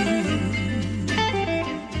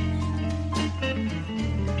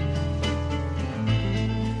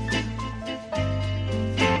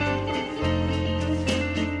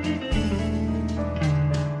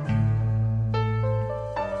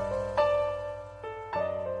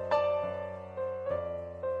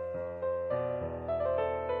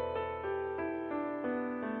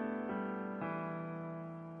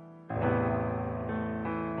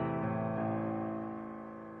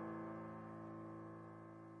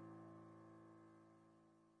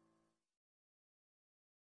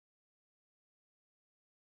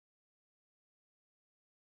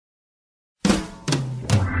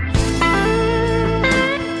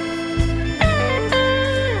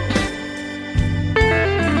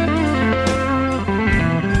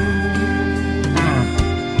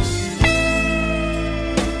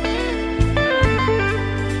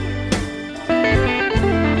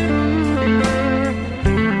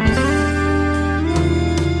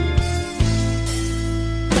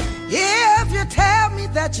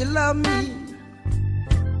 That you love me,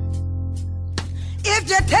 if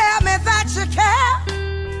you tell me that you care,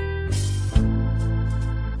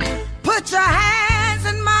 put your hands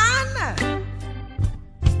in mine,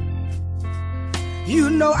 you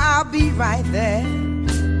know I'll be right there.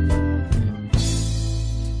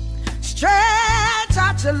 Stretch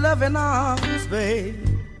out your loving arms, babe,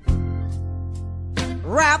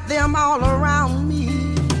 wrap them all around me,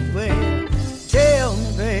 babe. Tell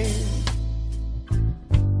me, babe,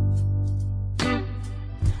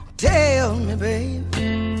 tell me, babe,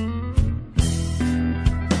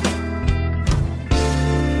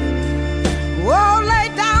 oh, lay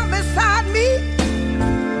down beside me,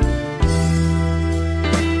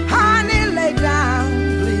 honey, lay down,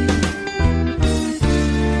 please.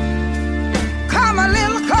 Come a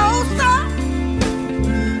little closer,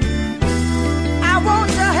 I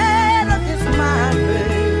want your head against mine,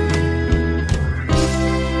 babe.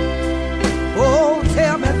 Oh,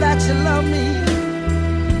 tell me that you love me,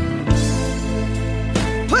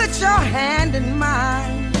 put your hand in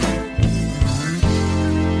mine,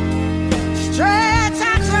 stretch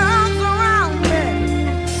out your arms around me,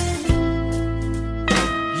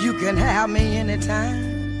 you can have me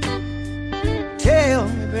anytime. Tell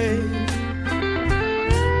me, babe,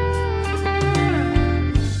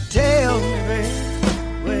 tell me, babe,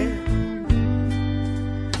 where,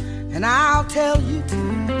 and I'll tell you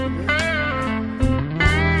too, babe.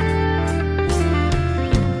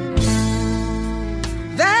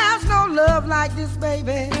 like this,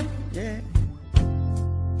 baby, yeah,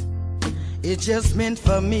 it's just meant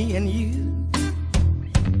for me and you.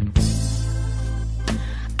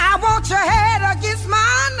 I want your head against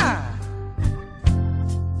mine.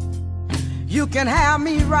 You can have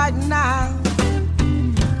me right now.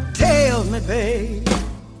 Tell me, babe.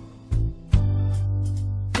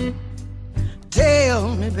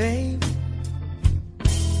 Tell me, babe.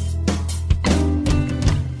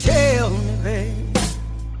 Tell me, babe.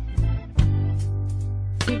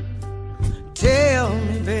 Tell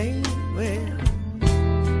me, babe. Well,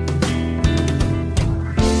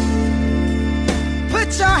 put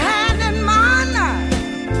your hand in mine.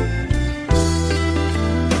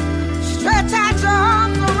 Stretch out your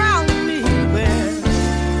arms around me. Well,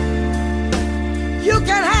 you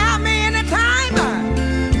can have me anytime.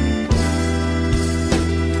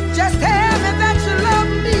 Just tell me that you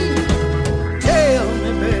love me. Tell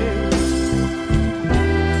me, babe.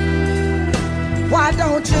 Why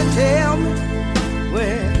don't you tell me?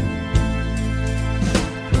 Well,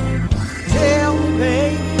 tell me,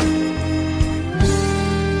 baby,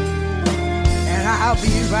 and I'll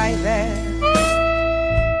be right there.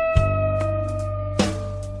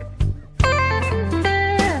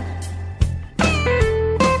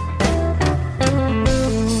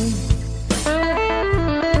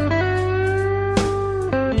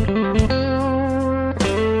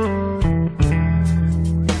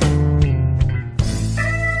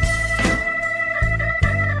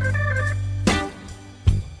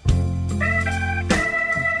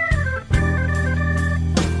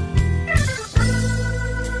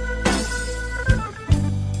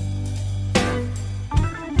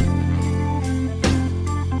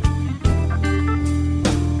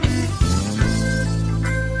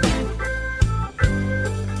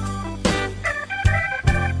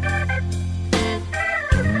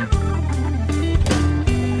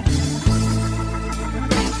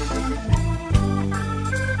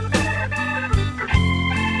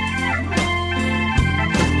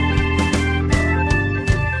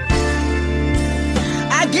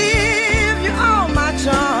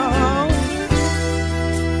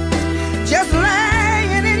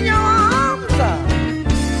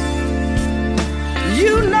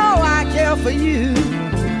 For you,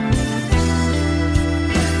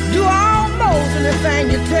 do almost anything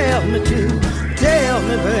you tell me to. Tell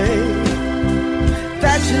me, babe,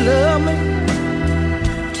 that you love me.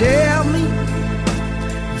 Tell me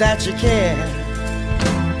that you care.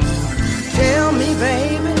 Tell me,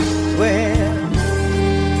 baby, well,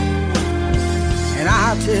 and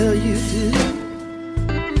I'll tell you too.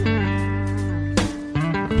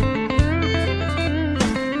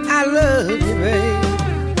 I love you, babe.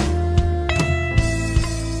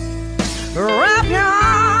 Wrap your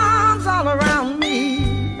arms all around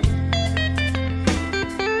me.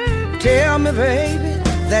 Tell me, baby,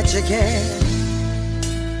 that you can.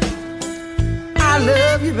 I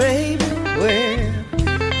love you, baby. Well,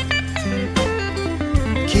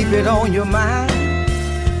 keep it on your mind.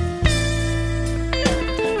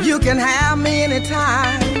 You can have me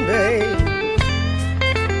anytime, babe.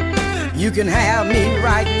 You can have me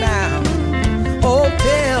right now. Oh,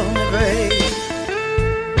 tell me, babe.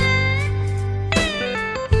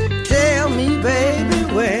 Tell me, baby,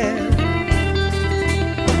 well,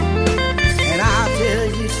 and I'll tell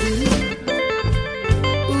you too.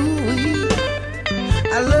 Ooh,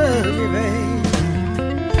 I love you, baby.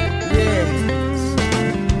 Yes,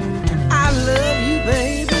 I love you,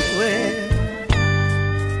 baby. Well,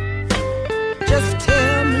 just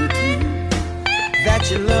tell me too that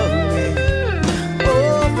you love me.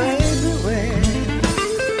 Oh, baby, well,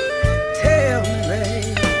 tell me,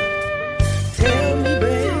 baby. Tell me,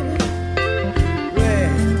 baby.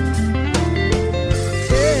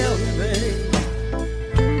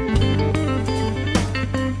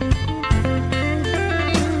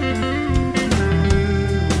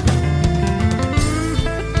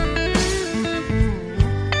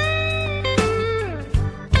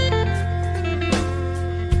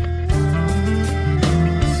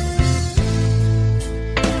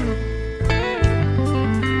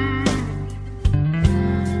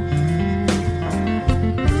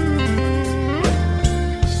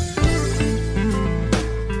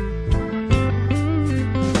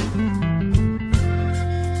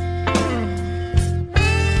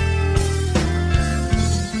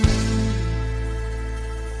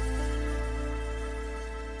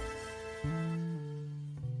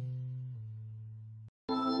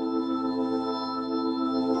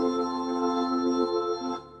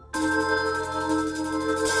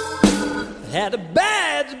 Had a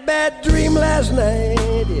bad dream last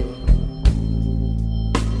night, yeah.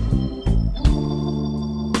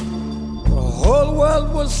 A whole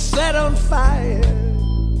world was set on fire.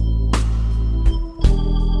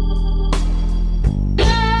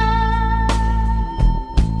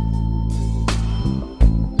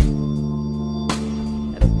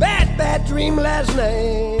 Had a bad, bad dream last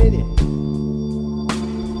night.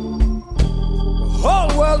 The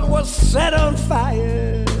whole world was set on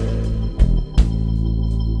fire.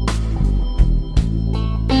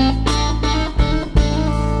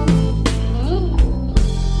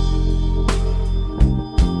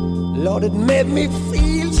 Lord, it made me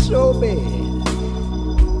feel so bad.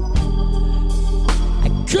 I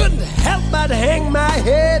couldn't help but hang my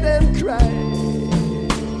head and cry.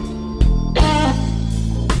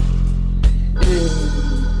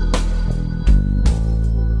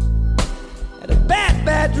 Had a bad,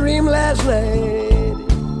 bad dream last night.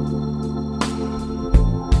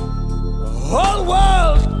 The whole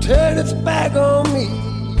world turned its back on me.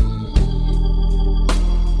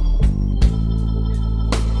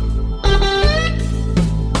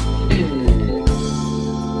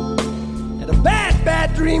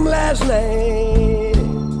 Dream last night.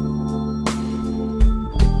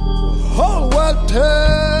 The whole world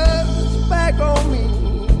turns back on me.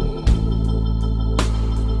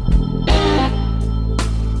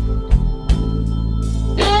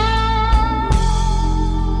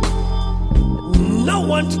 No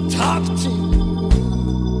one to talk to,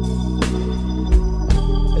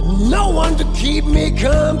 and no one to keep me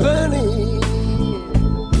company.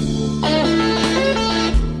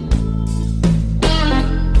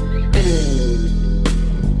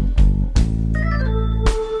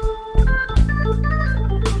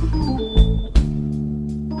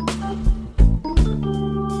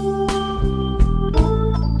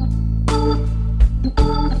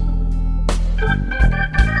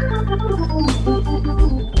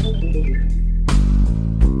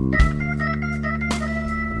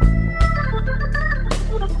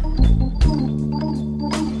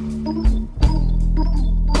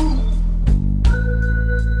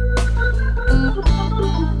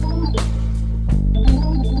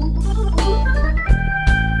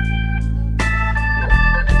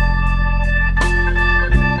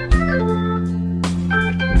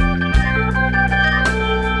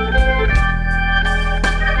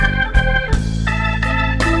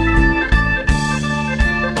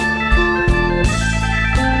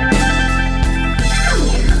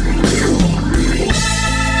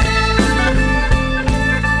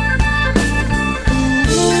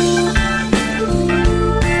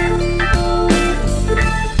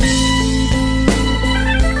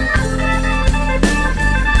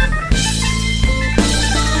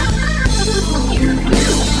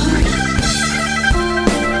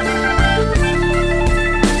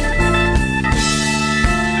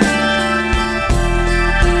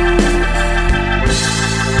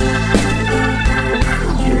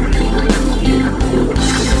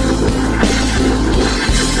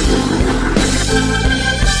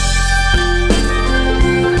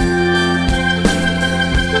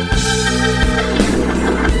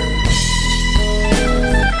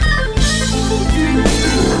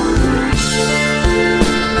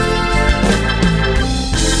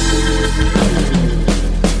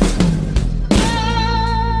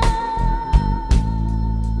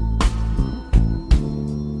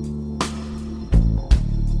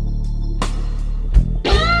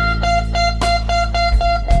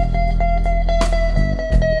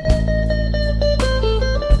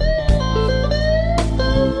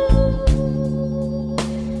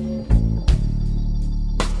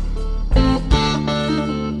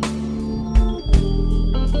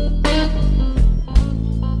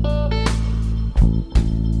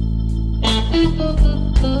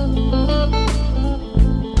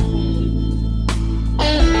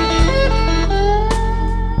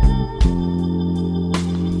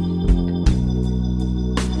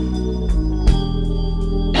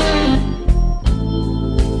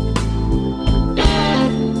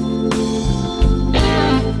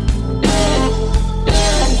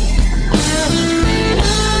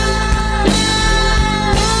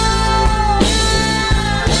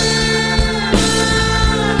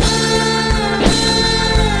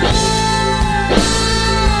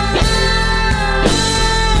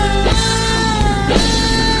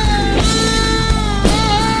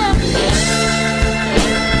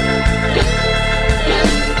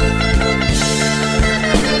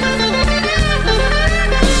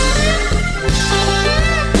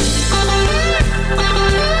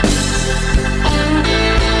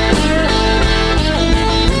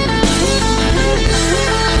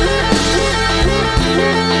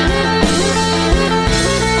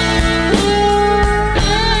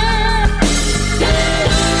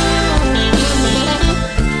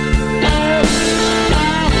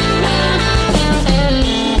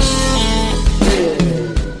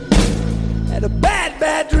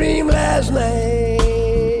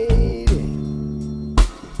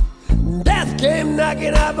 came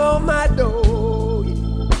knocking up on my door.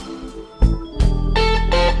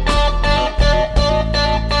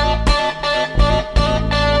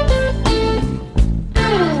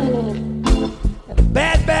 Had a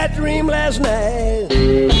bad, bad dream last night.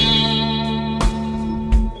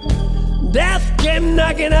 Death came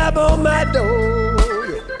knocking up on my door.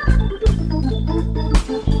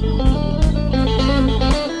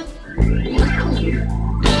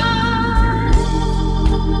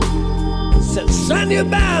 Said, son, you're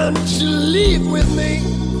bound to leave with me.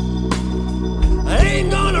 I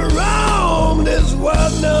ain't gonna roam this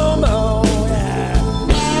world no more. Yeah.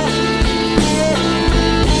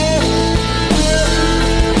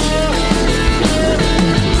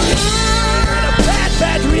 Had a bad,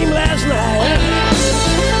 bad dream last night.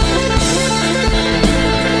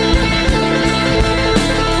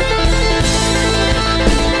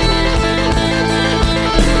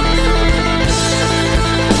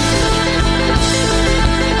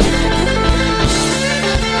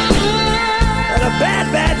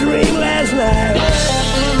 Bad, bad dream last night.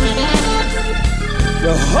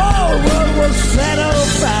 The whole world was set on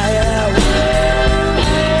fire.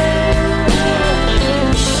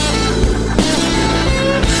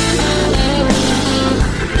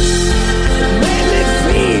 Made me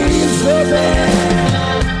feel so bad.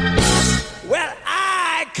 Well,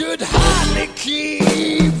 I could hardly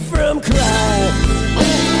keep from crying.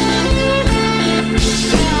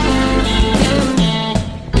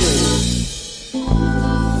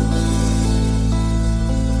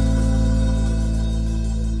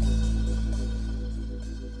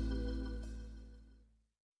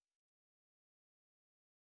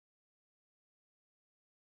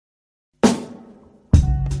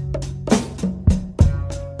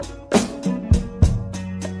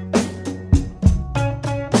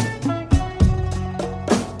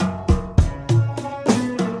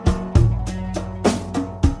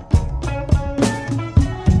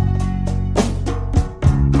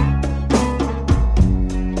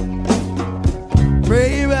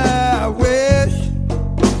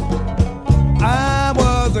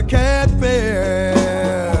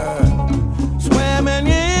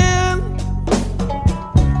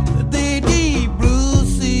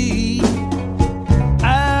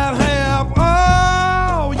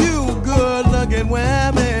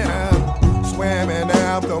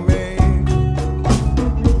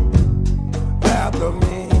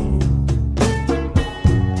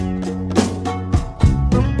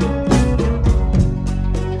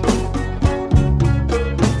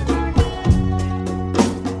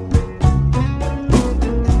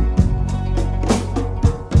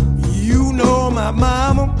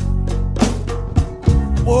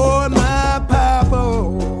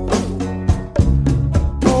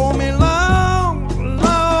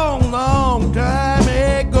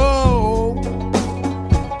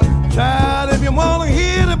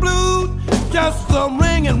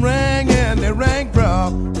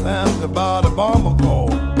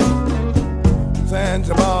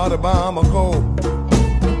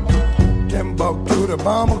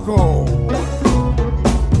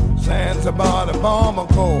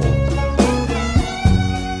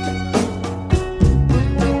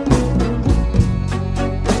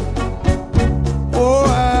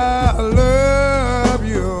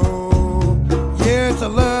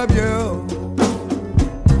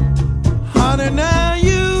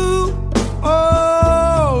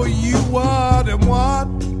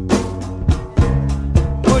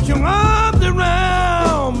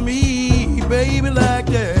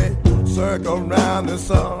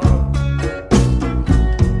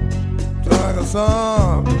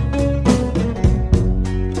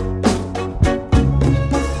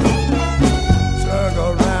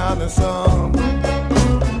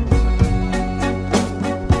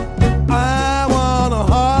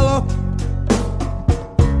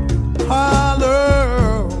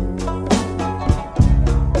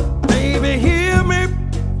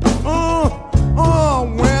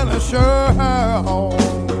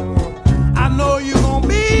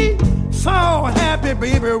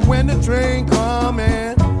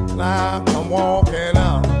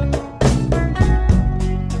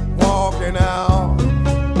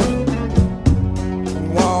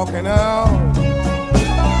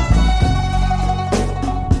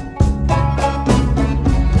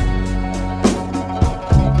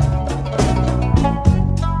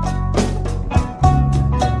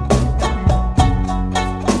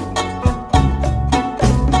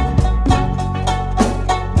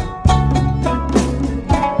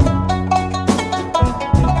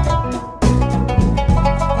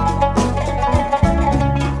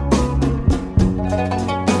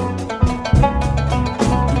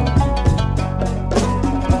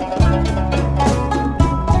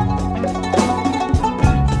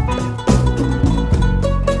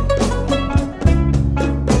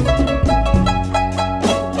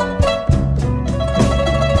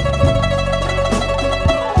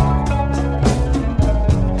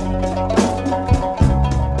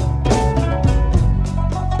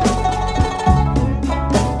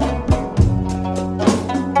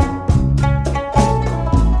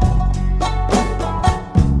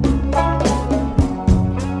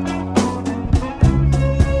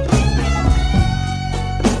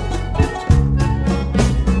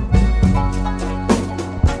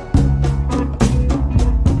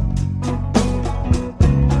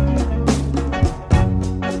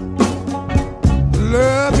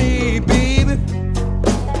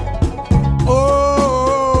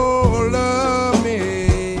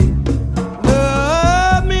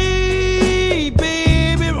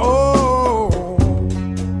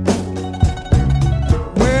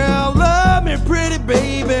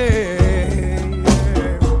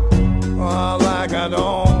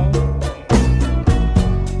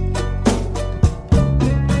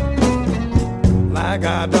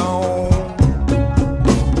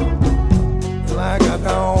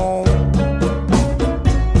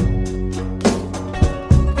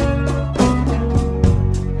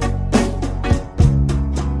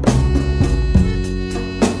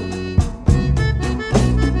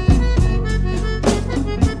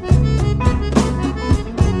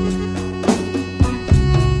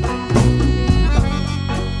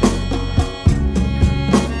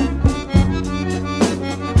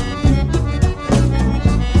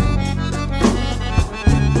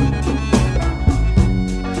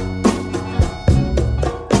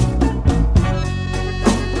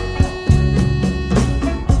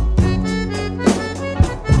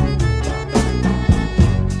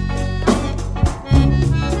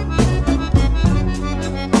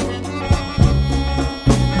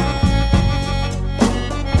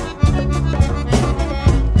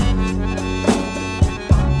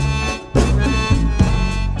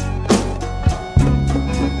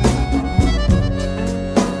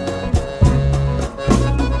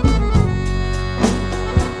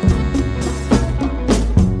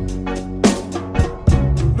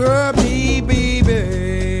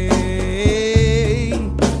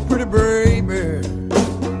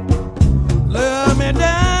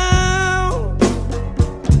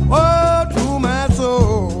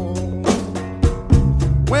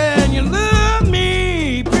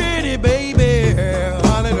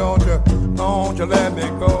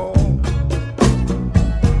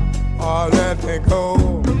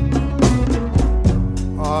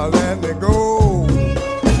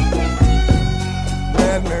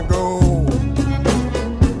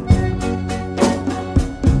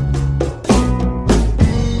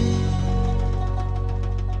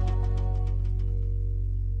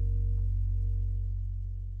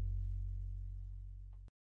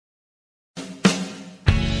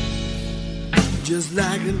 just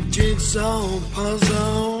like a jigsaw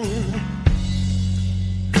puzzle.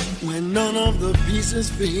 When none of the pieces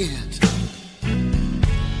fit,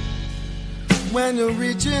 when you're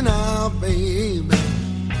reaching out, baby,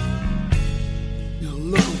 you're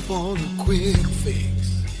looking for the quick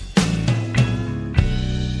fix.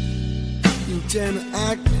 You tend to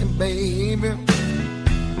act, baby,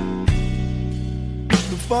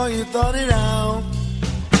 before you thought it out.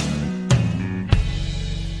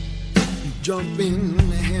 You jump in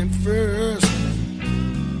head first.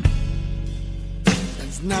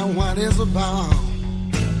 That's not what it's about.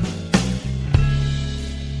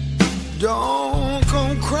 Don't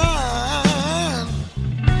come crying.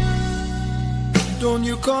 Don't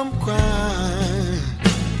you come crying.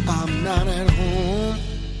 I'm not at home.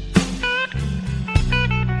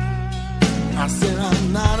 I said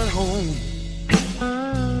I'm not at home.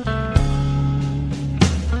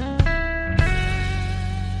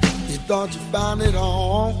 You thought you found it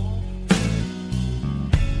all,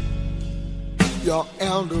 your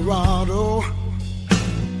El Dorado,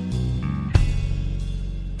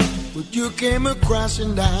 but you came a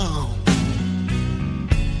crashing down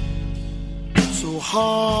so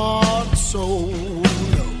hard, so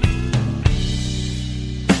low.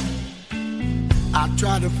 I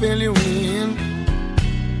try to fill you in,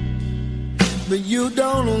 but you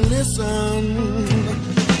don't listen.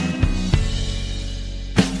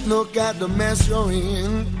 Look at the mess you're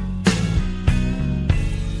in.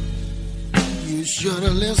 You should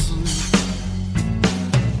have listened.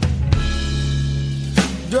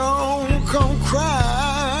 Don't come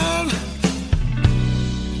crying.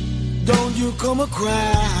 Don't you come a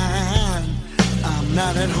crying. I'm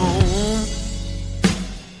not at home.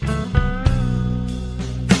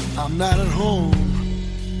 I'm not at home.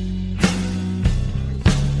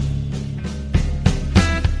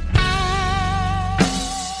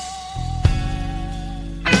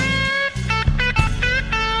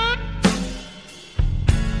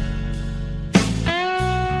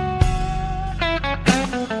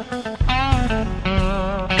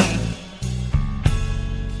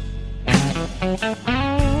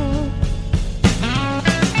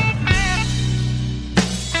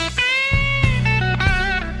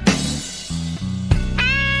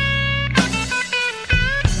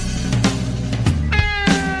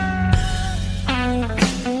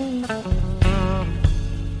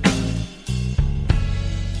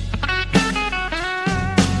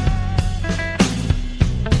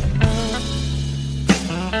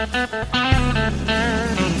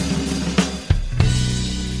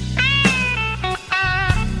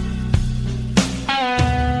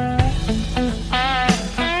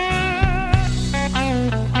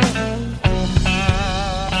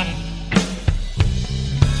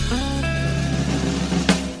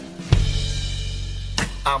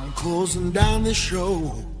 Closing down the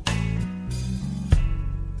show.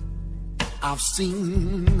 I've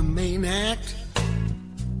seen the main act.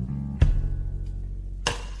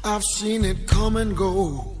 I've seen it come and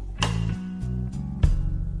go.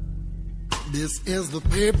 This is the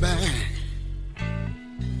payback.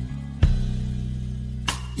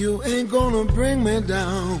 You ain't gonna bring me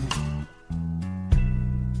down.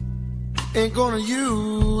 Ain't gonna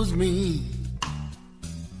use me.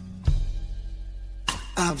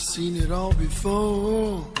 I've seen it all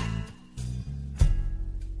before.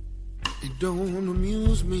 It don't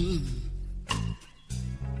amuse me.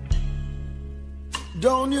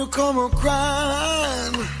 Don't you come a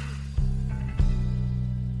crying.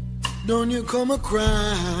 Don't you come a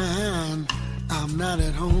crying. I'm not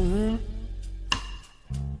at home.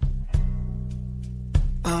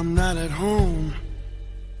 I'm not at home.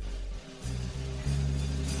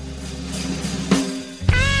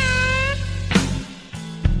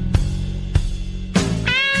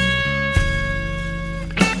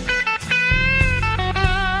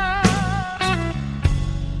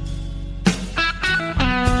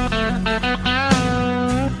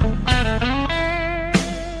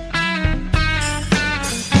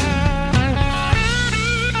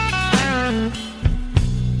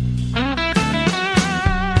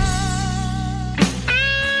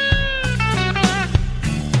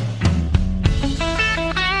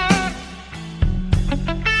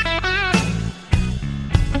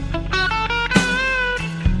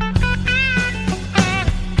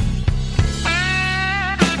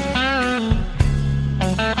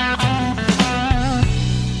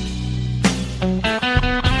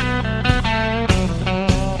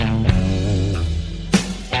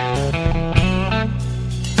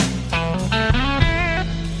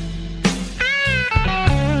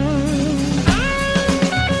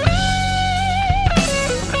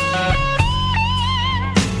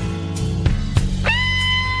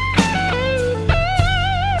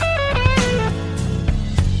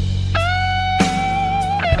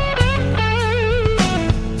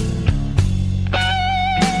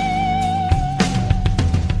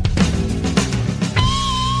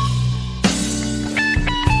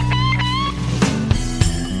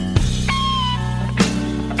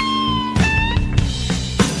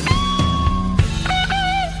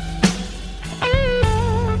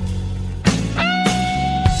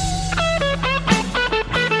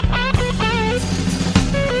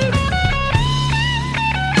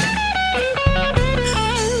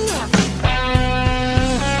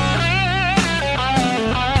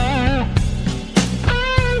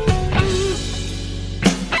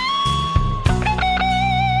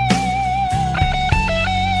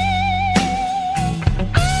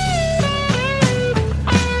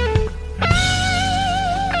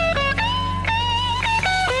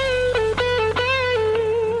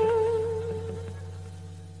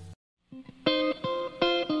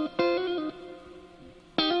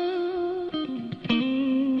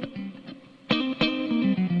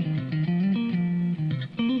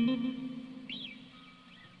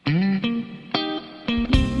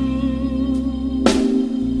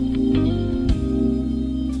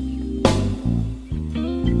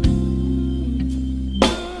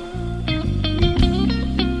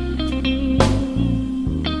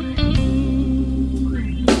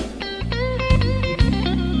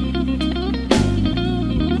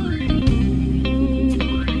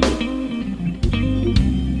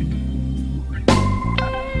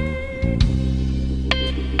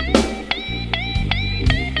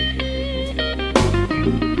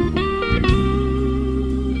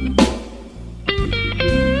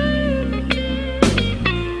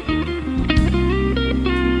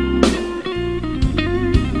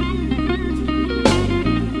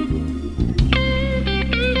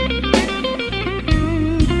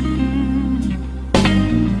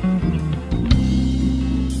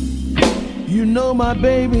 know my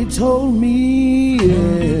baby told me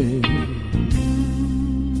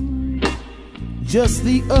just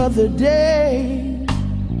the other day.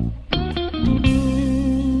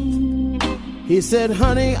 He said,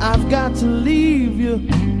 honey, I've got to leave you,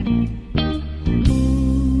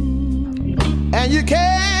 and you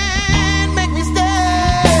can't make me stay.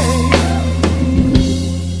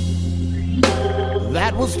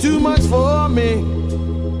 That was too much for me.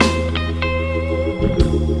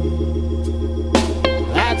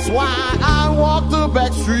 That's why I walk the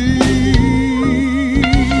back streets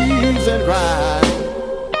and cry.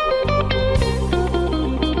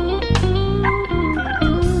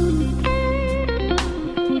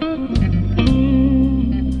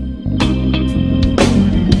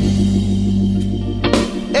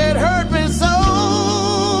 It hurt me so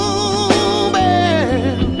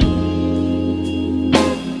bad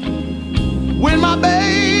when my baby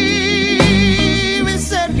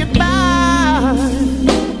said goodbye.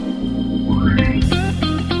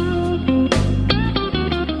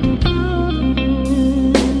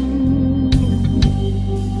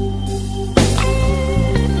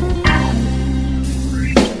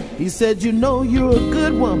 He said, you know you're a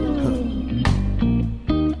good woman,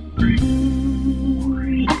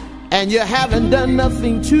 and you haven't done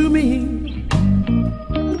nothing to me,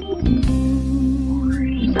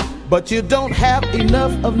 but you don't have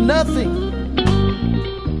enough of nothing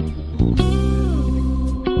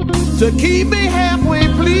to keep me halfway,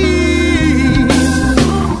 please.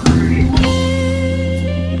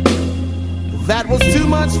 That was too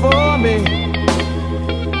much for me.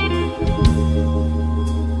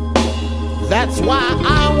 That's why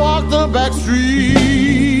I walk the back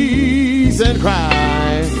streets and cry.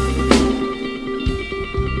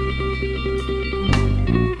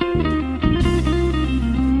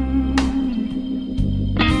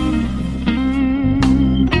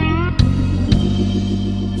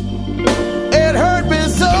 It hurt me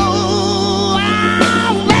so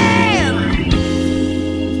bad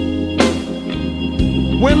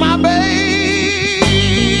when my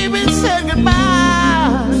baby said goodbye.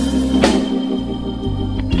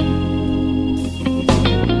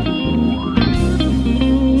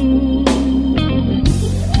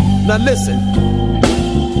 Now listen.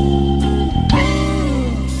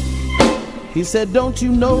 He said, don't you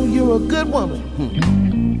know you're a good woman?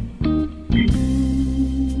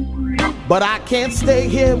 But I can't stay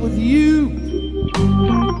here with you.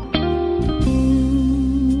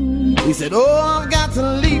 He said, oh, I've got to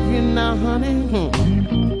leave you now, honey.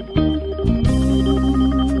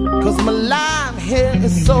 'Cause my life here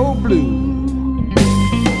is so blue.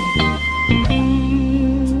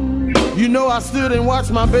 You know I stood and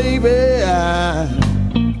watched my baby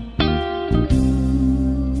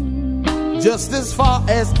just as far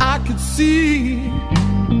as I could see.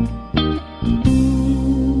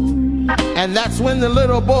 And that's when the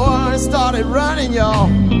little boy started running, y'all.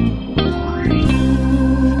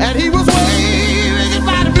 And he was waving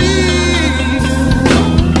goodbye to me.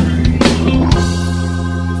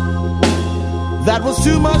 That was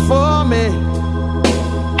too much for me.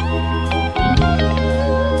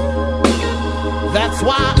 That's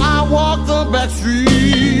why I walk the back streets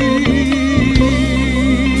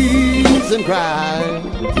and cry.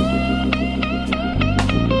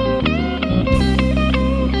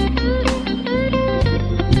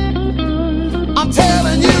 I'm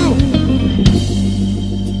telling you,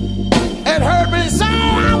 it hurt me so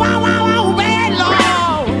bad,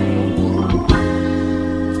 Lord,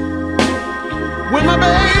 when my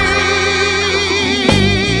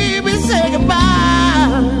baby said goodbye.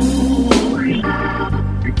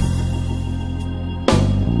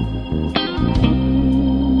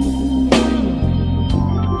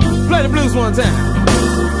 Play the blues one time.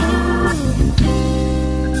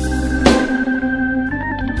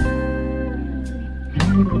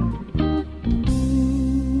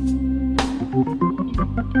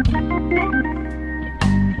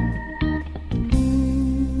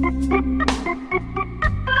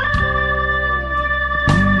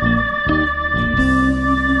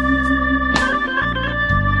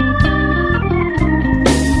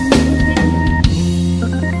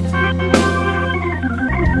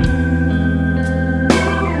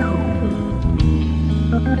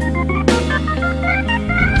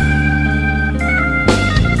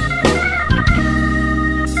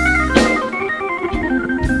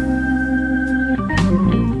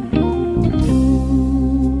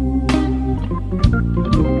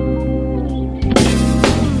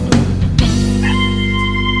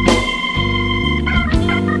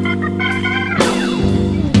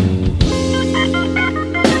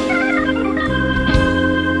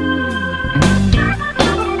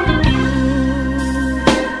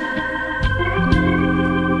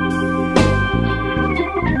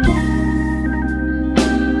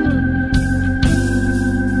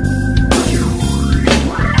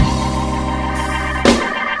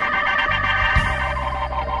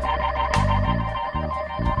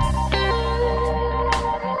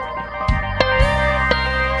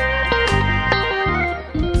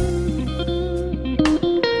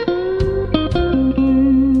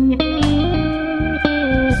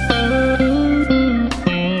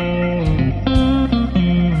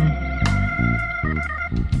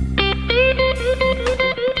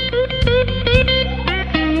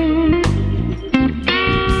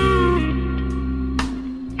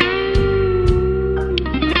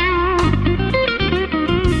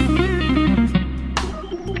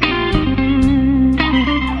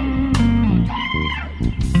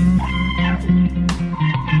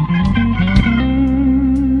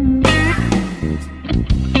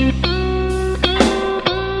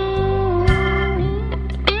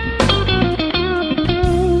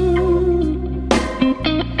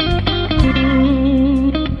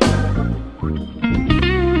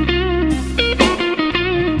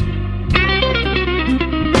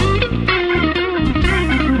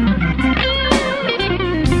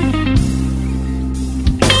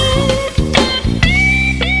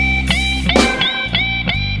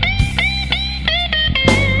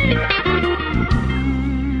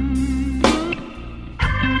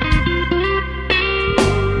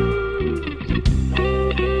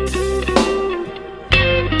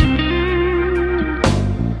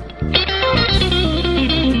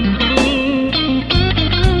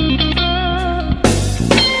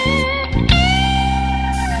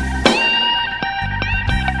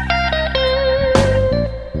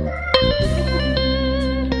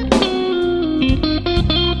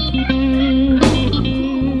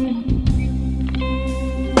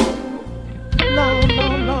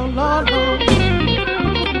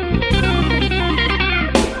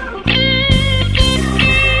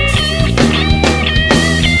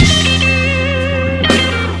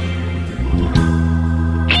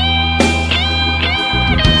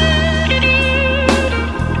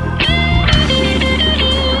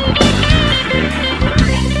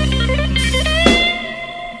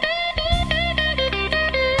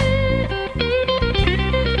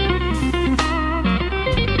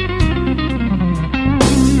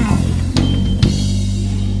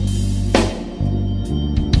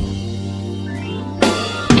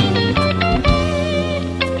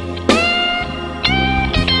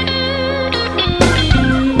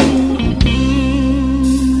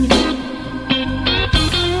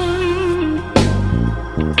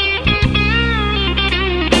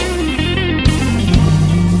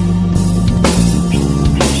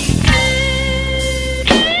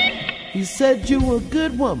 said you were a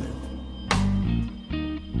good woman,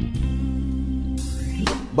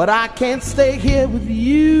 but I can't stay here with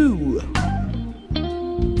you.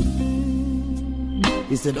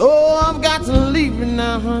 He said, oh, I've got to leave you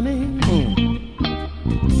now, honey,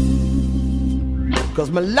 'cause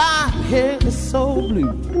my life here is so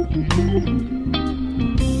blue.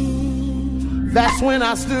 That's when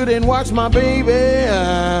I stood and watched my baby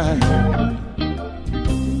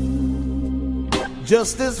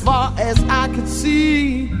just as far as I could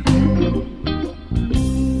see.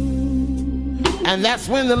 And that's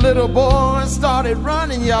when the little boy started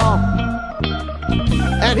running, y'all,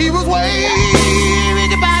 and he was waving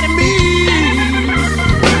goodbye to me.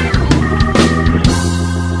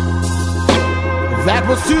 That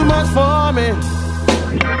was too much for me.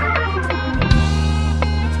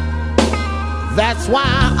 That's why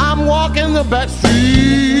I'm walking the back streets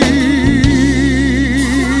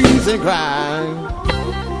and crying.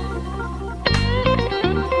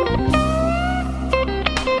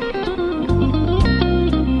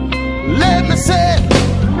 Let me say,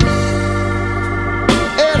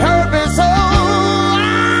 it hurt me so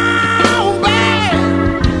bad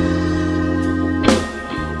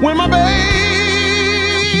when my baby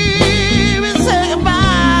said goodbye.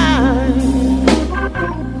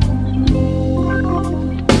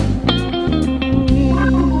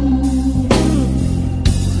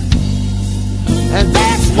 And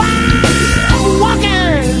that's why I'm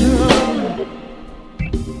walking.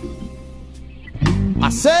 I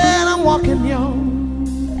said I'm walking, y'all.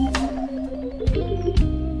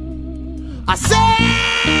 I said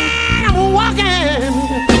I'm walking.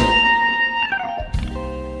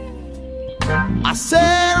 I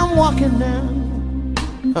said I'm walking now.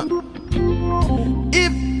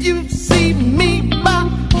 If you see me by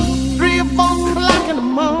 3 or 4 o'clock in the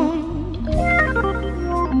morning,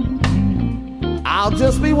 I'll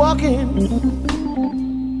just be walking.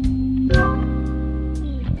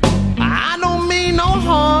 I don't mean no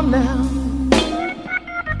harm now.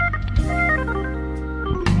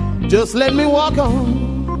 Just let me walk on.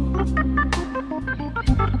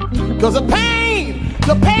 'Cause the pain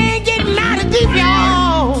getting mighty deep,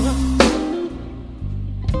 y'all.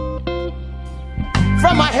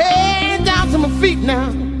 From my head down to my feet now.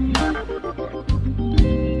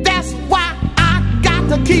 That's why I got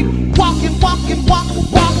to keep walking, walking, walking,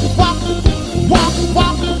 walking, walking, walking,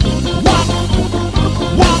 walking, walking, walking,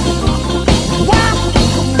 walking.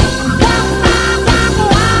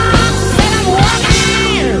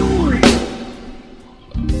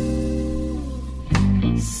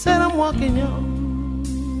 Said I'm walking, y'all.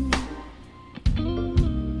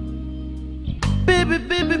 Baby,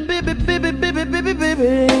 baby, baby, baby, baby, baby,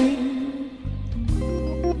 baby.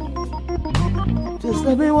 Just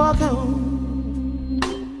let me walk on.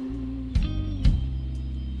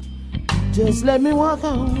 Just let me walk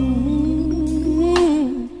on.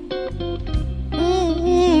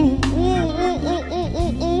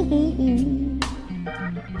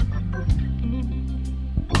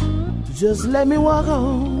 Just let me walk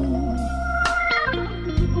on.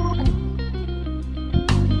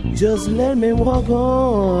 Just let me walk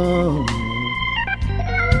on.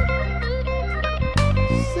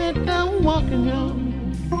 Sit down walking, y'all.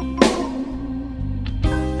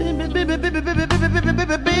 Baby, baby, baby, baby, baby, baby,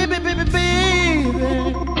 baby, baby, baby, baby.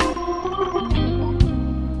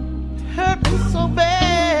 Hurt me so bad.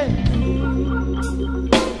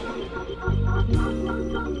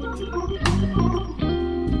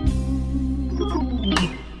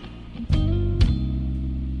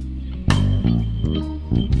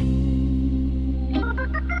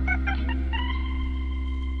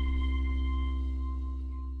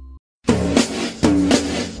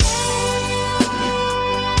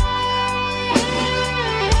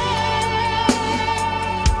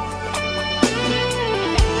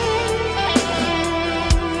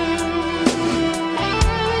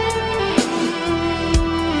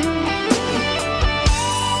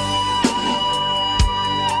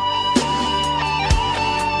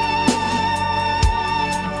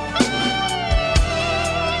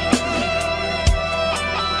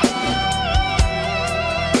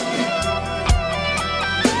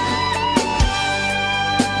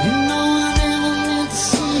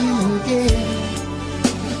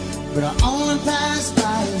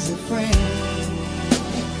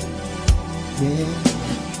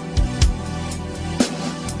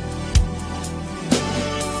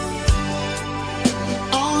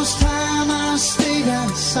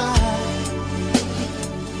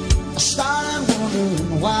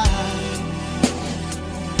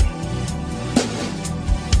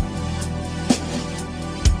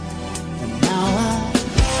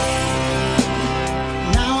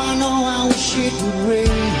 wish it would rain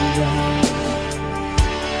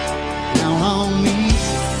down on me.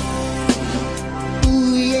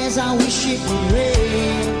 Ooh, yes, I wish it would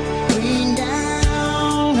rain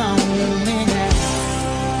down on me now.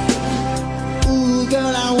 Ooh,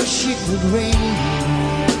 girl, I wish it would rain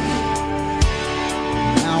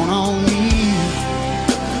down on me.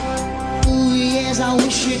 Ooh, yes, I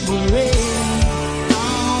wish it would rain.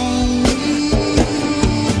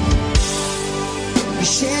 You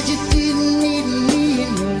said you didn't need me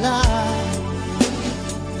in your life.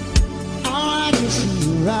 Oh, I can see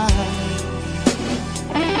you're right.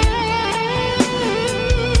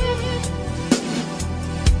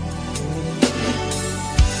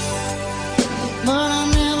 But I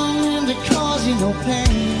never meant to cause you no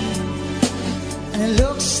pain, and it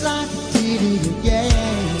looks like you did it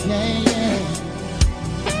again, yeah, yeah.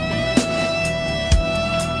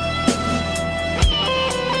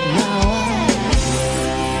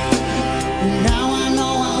 Now I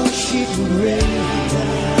know I wish it would rain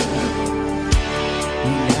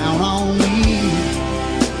down on me.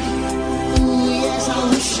 Ooh, yes, I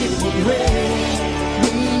wish it would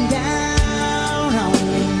rain down on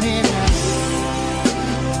me now.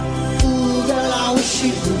 Ooh, girl, I wish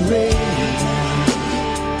it would rain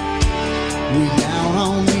down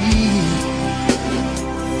on me.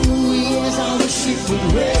 Ooh, yes, I wish it would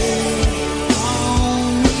rain.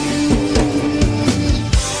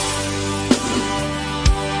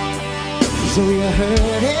 So your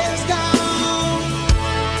hurt is gone,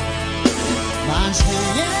 mine's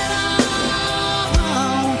hanging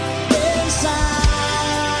on inside.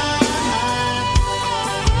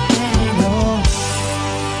 And you know,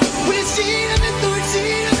 when it's eating me through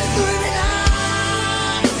me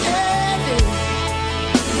now, yeah.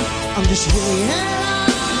 I'm just waiting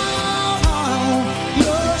on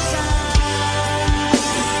your side.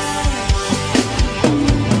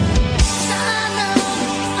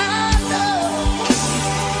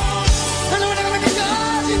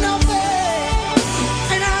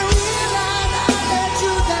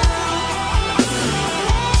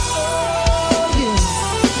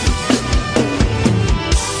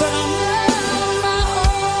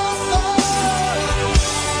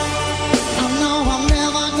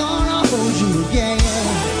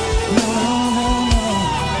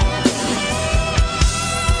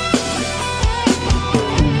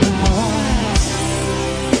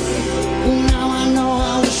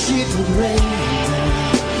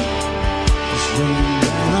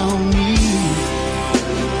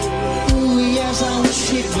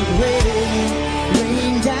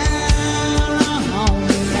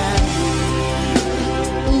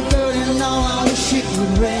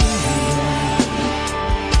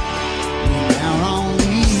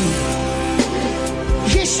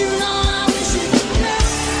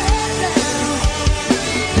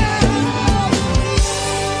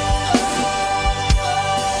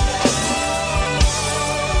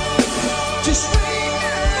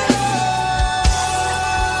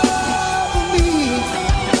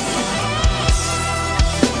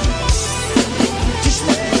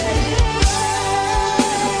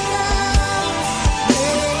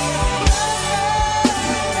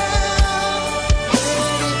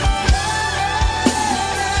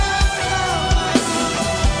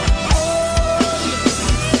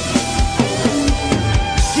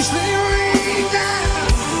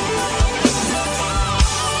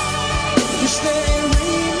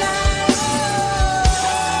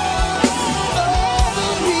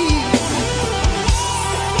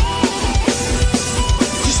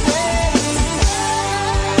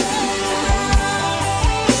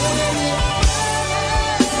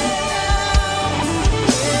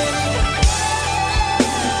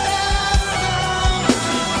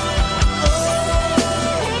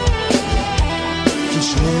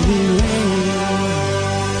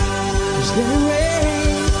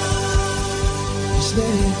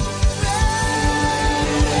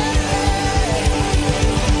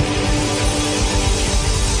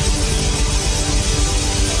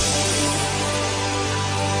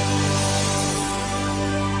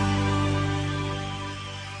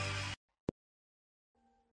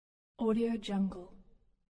 Audio Jungle.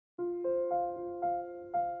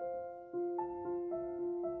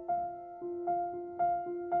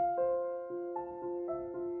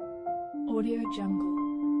 Audio Jungle.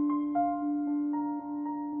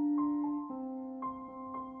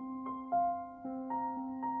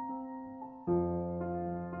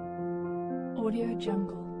 Audio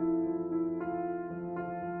Jungle.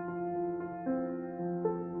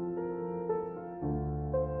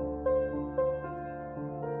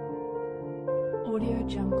 Audio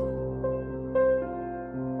Jungle.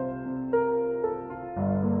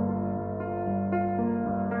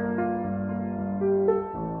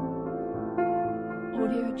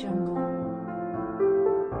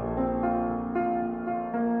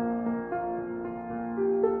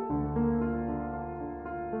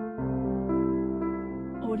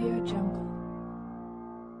 Audio Jungle.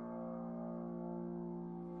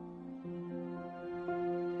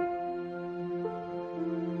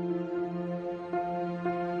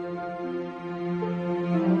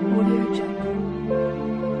 Audio Jungle.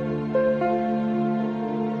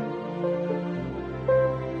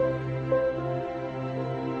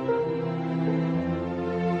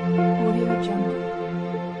 Audio Jungle.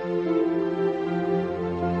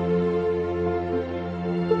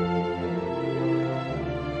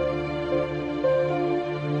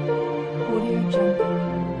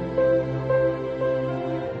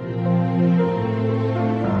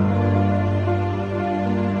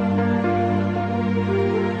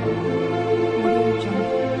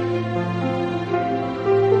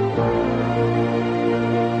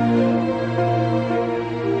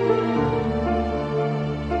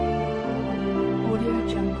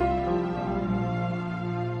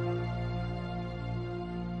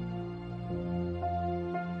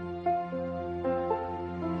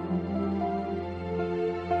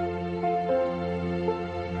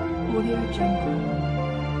 Audio Jungle.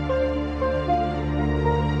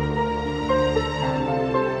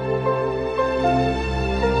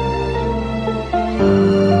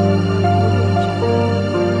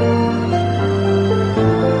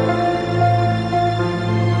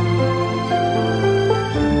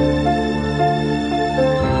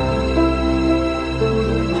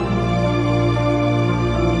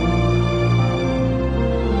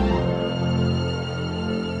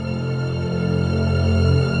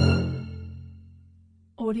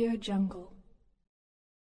 Audio Jungle.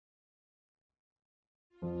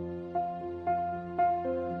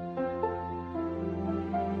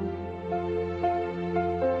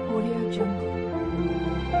 Audio Jungle.